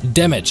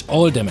damage,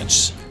 all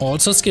damage.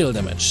 Also skill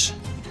damage.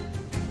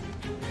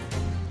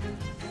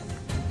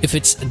 If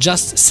it's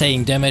just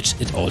saying damage,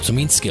 it also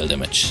means skill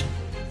damage.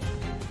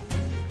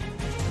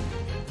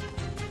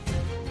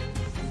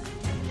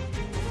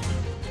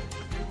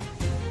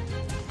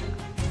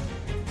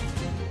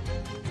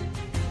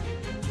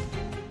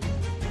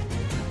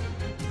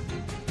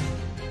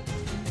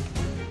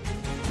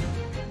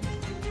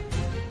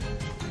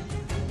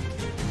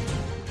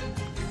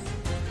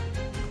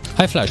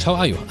 Hi Fleisch, how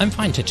are you? I'm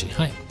fine, Tichi.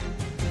 Hi.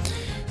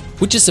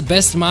 Which is the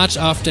best March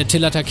after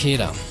Attila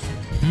Takeda?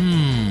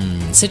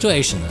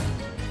 Situational.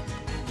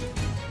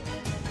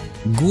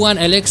 Guan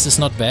Alex is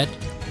not bad.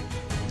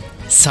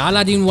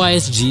 Saladin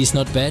YSG is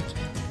not bad.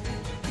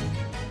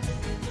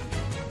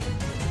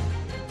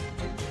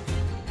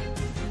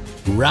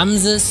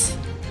 Ramses,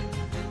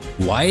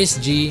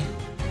 YSG.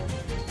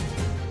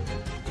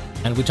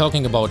 And we're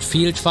talking about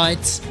field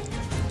fights.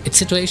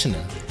 It's situational.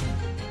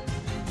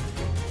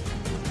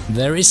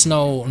 There is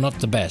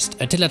not the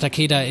best. Attila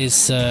Takeda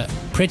is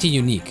pretty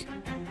unique.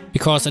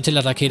 Because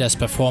Attila Takeda is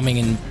performing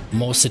in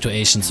most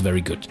situations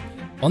very good.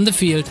 On the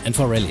field and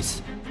for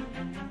rallies.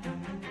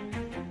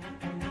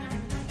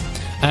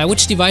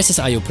 Which devices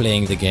are you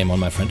playing the game on,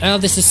 my friend?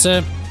 This is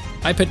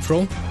iPad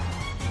Pro.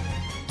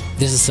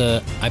 This is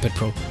iPad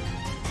Pro.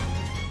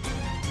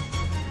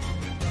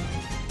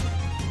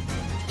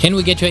 Can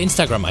we get your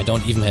Instagram? I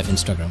don't even have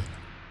Instagram.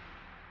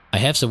 I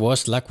have the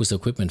worst luck with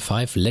equipment.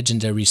 5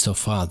 legendary so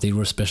far,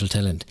 0 special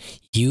talent.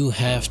 You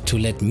have to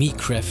let me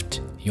craft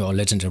your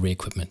legendary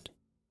equipment.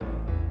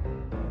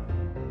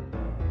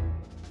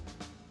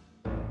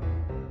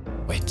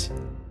 Wait.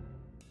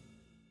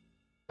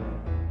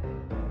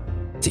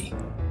 See.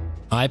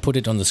 I put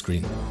it on the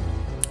screen.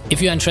 If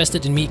you're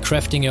interested in me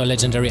crafting your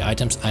legendary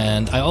items,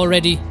 and I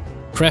already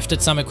crafted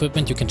some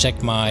equipment, you can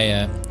check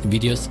my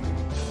videos.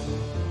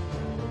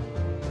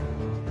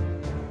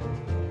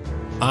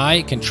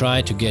 I can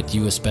try to get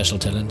you a special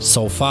talent.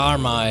 So far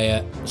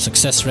my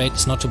success rate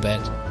is not too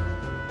bad.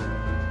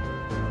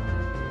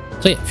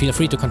 So yeah, feel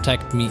free to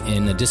contact me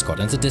in the Discord,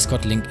 and the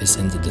Discord link is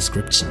in the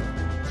description.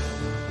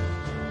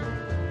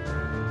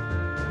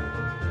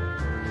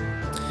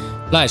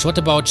 Fleisch, what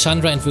about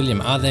Chandra and William?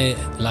 Are they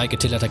like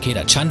Attila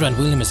Takeda? Chandra and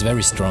William is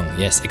very strong,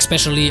 yes,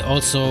 especially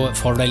also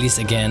for rallies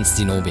against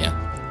Zenobia.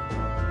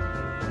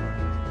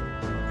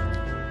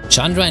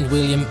 Chandra and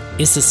William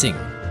is the thing.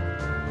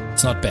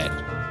 It's not bad.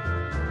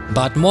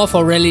 But more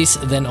for rallies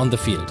than on the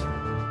field.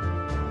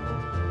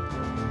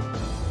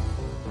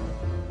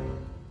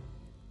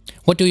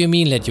 What do you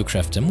mean let you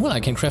craft them? Well, I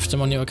can craft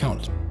them on your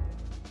account.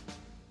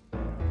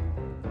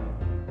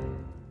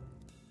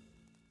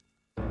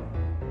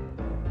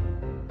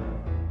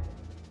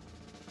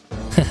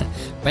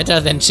 Better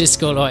than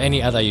Chisco or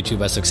any other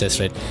YouTuber success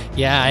rate.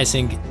 Yeah, I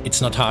think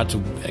it's not hard to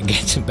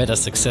get a better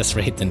success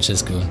rate than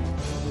Chisco.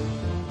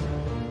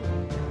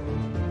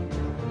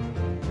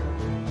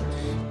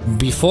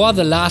 Before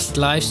the last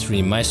live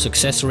stream, my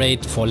success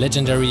rate for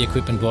legendary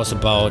equipment was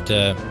about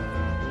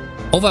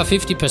over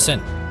 50%.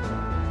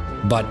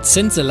 But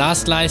since the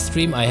last live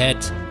stream, I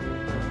had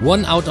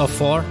 1 out of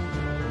 4.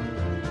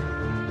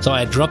 So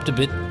I dropped a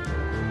bit.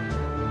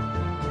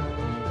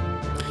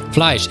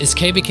 Fleisch, is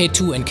KBK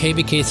 2 and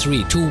KBK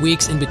 3 2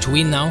 weeks in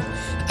between now?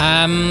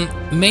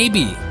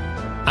 Maybe.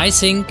 I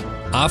think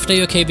after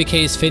your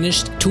KBK is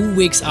finished, 2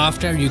 weeks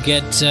after, you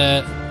get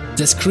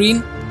the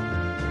screen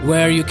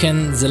where you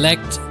can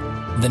select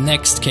the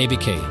next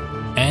KBK.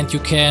 And you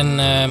can...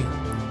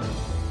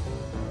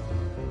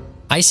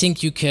 I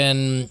think you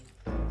can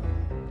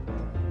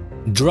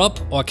drop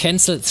or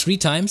cancel 3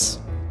 times.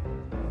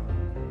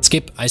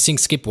 Skip, I think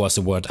skip was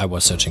the word I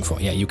was searching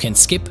for. Yeah, you can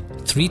skip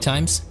 3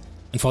 times.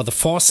 And for the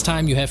 4th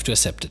time you have to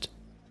accept it.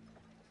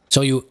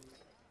 So you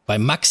by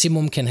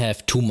maximum can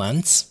have 2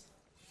 months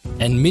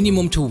and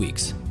minimum 2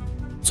 weeks.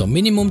 So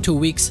minimum 2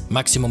 weeks,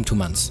 maximum 2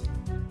 months.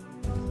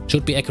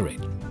 Should be accurate.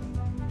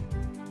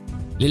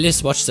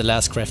 Lilith watched the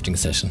last crafting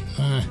session.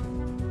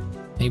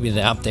 Maybe they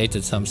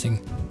updated something.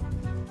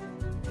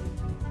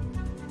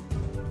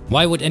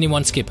 Why would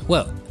anyone skip?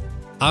 Well,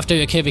 after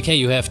your KVK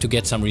you have to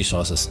get some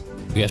resources.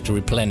 You have to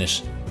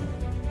replenish.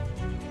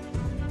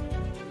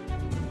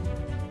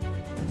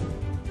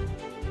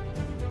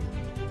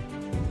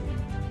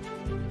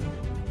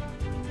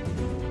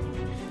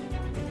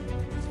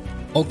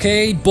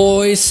 Okay,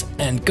 boys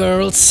and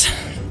girls,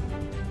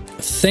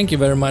 thank you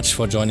very much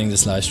for joining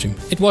this live stream.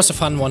 It was a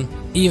fun one,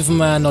 even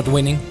not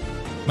winning.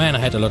 Man, I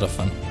had a lot of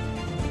fun.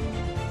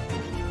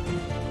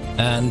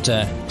 And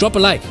drop a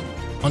like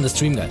on the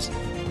stream, guys.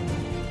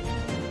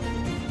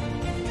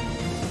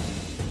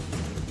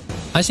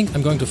 I think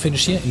I'm going to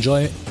finish here.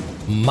 Enjoy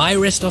my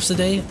rest of the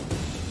day.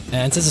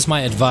 And this is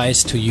my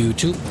advice to you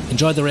too.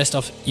 Enjoy the rest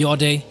of your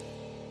day.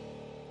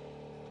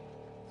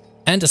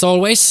 And as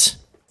always,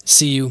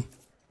 see you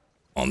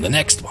on the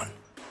next one.